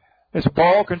 It's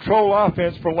ball control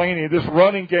offense for Laney. This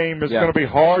running game is going to be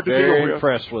hard to deal with. Very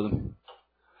impressed with him.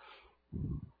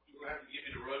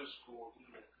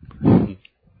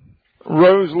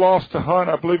 Rose lost to Hunt.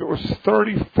 I believe it was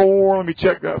 34. Let me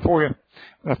check that for you.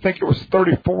 I think it was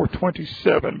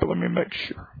 34-27, but let me make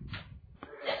sure.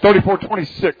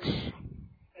 34-26.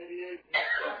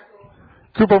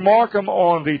 Cooper Markham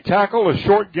on the tackle, a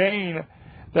short gain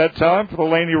that time for the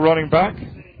Laney running back.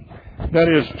 That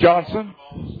is Johnson.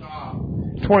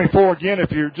 24 again,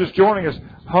 if you're just joining us,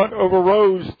 Hunt over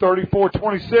Rose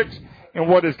 34-26 in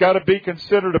what has got to be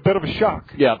considered a bit of a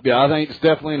shock. Yeah, I think it's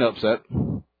definitely an upset.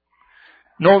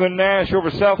 Northern Nash over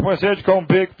Southwest Edgecombe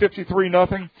big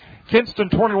 53-0. Kinston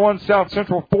 21, South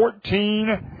Central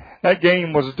 14. That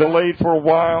game was delayed for a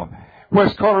while.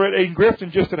 West Carteret, Aiden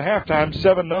Grifton just at halftime,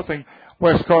 7-0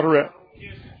 West Carteret.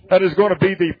 That is going to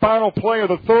be the final play of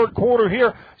the third quarter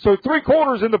here. So 3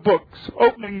 quarters in the books.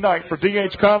 Opening night for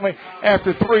D.H. Conley.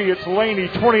 After 3, it's Laney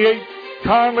 28,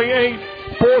 Conley 8.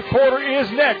 Fourth quarter is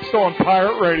next on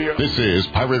Pirate Radio. This is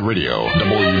Pirate Radio,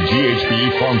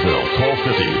 WGHB Farmville,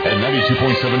 1250 and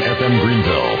 92.7 FM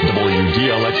Greenville,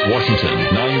 WDLX Washington,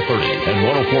 930 and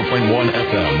 104.1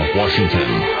 FM Washington.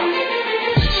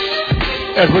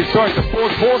 As we start the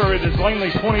fourth quarter, it is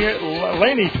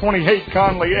Laney 28,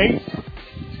 Conley 8.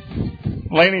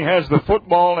 Laney has the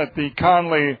football at the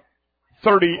Conley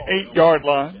 38-yard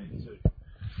line.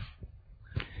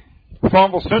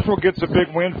 Farmville Central gets a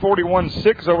big win,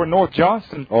 41-6 over North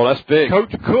Johnston. Oh, that's big.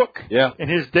 Coach Cook, in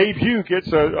his debut, gets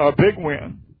a big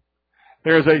win.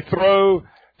 There's a throw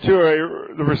to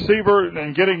the receiver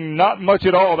and getting not much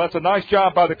at all. That's a nice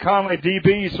job by the Conley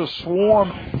DBs to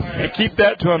swarm and keep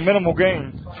that to a minimal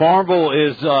gain. Farmville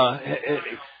is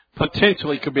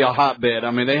potentially could be a hotbed. I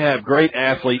mean, they have great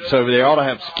athletes over there. Ought to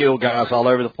have skilled guys all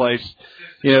over the place.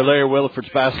 You know, Larry Williford's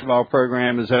basketball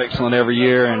program is excellent every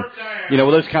year. And, you know,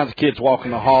 with those kinds of kids walking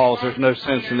the halls, there's no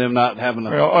sense in them not having a...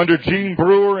 Well, under Gene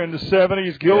Brewer in the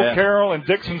 70s, Gil Carroll and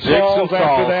Dixon Sauls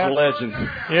after that. Legend.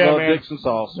 Yeah, man. Dixon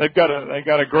Sauls. They got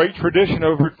a great tradition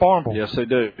over at Farmville. Yes, they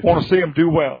do. Want to see them do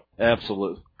well.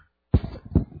 Absolutely.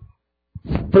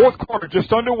 Fourth quarter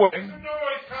just underway.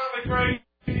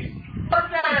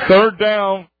 Third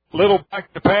down, little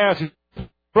back to pass. He's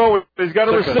got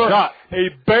a receiver. He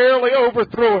barely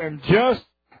overthrew him. Just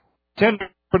tender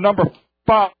for number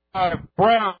 5,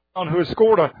 Brown, who has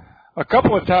scored a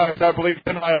couple of times, I believe,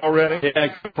 tonight already. Yeah,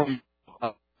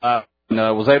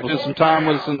 was able to spend some time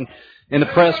with us in the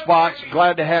press box.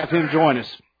 Glad to have him join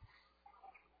us.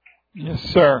 Yes,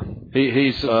 sir.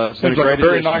 He's been a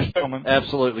very nice gentleman.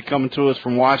 Absolutely, coming to us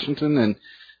from Washington and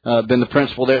been the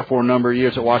principal there for a number of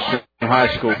years at Washington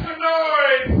High School.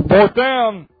 Fourth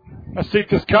down. Let's see if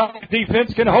this Conley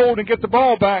defense can hold and get the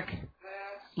ball back.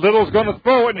 Little's going to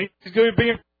throw it, and he's going to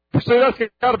be in pursuit. That's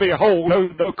got to be a hold,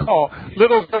 no call.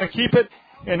 Little's going to keep it,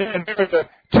 and there's the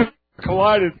two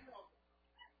collided.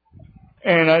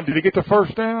 And did he get the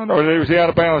first down, or was he out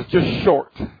of bounds just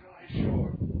short?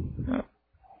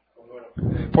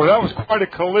 Boy, that was quite a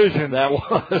collision. That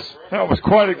was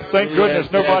quite a. Thank goodness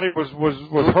nobody was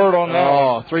hurt on that.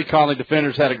 Oh, 3 Conley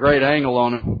defenders had a great angle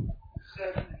on him.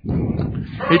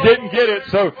 He didn't get it,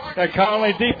 so that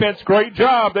Conley defense, great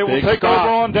job. They will take over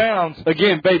on downs.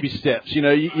 Again, baby steps. You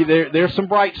know, there's some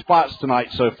bright spots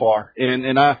tonight so far,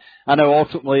 and I know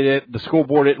ultimately that the school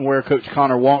board isn't where Coach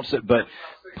Connor wants it, but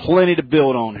plenty to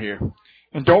build on here.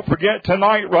 And don't forget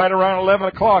tonight, right around 11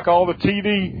 o'clock, all the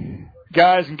TV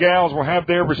guys and gals will have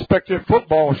their respective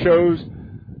football shows.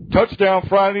 Touchdown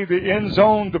Friday, the End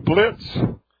Zone, the Blitz.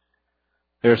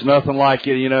 There's nothing like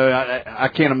it, you know. I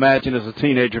can't imagine as a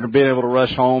teenager to being able to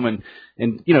rush home and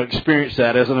you know, experience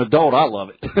that. As an adult, I love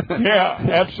it. Yeah,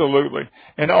 absolutely.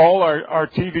 And all our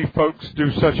TV folks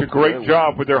do such a great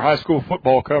job with their high school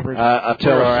football coverage. I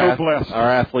tell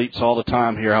our athletes all the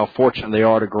time here how fortunate they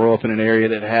are to grow up in an area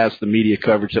that has the media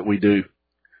coverage that we do.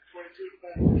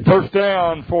 First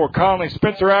down for Conley.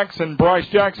 Spencer Axon, Bryce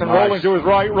Jackson rolling to his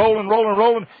right,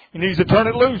 rolling. He needs to turn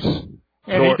it loose,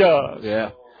 and he does. Yeah.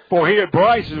 Boy,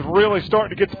 Bryce is really starting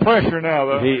to get the pressure now,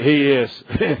 though. He is.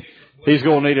 He's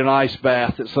going to need an ice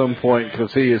bath at some point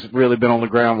because he has really been on the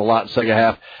ground a lot in the second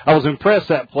half. I was impressed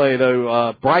that play,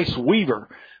 though. Bryce Weaver,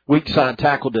 weak side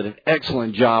tackle, did an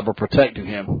excellent job of protecting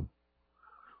him.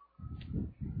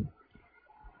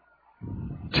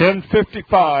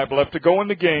 10:55 left to go in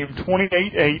the game,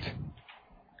 28-8.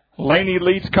 Laney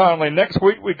leads Conley. Next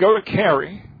week we go to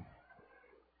Cary.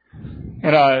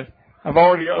 And I've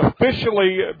already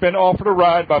officially been offered a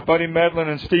ride by Buddy Medlin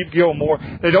and Steve Gilmore.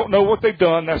 They don't know what they've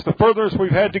done. That's the furthest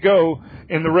we've had to go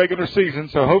in the regular season.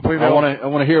 So hopefully I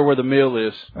want to hear where the meal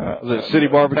is. Is it City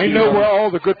Barbecue? They know where all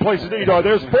the good places to eat are.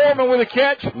 There's Foreman with a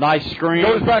catch. Nice screen.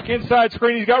 Goes back inside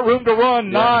screen. He's got room to run.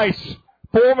 Yeah. Nice.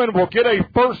 Foreman will get a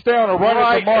first down or right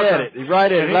at the marker.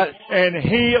 Right at it. And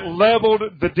he leveled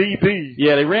the DB.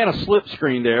 Yeah, they ran a slip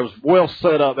screen there. It was well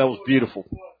set up. That was beautiful.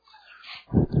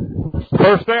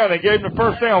 First down. They gave him the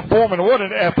first down. Foreman, what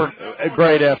an effort. A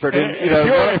great effort. And, if you're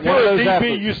a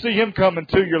DB, you see him coming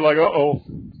too, you're like, uh-oh.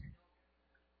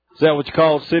 Is that what you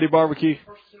call City Barbecue?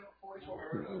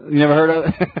 You never heard of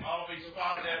it?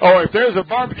 Oh, if there's a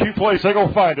barbecue place, they're going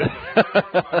to find it.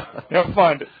 They'll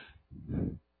find it.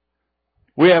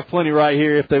 We have plenty right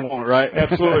here if they want it, right?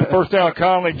 Absolutely. First down,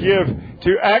 Conley give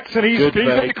to Axon. He's in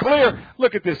the clear.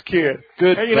 Look at this kid.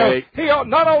 Good fake. He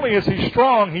not only is he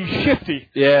strong, he's shifty.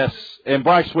 Yes, and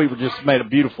Bryce Weaver just made a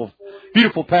beautiful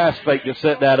pass fake to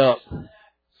set that up.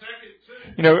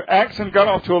 Axon got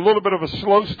off to a little bit of a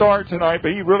slow start tonight,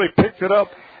 but he really picked it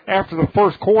up after the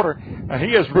first quarter.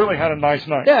 He has really had a nice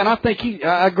night. Yeah, and I think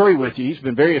I agree with you. He's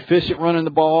been very efficient running the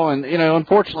ball, and,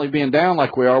 unfortunately being down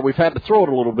like we are, we've had to throw it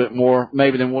a little bit more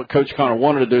maybe than what Coach Connor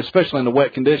wanted to do, especially in the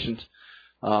wet conditions.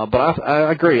 But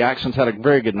I agree. Axon's had a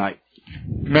very good night.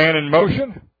 Man in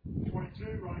motion.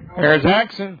 There's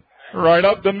Axon right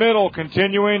up the middle,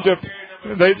 continuing to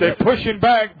they push him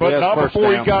back, but not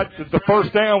before he got the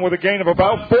first down with a gain of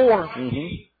about 4.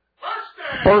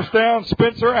 Mm-hmm. First down,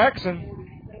 Spencer Axon.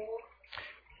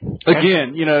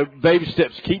 Again, baby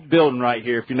steps, keep building right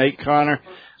here. If you're Nate Connor,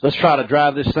 let's try to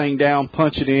drive this thing down,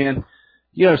 punch it in.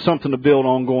 Something to build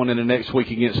on going into next week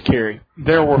against Cary.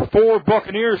 There were 4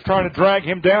 Buccaneers trying to drag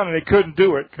him down, and they couldn't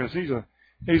do it because he's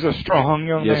a strong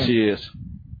young man. Yes, he is.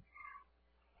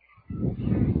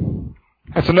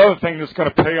 That's another thing that's going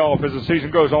to pay off as the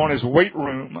season goes on is weight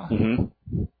room. Mm-hmm.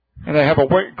 And they have a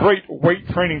great weight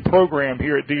training program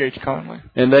here at D.H. Conley.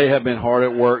 And they have been hard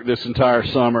at work this entire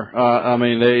summer.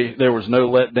 There was no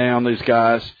letdown. These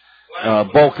guys,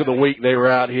 bulk of the week they were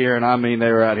out here, and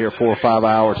they were out here 4 or 5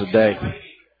 hours a day.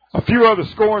 A few other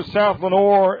scores, South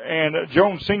Lenoir and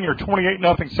Jones Senior,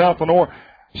 28-0 South Lenoir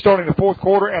starting the fourth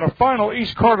quarter. And a final,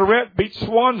 East Carteret beats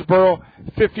Swansboro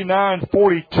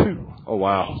 59-42. Oh,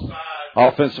 wow.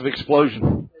 Offensive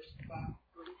explosion.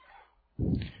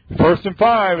 First and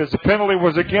 5 as the penalty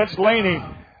was against Laney.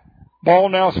 Ball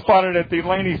now spotted at the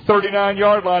Laney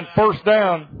 39-yard line. First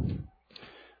down.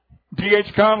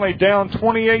 D.H. Conley down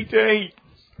 28-8.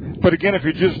 But again, if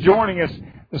you're just joining us,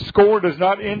 the score does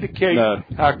not indicate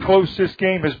how close this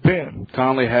game has been.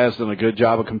 Conley has done a good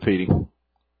job of competing.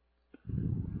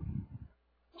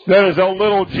 That is a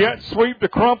little jet sweep to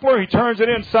Crumpler. He turns it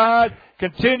inside,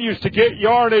 continues to get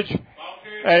yardage.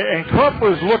 And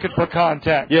Crumpler's looking for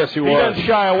contact. Yes, he was. He doesn't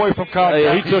shy away from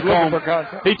contact.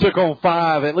 He took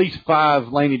on at least 5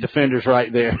 Laney defenders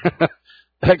right there.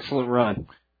 Excellent run.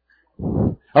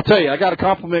 I'll tell you, I got to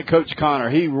compliment Coach Connor.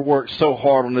 He worked so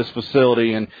hard on this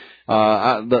facility, and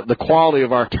the quality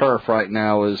of our turf right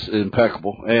now is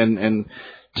impeccable. And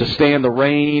to stand the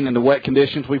rain and the wet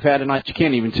conditions we've had tonight, you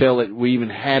can't even tell that we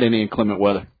even had any inclement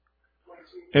weather.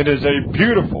 It is a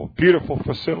beautiful, beautiful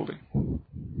facility.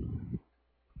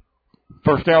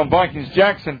 First down, Vikings.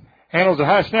 Jackson handles a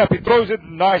high snap. He throws it.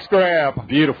 Nice grab.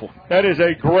 Beautiful. That is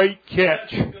a great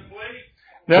catch.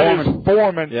 That is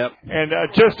Foreman. Yep. And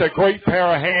just a great pair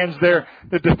of hands there.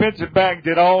 The defensive back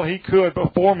did all he could,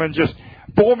 but Foreman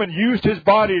used his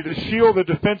body to shield the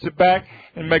defensive back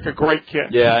and make a great catch.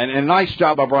 Yeah, and nice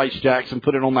job by Bryce Jackson.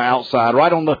 Put it on the outside,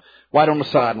 right on the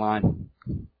sideline.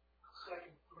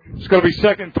 It's going to be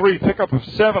 2nd 3, pickup of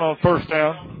 7 on first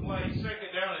down.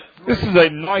 This is a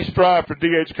nice drive for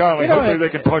D.H. Conley. Hopefully they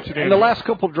can punch it in. And the last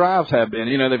couple of drives have been.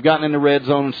 They've gotten in the red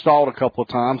zone and stalled a couple of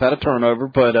times, had a turnover.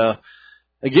 But,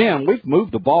 again, we've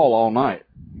moved the ball all night.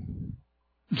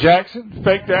 Jackson,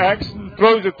 fake to Axon,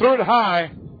 throws it, threw it high.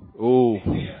 Ooh.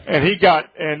 And he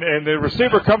and the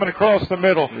receiver coming across the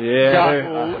middle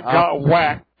got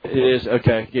whacked. It is,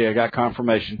 okay. Yeah, got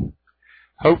confirmation.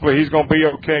 Hopefully he's going to be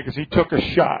okay because he took a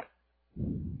shot.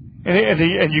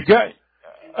 And you got...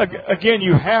 Again,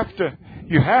 you have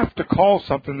to call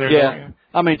something there. Yeah,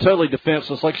 totally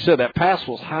defenseless. Like you said, that pass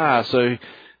was high. So,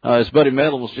 as Buddy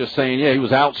Medal was just saying, he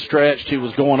was outstretched. He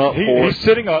was going up for it. He's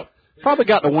sitting up. Probably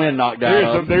got the wind knocked out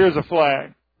of him. There is a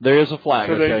flag. There is a flag.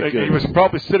 So good. He was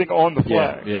probably sitting on the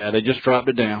flag. Yeah, they just dropped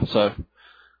it down. So,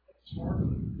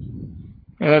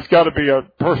 and that's got to be a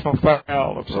personal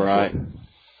foul of some right. sort.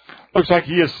 Looks like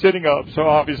he is sitting up, so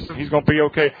obviously he's going to be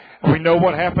okay. We know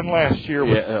what happened last year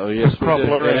with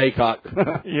Crumpler and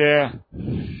Aycock. Yeah.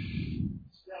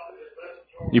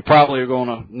 You probably are going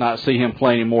to not see him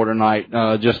play anymore tonight,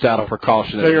 just out of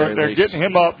precaution. They're getting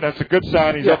him up. That's a good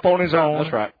sign. He's up on his own.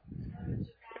 That's right.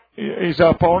 He's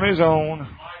up on his own.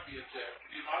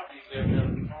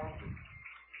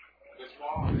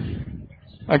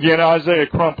 Again, Isaiah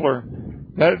Crumpler.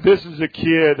 This is a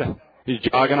kid. He's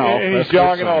jogging off. And he's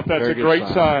jogging off. That's a great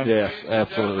sign. Yes,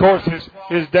 absolutely. Of course,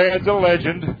 his dad's a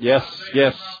legend. Yes.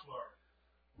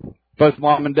 Both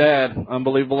mom and dad,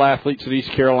 unbelievable athletes at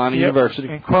East Carolina University.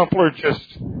 And Crumpler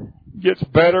just gets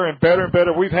better and better and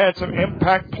better. We've had some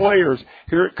impact players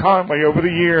here at Conley over the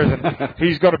years, and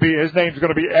his name's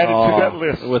going to be added to that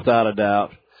list. Without a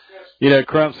doubt. You know,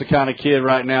 Crump's the kind of kid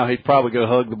right now, he'd probably go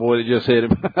hug the boy that just hit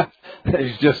him.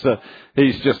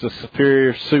 He's just a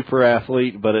superior, super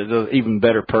athlete, but an even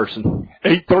better person.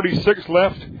 8:36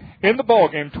 left in the ball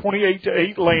game,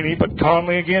 28-8 Laney, but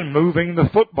Conley again moving the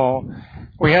football.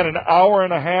 We had an hour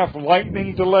and a half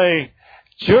lightning delay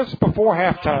just before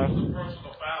halftime.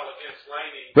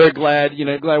 Very glad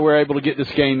we're able to get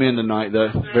this game in tonight,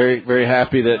 though. Very, very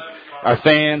happy that our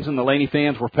fans and the Laney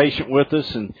fans were patient with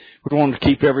us, and we wanted to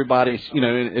keep everybody,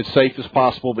 as safe as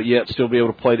possible, but yet still be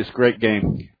able to play this great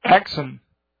game. Axon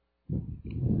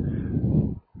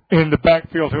in the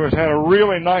backfield, who has had a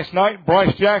really nice night.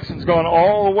 Bryce Jackson's gone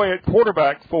all the way at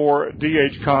quarterback for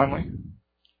D.H. Conley.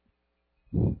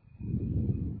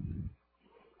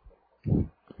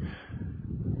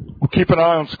 We'll keep an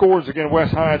eye on scores again.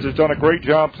 Wes Hines has done a great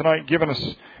job tonight giving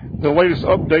us the latest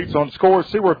updates on scores.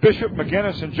 See where Bishop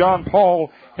McGinnis and John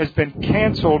Paul has been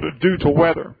canceled due to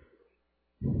weather.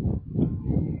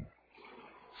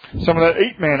 Some of that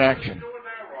 8-man action.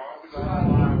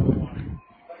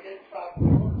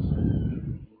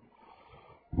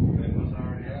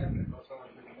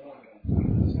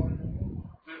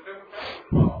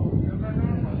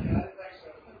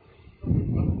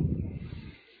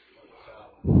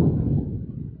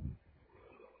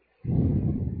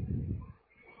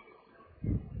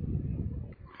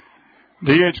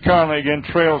 D.H. Conley again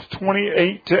trails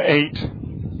 28-8.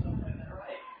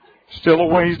 Still a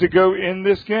ways to go in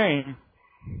this game.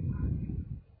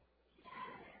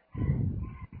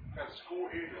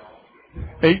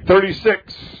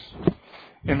 .836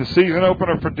 in the season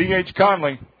opener for D.H.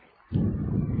 Conley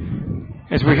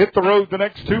as we hit the road the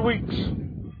next 2 weeks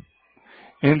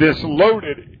in this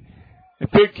loaded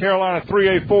Big Carolina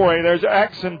 3A, 4A. There's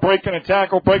Axon breaking a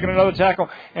tackle, breaking another tackle,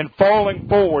 and falling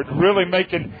forward, really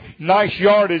making nice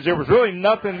yardage. There was really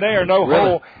nothing there, no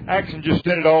hole. Axon just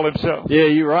did it all himself. Yeah,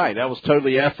 you're right. That was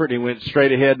totally effort. He went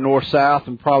straight ahead north-south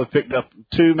and probably picked up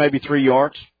 2, maybe 3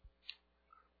 yards.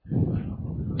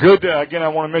 Good. Again, I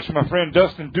want to mention my friend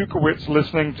Dustin Dukowitz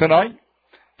listening tonight.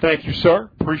 Thank you,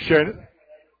 sir. Appreciate it.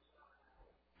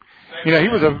 He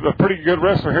was a pretty good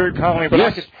wrestler here at Conley, but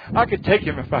yes. I could take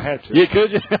him if I had to. You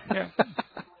could? Yeah.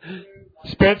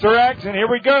 Spencer Axon, here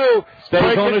we go.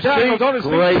 Stays on his feet.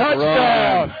 Great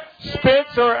touchdown. Run.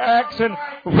 Spencer Axon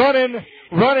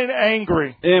running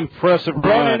angry. Impressive run.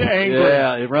 Running angry.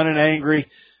 Yeah, running angry.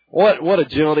 What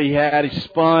agility he had. He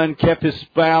spun, kept his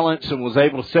balance, and was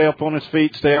able to stay up on his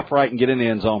feet, stay upright, and get in the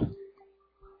end zone.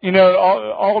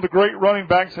 All the great running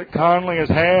backs that Conley has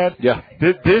had. Yeah.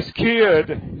 This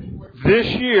kid, this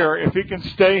year, if he can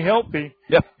stay healthy,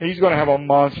 he's going to have a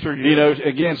monster year.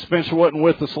 Again, Spencer wasn't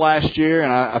with us last year,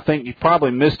 and I think he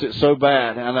probably missed it so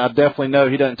bad. And I definitely know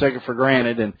he doesn't take it for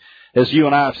granted. And as you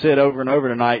and I have said over and over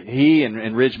tonight, he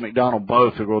and Ridge McDonald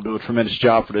both are going to do a tremendous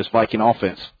job for this Viking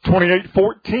offense.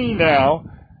 28-14 now,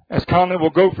 as Conley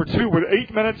will go for 2 with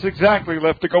 8 minutes exactly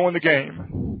left to go in the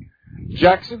game.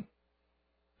 Jackson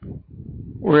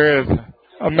with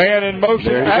a man in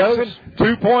motion. Axon,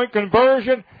 2-point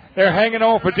conversion. They're hanging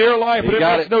on for dear life, but it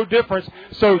makes no difference.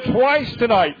 So twice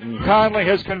tonight, Conley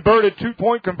has converted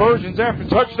 2-point conversions after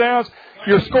touchdowns.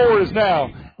 Your score is now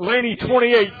Laney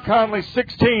 28, Conley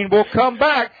 16. We'll come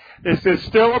back. This is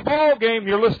still a ball game.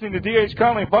 You're listening to D.H.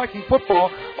 Conley Viking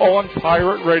football on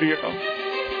Pirate Radio.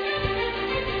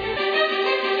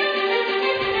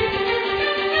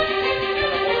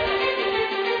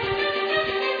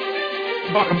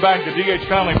 Welcome back to D.H.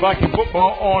 Conley Viking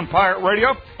football on Pirate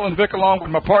Radio. And Vic along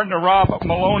with my partner Rob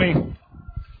Maloney.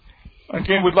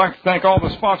 Again, we'd like to thank all the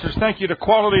sponsors. Thank you to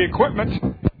Quality Equipment,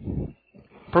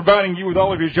 providing you with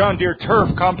all of your John Deere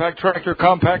turf, compact tractor,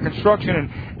 compact construction,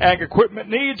 and ag equipment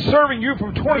needs, serving you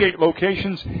from 28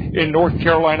 locations in North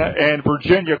Carolina and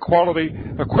Virginia. Quality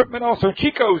Equipment. Also,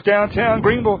 Chico's downtown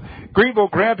Greenville. Greenville,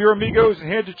 grab your amigos and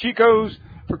head to Chico's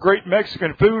for great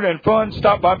Mexican food and fun.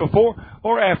 Stop by before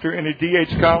or after any D.H.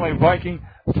 Conley Viking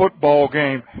football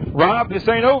game. Rob, this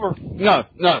ain't over. No.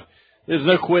 There's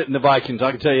no quitting the Vikings.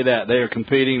 I can tell you that. They are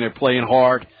competing. They're playing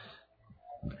hard.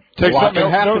 Take what something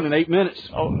can happen in 8 minutes?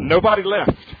 Oh, nobody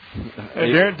left.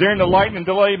 During the lightning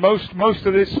delay, most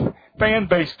of this fan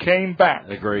base came back.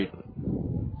 Agreed.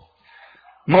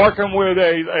 Markham with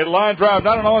a line drive.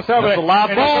 Not on all sides. That's a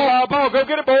live ball. Go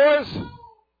get it, boys.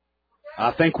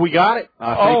 I think we got it.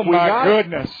 My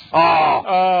goodness.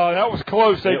 Oh, that was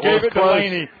close. They gave it to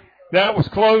Laney. That was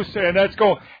close, and that's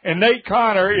going. And Nate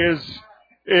Connor is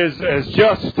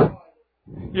just.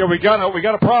 We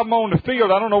got a problem on the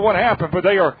field. I don't know what happened, but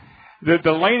they are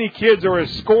the Laney kids are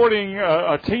escorting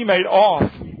a teammate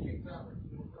off.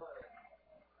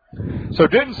 So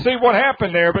didn't see what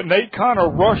happened there, but Nate Connor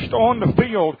rushed on the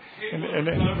field,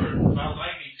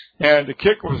 and the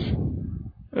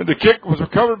kick was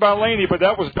recovered by Laney, but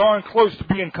that was darn close to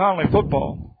being Conley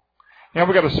football. Now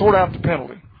we got to sort out the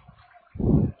penalty.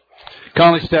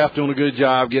 Conley staff doing a good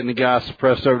job getting the guy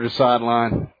suppressed over the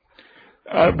sideline.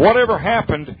 Whatever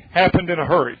happened in a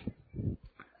hurry.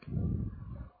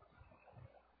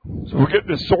 So we'll get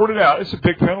this sorted out. It's a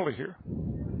big penalty here.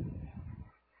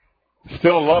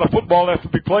 Still a lot of football left to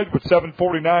be played with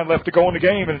 7:49 left to go in the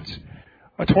game, and it's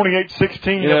a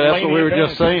 28-16. Yeah, that's what we were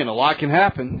just saying. A lot can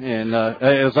happen, and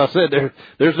as I said,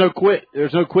 there's no quit.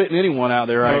 There's no quitting anyone out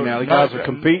there right now. The guys are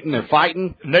competing. They're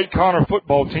fighting. Nate Connor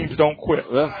football teams don't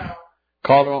quit.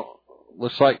 Well,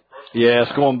 looks like, yeah,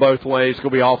 it's going both ways. It's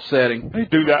going to be offsetting. They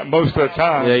do that most of the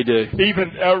time. Yeah, they do.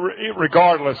 Even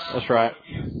regardless. That's right.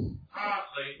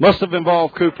 Must have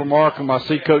involved Cooper Markham. I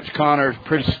see Coach Connor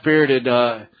pretty spirited,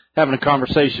 having a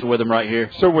conversation with him right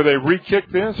here. So will they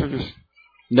re-kick this or just?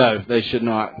 No, they should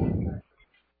not.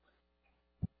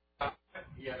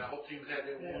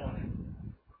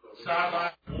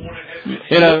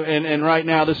 You know, and right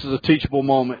now this is a teachable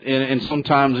moment, and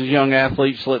sometimes as young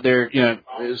athletes let their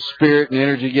spirit and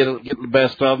energy get the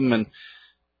best of them, and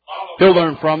he'll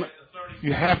learn from it.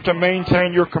 You have to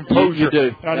maintain your composure. You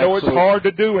do. I know It's hard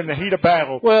to do in the heat of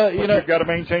battle. Well, you've got to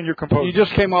maintain your composure. You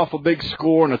just came off a big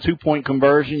score and a 2-point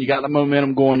conversion. You got the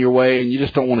momentum going your way, and you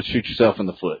just don't want to shoot yourself in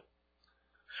the foot.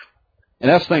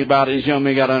 And that's the thing about it is young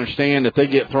men got to understand that if they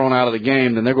get thrown out of the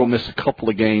game, then they're going to miss a couple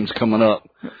of games coming up.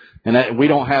 And we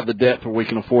don't have the depth where we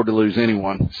can afford to lose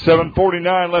anyone.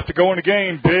 7:49 left to go in the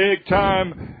game. Big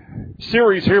time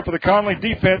series here for the Conley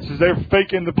defense as they're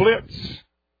faking the blitz.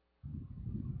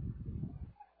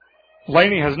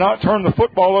 Laney has not turned the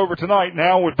football over tonight.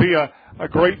 Now would be a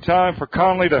great time for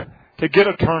Conley to get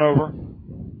a turnover.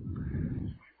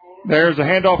 There's a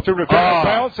handoff to Rivera,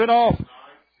 bouncing off.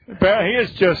 He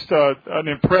is just an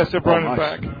impressive running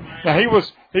back. Now he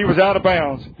was out of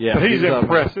bounds, but he's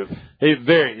impressive. He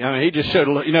just showed.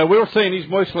 We were saying he's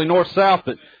mostly north-south,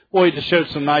 but boy, he just showed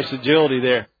some nice agility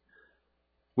there.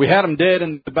 We had him dead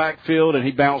in the backfield, and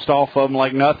he bounced off of him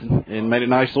like nothing and made a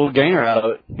nice little gainer out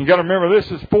of it. You got to remember, this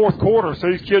is fourth quarter,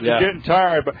 so these kids are getting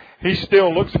tired, but he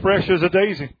still looks fresh as a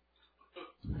daisy.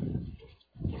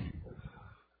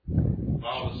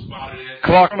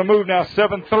 Clock on the move now,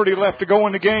 7:30 left to go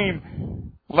in the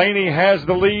game. Laney has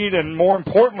the lead, and more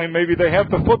importantly, maybe they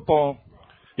have the football.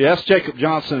 Yeah, that's Jacob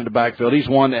Johnson in the backfield. He's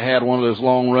one that had one of those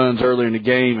long runs earlier in the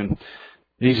game, and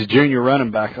he's a junior running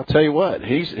back. I'll tell you what,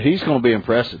 he's going to be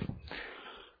impressive.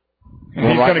 And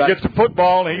he's going to get the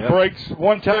football, and he breaks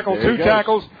one tackle, two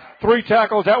tackles, three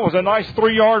tackles. That was a nice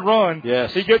 3-yard run.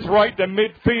 Yes. He gets right to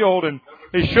midfield, and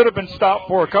he should have been stopped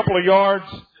for a couple of yard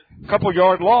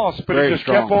loss, but he just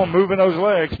kept on moving those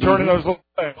legs, turning those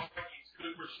legs.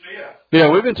 Yeah,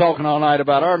 we've been talking all night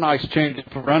about our nice change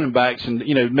for running backs and,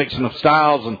 mixing of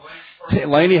styles, and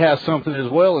Laney has something as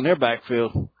well in their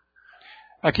backfield.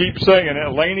 I keep saying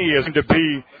it, Laney is going to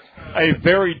be a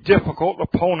very difficult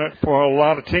opponent for a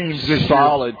lot of teams this year.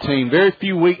 Solid team. Very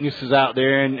few weaknesses out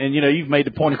there, and you've made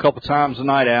the point a couple times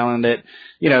tonight, Alan, that,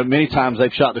 many times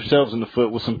they've shot themselves in the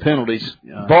foot with some penalties.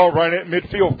 Ball right at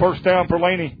midfield, first down for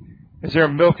Laney as they're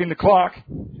milking the clock.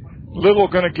 Little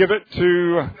going to give it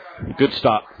to good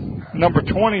stop. Number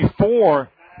 24.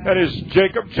 That is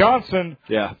Jacob Johnson.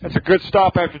 Yeah. That's a good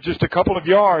stop after just a couple of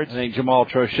yards. I think Jamal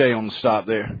Trochet on the stop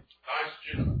there.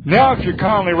 Now, if you're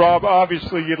Conley, Rob,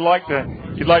 obviously you'd like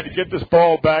to get this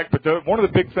ball back, but one of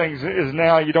the big things is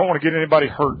now you don't want to get anybody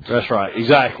hurt. That's right,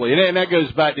 exactly, and that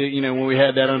goes back to when we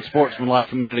had that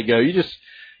unsportsmanlike a minute ago. You just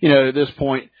at this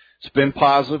point it's been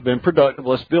positive, been productive.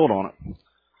 Let's build on it.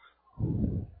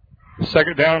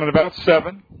 Second down at about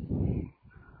 7.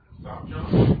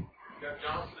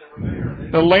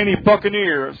 The Laney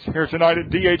Buccaneers here tonight at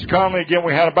D.H. Conley. Again,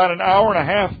 we had about an hour and a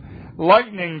half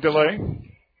lightning delay.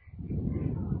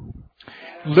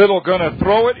 Little going to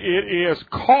throw it. It is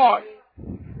caught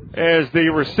as the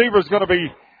receiver is going to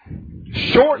be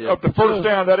short of the first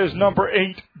down. That is number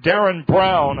 8, Darren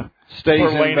Brown.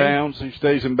 Stays in bounds. He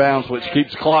stays in bounds, which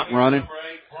keeps the clock running.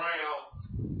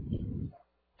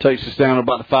 Takes us down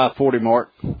about the 5:40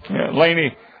 mark. Yeah,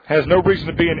 Laney has no reason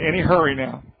to be in any hurry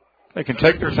now. They can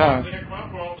take their time.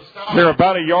 They're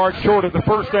about a yard short of the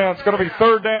first down. It's going to be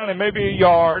third down and maybe a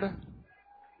yard.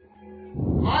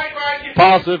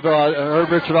 Positive. I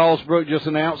heard Richard Allsbrook just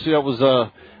announced that was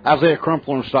Isaiah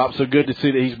Crumple on stop, so good to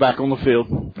see that he's back on the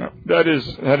field. That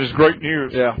is great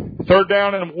news. Yeah. Third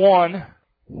down and 1.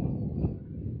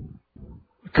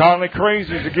 Conley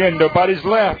Crazies again. Nobody's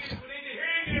left.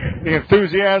 The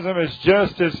enthusiasm is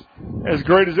just as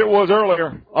great as it was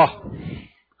earlier. Oh,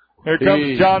 Here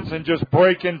comes Johnson just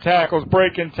breaking tackles,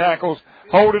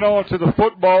 holding on to the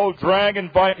football,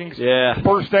 dragging Vikings. Yeah.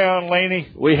 First down, Laney.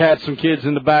 We had some kids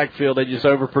in the backfield. They just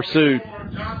over-pursued.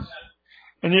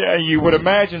 And you would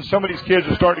imagine some of these kids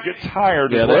are starting to get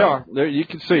tired. Yeah, they are. You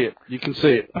can see it.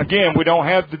 Again, we don't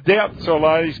have the depth, so a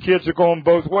lot of these kids are going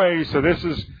both ways. So this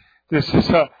is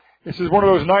one of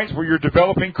those nights where you're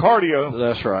developing cardio.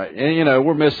 That's right. And,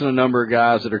 we're missing a number of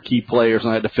guys that are key players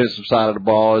on that defensive side of the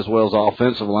ball as well as the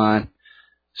offensive line.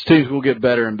 These teams will get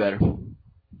better and better.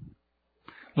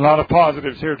 A lot of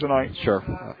positives here tonight. Sure.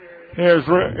 Here's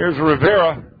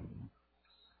Rivera.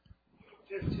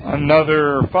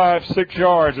 Another 5-6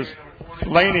 yards.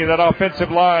 Laney, that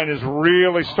offensive line, is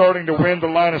really starting to win the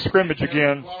line of scrimmage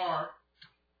again.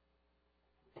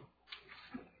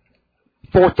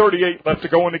 4:38 left to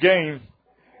go in the game.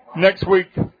 Next week,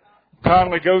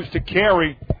 Conley goes to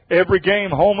Cary. Every game,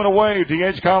 home and away.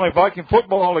 D.H. Conley Viking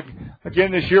football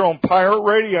again this year on Pirate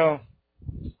Radio.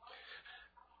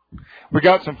 We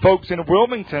got some folks in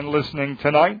Wilmington listening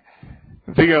tonight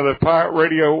via the Pirate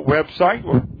Radio website.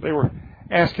 They were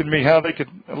asking me how they could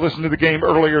listen to the game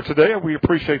earlier today. We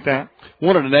appreciate that.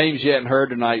 One of the names you hadn't heard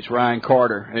tonight is Ryan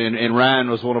Carter, and Ryan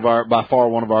was by far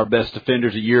one of our best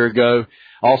defenders a year ago.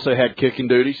 Also had kicking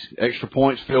duties, extra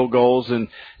points, field goals, and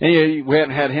we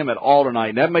hadn't had him at all tonight.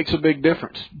 And that makes a big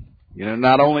difference.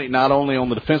 Not only on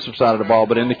the defensive side of the ball,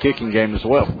 but in the kicking game as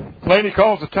well. Laney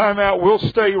calls a timeout. We'll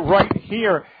stay right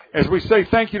here as we say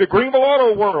thank you to Greenville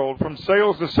Auto World. From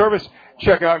sales to service,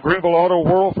 check out Greenville Auto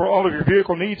World for all of your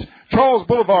vehicle needs. Charles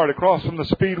Boulevard across from the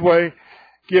Speedway.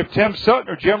 Give Tim Sutton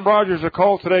or Jim Rogers a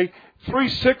call today,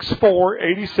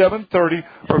 364-8730,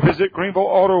 or visit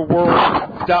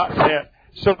GreenvilleAutoWorld.net.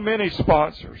 So many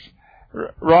sponsors.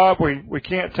 Rob, we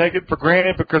can't take it for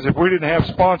granted because if we didn't have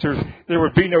sponsors, there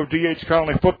would be no D.H.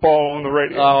 Conley football on the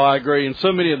radio. Oh, I agree. And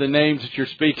so many of the names that you're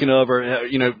speaking of are,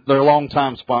 they're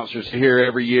longtime sponsors here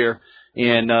every year.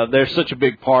 And they're such a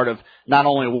big part of not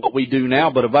only what we do now,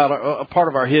 but about a part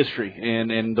of our history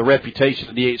and the reputation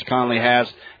that D.H. Conley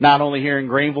has, not only here in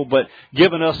Greenville, but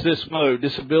giving us this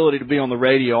ability to be on the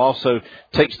radio also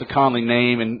takes the Conley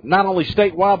name, and not only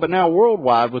statewide, but now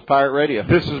worldwide with Pirate Radio.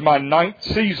 This is my 9th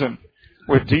season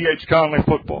with D.H. Conley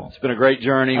football. It's been a great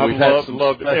journey. We've loved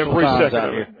every second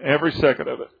of it. Every second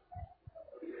of it.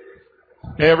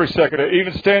 Every second of it.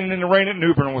 Even standing in the rain at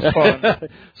New Bern was fun.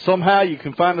 Somehow you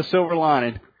can find the silver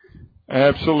lining.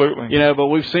 Absolutely. But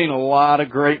we've seen a lot of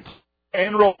great.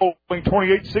 And rolling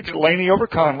 28-6 Laney over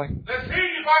Conley. Let's hear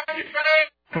you, Viking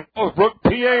fans. Brooke,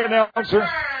 PA announcer,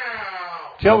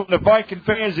 telling the Viking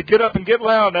fans to get up and get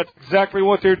loud. That's exactly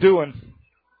what they're doing.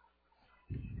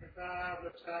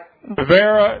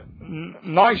 Rivera,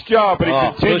 nice job, but he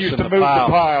continues to move the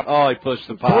pile. Oh, he pushed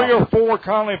the pile. 3 or 4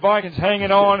 Conley Vikings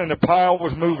hanging on, and the pile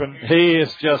was moving. He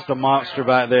is just a monster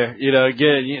back there.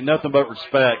 Again, nothing but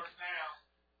respect.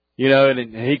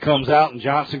 And he comes out and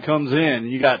Johnson comes in.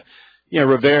 You got,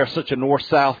 Rivera, such a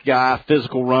north-south guy,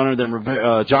 physical runner. Then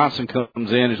Johnson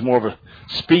comes in, he's more of a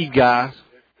speed guy.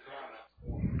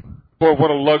 Boy, what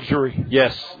a luxury.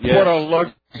 Yes. What a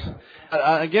luxury.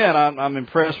 Again, I'm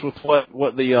impressed with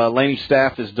what the Laney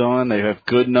staff has done. They have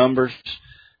good numbers.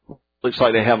 Looks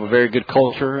like they have a very good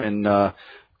culture and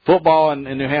football in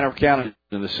New Hanover County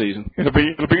in this season. It'll be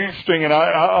interesting, and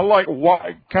I like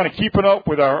kind of keeping up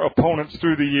with our opponents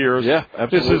through the years. Yeah,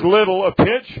 absolutely. This is Little, a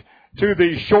pitch to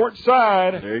the short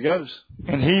side. There he goes,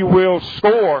 and he will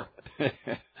score.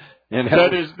 And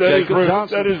that is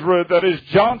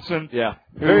Johnson. Yeah,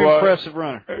 very impressive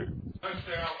runner.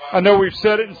 I know we've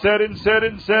said it,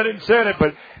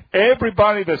 but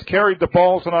everybody that's carried the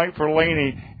ball tonight for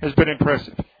Laney has been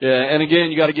impressive. Yeah, and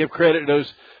again, you got to give credit to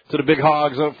the big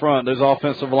hogs up front, those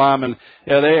offensive linemen.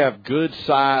 Yeah, they have good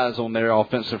size on their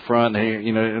offensive front.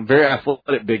 They, very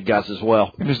athletic big guys as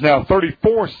well. It is now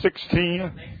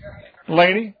 34-16,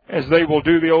 Laney, as they will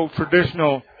do the old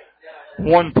traditional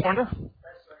one-pointer.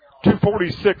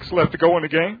 2:46 left to go in the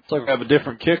game. Looks like we have a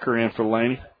different kicker in for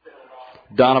Laney.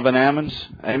 Donovan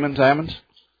Ammons.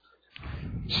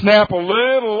 Snap a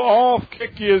little off.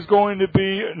 Kick is going to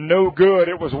be no good.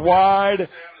 It was wide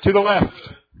to the left.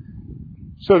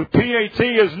 So the PAT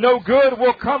is no good.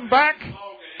 We'll come back.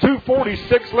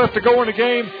 2:46 left to go in the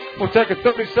game. We'll take a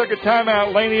 30-second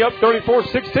timeout. Laney up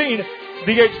 34-16.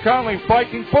 D.H. Conley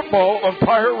Viking football on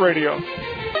Pirate Radio.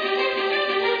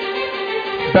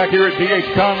 Back here at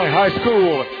D.H. Conley High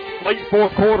School, late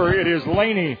fourth quarter, it is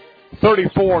Laney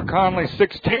 34, Conley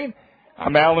 16.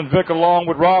 I'm Alan Vick along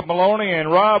with Rob Maloney.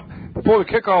 And Rob, before the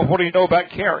kickoff, what do you know about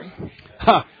Cary?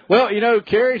 Well,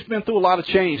 Cary's been through a lot of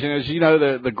change. And as you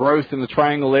know, the growth in the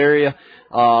Triangle area,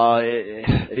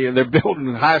 They're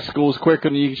building high schools quicker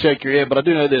than you can shake your head, but I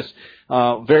do know this.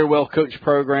 Very well coached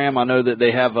program. I know that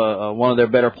they have one of their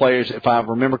better players, if I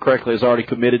remember correctly, has already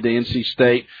committed to NC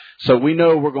State. So we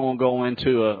know we're going to go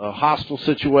into a hostile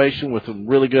situation with some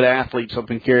really good athletes up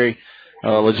in Cary,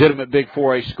 legitimate Big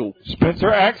 4A school.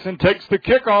 Spencer Axon takes the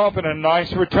kickoff and a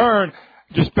nice return.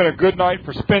 Just been a good night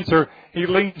for Spencer. He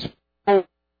leans forward,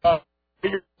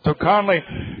 so Conley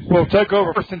will take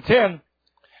over 1st and 10.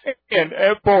 And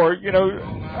for,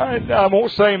 I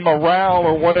won't say morale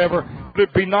or whatever, but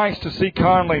it'd be nice to see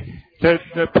Conley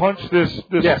to punch this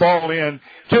yes. ball in,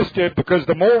 just because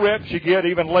the more reps you get,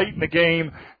 even late in the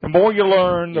game, the more you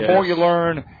learn, the yes. more you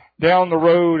learn down the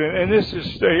road. And this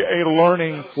is a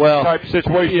learning type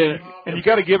situation. Yeah. And you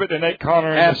got to give it to Nate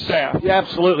Connor and the staff. Yeah,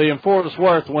 absolutely. And for what it's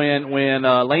worth, when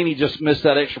Laney just missed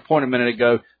that extra point a minute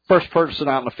ago, first person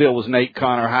out in the field was Nate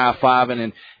Connor high-fiving,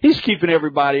 and he's keeping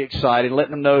everybody excited,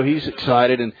 letting them know he's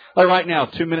excited. And right now,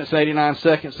 2 minutes and 89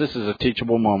 seconds, this is a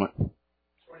teachable moment.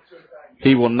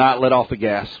 He will not let off the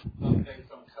gas.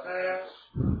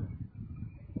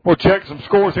 We'll check some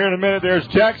scores here in a minute. There's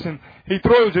Jackson. He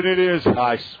throws it. It is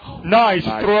nice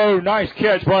throw, nice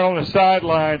catch right on the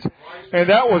sidelines. And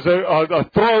that was a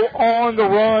throw on the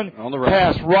run,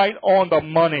 pass right on the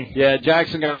money. Yeah,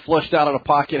 Jackson got flushed out of the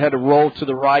pocket, had to roll to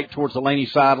the right towards the Laney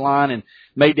sideline, and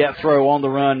made that throw on the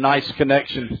run. Nice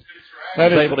connection.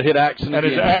 That is able to hit Axon. That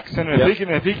again. is Axon.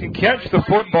 If he can catch the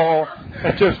football,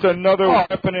 that's just another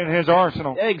weapon in his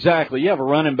arsenal. Exactly. You have a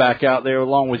running back out there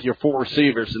along with your 4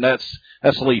 receivers, and that's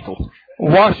lethal.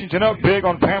 Washington up big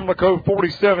on Pamlico,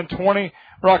 47-20.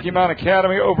 Rocky Mount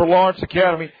Academy over Lawrence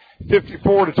Academy,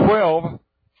 54-12.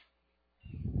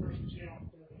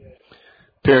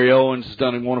 Perry Owens has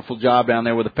done a wonderful job down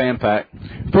there with the Pan Pack.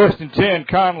 1st and 10,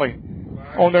 Conley.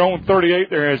 On their own 38,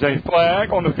 there is a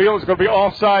flag on the field. It's going to be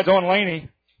offsides on Laney.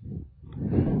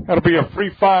 That'll be a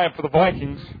free 5 for the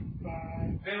Vikings.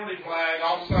 Penalty flag,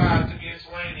 offsides against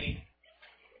Laney.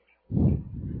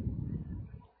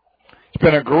 It's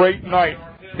been a great night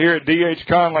here at D.H.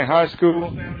 Conley High School.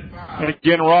 And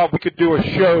again, Rob, we could do a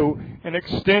show, an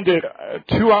extended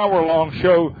 2-hour-long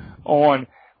show on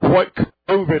what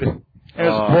COVID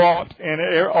has brought, and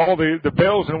all the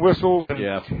bells and whistles and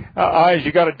I's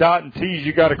you got to dot and T's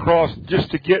you got to cross just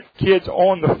to get kids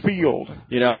on the field.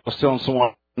 I was telling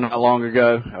someone not long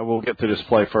ago, we'll get through this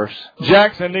play first.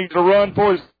 Jackson needs to run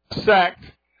for his sack.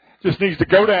 Just needs to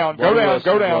go down. Blow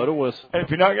the whistle. And if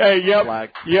you're not,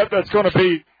 yep, that's going to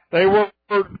be.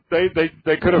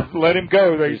 They could have let him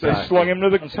go. They slung him to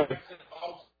the.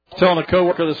 Telling a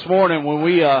coworker this morning when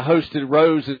we hosted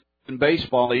Rose in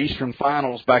baseball, the Eastern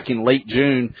Finals back in late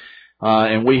June,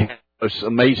 and we had the most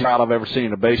amazing crowd I've ever seen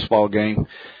in a baseball game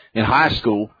in high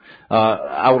school.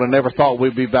 I would have never thought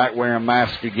we'd be back wearing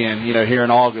masks again, here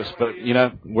in August. But,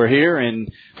 we're here.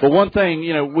 But one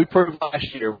thing, we proved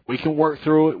last year, we can work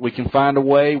through it. We can find a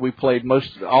way. We played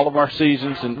all of our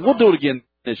seasons, and we'll do it again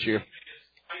this year.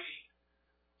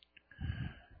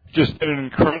 Just an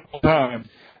incredible time.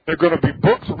 There are going to be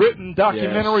books written,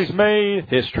 documentaries made.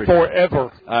 History.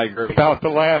 Forever. I agree. About the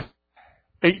last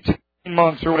 18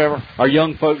 months or whatever. Our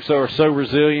young folks are so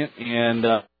resilient,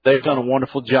 and they've done a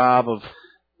wonderful job of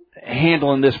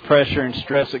handling this pressure and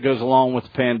stress that goes along with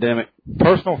the pandemic.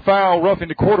 Personal foul, roughing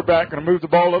the quarterback, going to move the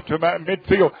ball up to about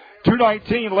midfield.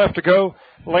 2:19 left to go.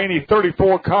 Laney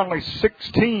 34, Conley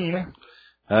 16.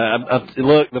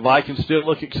 Look, the Vikings still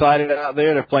look excited out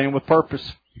there. They're playing with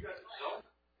purpose.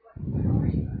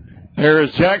 There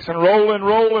is Jackson rolling.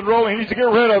 He needs to get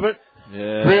rid of it.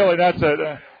 Yeah. Really, that's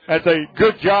a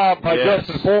good job by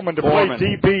Justin Foreman to play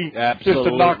DB. Absolutely. Just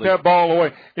to knock that ball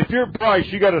away. If you're Bryce,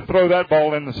 you got to throw that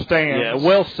ball in the stands. Yeah,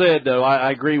 well said, though. I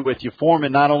agree with you.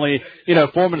 Foreman not only,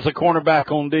 Foreman's a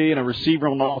cornerback on D and a receiver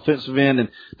on the offensive end, and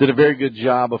did a very good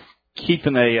job of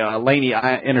keeping a Laney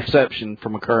interception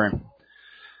from occurring.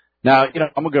 Now, I'm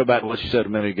going to go back to what you said a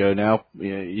minute ago now.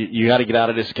 You got to get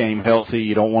out of this game healthy.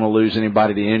 You don't want to lose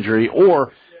anybody to injury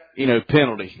or,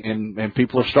 penalty. And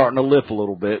people are starting to lift a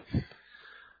little bit.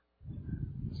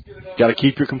 Got to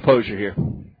keep your composure here.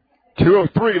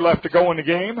 2:03 left to go in the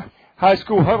game. High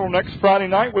school huddle next Friday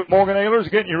night with Morgan Ehlers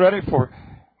getting you ready for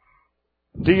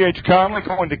D.H. Conley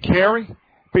going to Cary.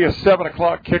 Be a 7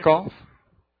 o'clock kickoff.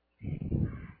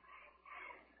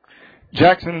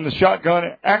 Jackson in the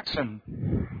shotgun, Axon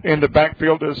in the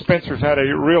backfield. Spencer's had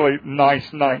a really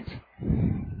nice night.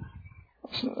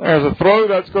 There's a throw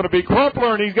that's going to be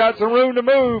Crumpler, and he's got some room to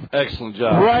move. Excellent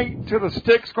job. Right to the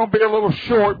stick's going to be a little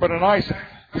short, but a nice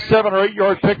 7 or 8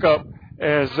 yard pickup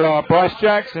as Bryce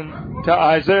Jackson to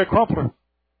Isaiah Crumpler.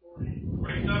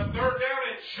 Brings up 3rd down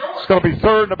and short. It's going to be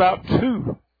 3rd and about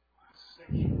 2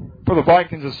 for for the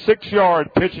Vikings, a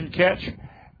 6-yard pitch and catch.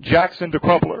 Jackson to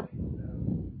Crumpler.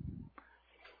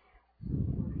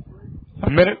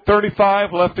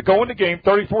 1:35 left to go in the game.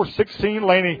 34-16.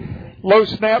 Laney, low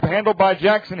snap handled by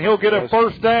Jackson. He'll get a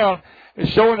first down.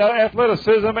 It's showing that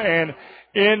athleticism and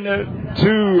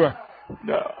into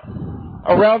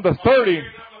around the 30.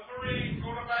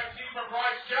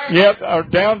 Yep,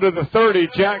 down to the 30.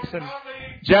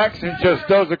 Jackson just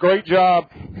does a great job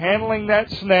handling that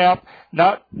snap,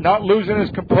 not losing his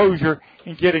composure,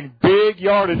 and getting big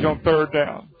yardage on third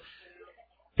down.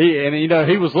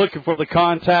 He was looking for the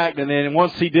contact, and then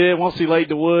once he laid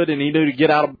the wood, and he knew to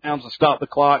get out of bounds and stop the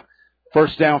clock,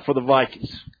 first down for the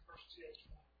Vikings.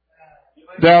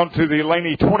 Down to the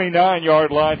Laney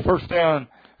 29-yard line, first down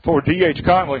for D.H.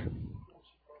 Conley.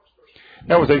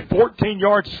 That was a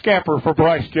 14-yard scamper for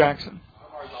Bryce Jackson.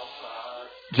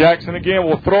 Jackson again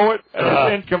will throw it.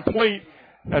 Incomplete.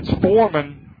 That's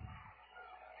Foreman.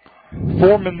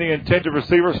 Foreman, the intended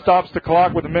receiver, stops the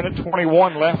clock with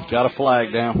 1:21 left. Got a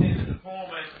flag down.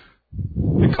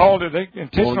 They called it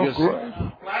intentional.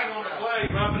 Flag on the play,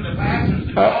 roughing the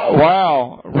passer.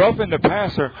 Wow, roughing the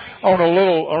passer on a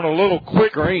little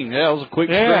quick screen. Yeah, it was a quick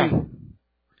screen.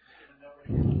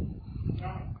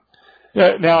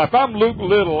 Yeah, now, if I'm Luke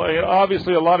Little,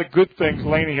 obviously a lot of good things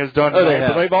Laney has done today,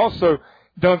 but they've also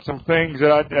done some things that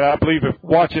I believe if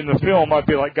watching the film I'd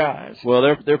be like, guys. Well,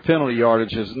 their penalty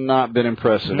yardage has not been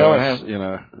impressive. No, it hasn't.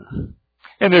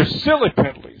 And there's silly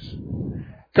penalties.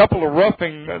 A couple of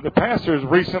roughing the passers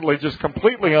recently, just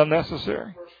completely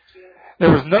unnecessary.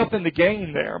 There was nothing to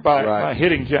gain there by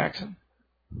hitting Jackson.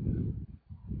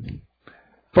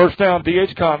 First down,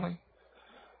 D.H. Conley.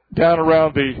 Down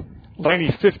around the Laney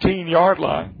 15-yard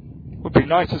line. Would be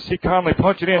nice to see Conley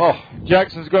punch it in. Oh.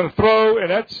 Jackson's going to throw, and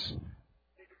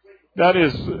that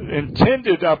is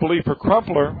intended, I believe, for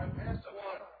Crumpler.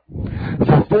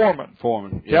 For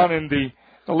Foreman. Yeah. Down in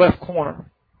the left corner.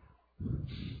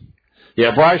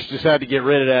 Yeah, Bryce just had to get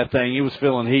rid of that thing. He was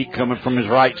feeling heat coming from his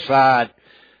right side.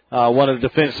 One of the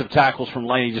defensive tackles from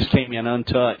Laney just came in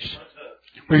untouched.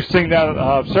 We've seen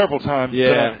that several times.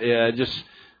 Yeah, just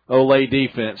Olay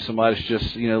defense. Somebody's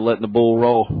just, letting the bull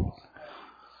roll.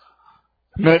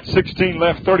 1:16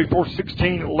 left,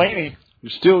 34-16. Laney. You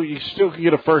still can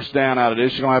get a first down out of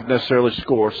this. You don't have to necessarily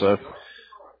score, so.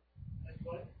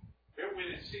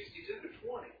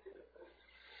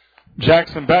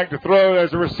 Jackson back to throw.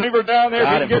 There's a receiver down there.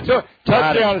 Didn't get to a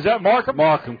touchdown. Is that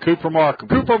Markham? Cooper Markham.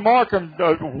 Cooper Markham,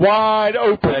 wide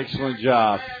open. Excellent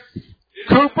job.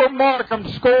 Cooper Markham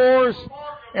scores.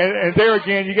 And there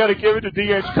again, you got to give it to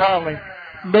D.H. Conley.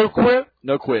 No quit.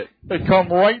 They come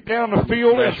right down the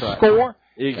field and score.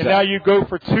 Exactly. And now you go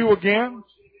for two again.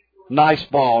 Nice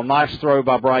ball. Nice throw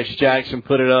by Bryce Jackson.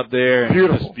 Put it up there.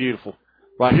 Beautiful.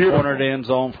 Right cornered end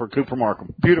zone for Cooper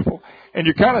Markham. Beautiful. And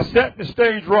you're kind of setting the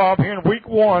stage, Rob, here in week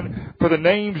one for the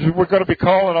names we're going to be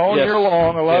calling all year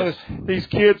long. A lot of these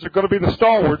kids are going to be the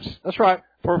stalwarts. That's right.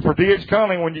 For D.H.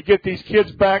 Conley, when you get these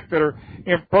kids back that are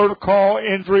in protocol,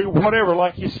 injury, whatever,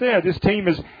 like you said, this team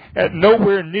is at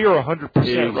nowhere near 100%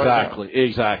 right now.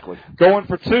 Exactly. Going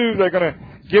for two, they're going to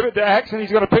give it to Axon.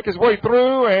 He's going to pick his way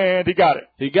through, and he got it.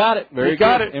 Very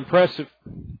good. Impressive.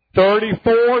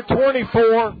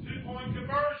 34-24.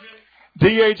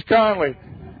 D.H. Conley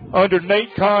under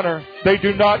Nate Connor. They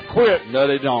do not quit. No,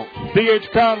 they don't. D.H.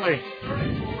 Conley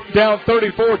down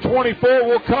 34-24.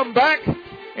 We'll come back,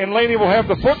 and Laney will have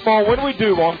the football when we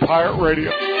do on Pirate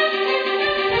Radio.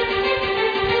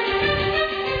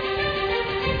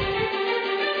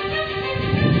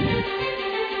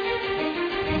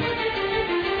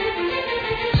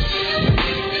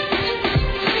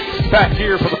 Back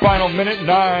here for the final minute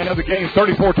 9 of the game,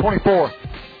 34-24.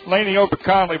 Laney over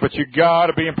Conley, but you got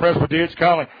to be impressed with D.H.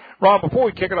 Conley. Rob, before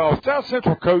we kick it off, South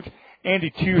Central coach Andy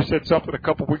Tew said something a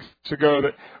couple weeks ago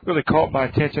that really caught my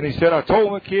attention. He said, I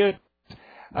told the kid,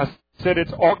 I said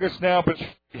it's August now, but it's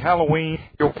Halloween.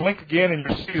 You'll blink again and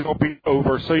your season will be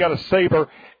over. So you got to savor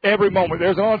every moment.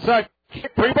 There's an onside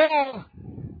kick, free ball.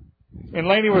 And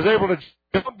Laney was able to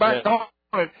jump back on it.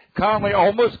 Conley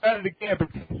almost got it again, but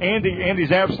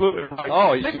Andy's absolutely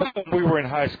right. Think about when we were in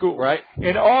high school. Right.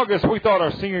 In August, we thought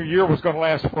our senior year was going to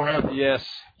last forever. Yes.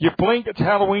 You blink, it's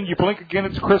Halloween. You blink again,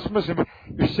 it's Christmas. And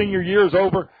your senior year is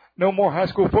over. No more high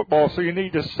school football, so you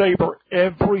need to savor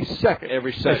every second.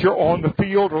 As you're on the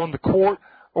field or on the court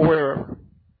or wherever.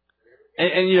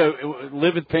 And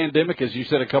living pandemic, as you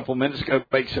said a couple minutes ago,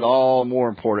 makes it all more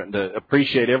important to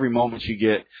appreciate every moment you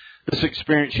get. This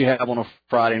experience you have on a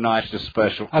Friday night is just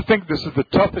special. I think this is the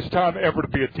toughest time ever to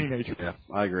be a teenager. Yeah,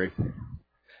 I agree.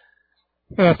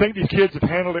 And I think these kids have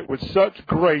handled it with such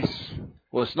grace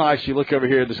Well, it's nice. You look over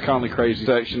here at this Conley Crazy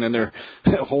section, and their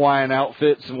Hawaiian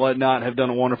outfits and whatnot have done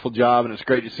a wonderful job, and it's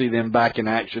great to see them back in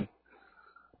action.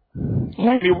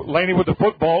 Laney with the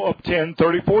football up 10,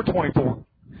 34-24.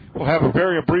 We'll have a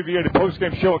very abbreviated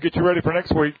postgame show. I'll get you ready for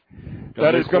next week.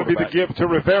 That is going to be the gift to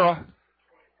Rivera.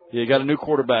 Yeah, you got a new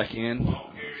quarterback in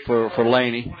for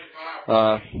Laney.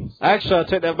 Actually, I'll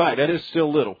take that back. That is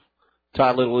still Little.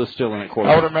 Ty Little is still in at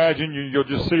quarterback. I would imagine you'll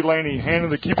just see Laney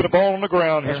keeping the ball on the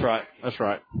ground here. That's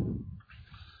right.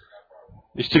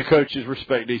 These two coaches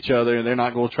respect each other, and they're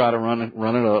not going to try to run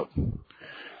it up.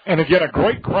 And again, a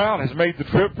great crowd has made the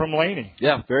trip from Laney.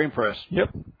 Yeah, very impressed. Yep.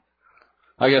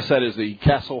 I guess that is the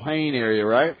Castle Hayne area,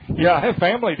 right? Yeah, I have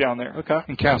family down there. Okay.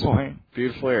 In Castle Hayne.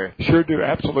 Beautiful area. Sure do,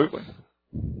 absolutely.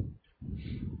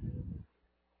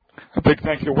 A big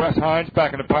thank you to Wes Hines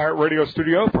back in the Pirate Radio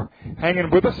studio for hanging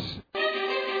with us.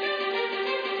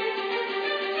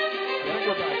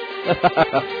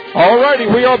 All righty,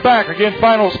 we are back. Again,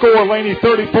 final score, Laney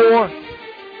 34,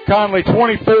 Conley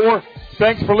 24.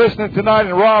 Thanks for listening tonight.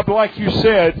 And, Rob, like you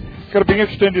said, it's going to be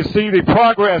interesting to see the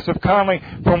progress of Conley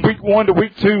from week 1 to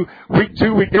week 2. Week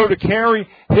 2, we go to Cary,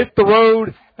 hit the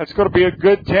road. That's going to be a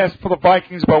good test for the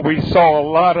Vikings, but we saw a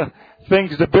lot of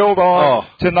things to build on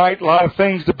tonight, a lot of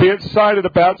things to be excited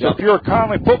about. So if you're a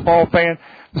Conley football fan,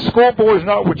 the scoreboard is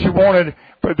not what you wanted,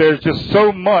 but there's just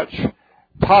so much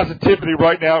positivity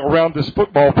right now around this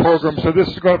football program. So this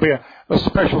is going to be a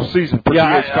special season for DH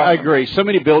Conley. I agree. So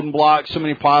many building blocks, so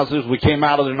many positives. We came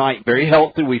out of the night very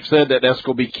healthy. We've said that that's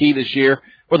going to be key this year,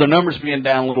 with the numbers being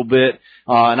down a little bit.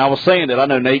 And I was saying that I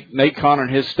know Nate Connor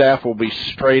and his staff will be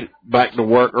straight back to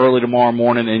work early tomorrow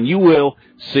morning, and you will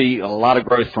see a lot of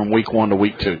growth from week 1 to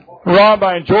week 2. Rob,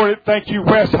 I enjoyed it. Thank you,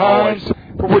 Wes Hines,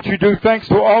 for what you do. Thanks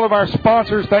to all of our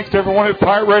sponsors. Thanks to everyone at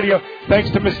Pirate Radio.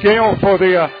 Thanks to Miss Gale for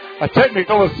the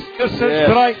technical assistance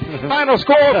tonight. Final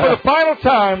score for the final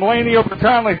time. Laney over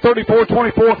Conley,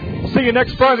 34-24. See you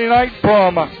next Friday night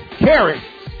from Cary.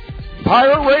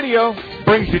 Pirate Radio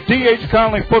brings you D.H.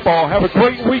 Conley football. Have a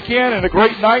great weekend and a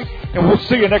great night, and we'll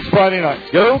see you next Friday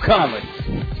night. Go Conley.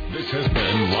 This has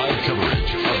been live coverage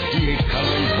of D.H.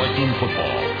 Conley Viking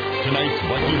football. Tonight's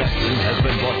Viking action has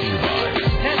been brought to you by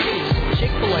Pepsi,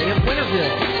 Chick-fil-A of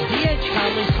Winterville, D.H.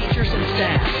 Conley teachers and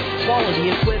staff, Quality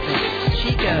Equipment,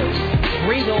 Chico's,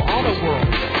 Greenville Auto World,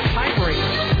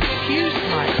 Tiebreakers, Hughes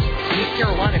Tire, East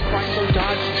Carolina Chrysler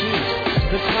Dodge Jeep,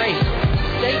 The Crate,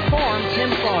 State Farm, Tim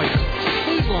Sawyer,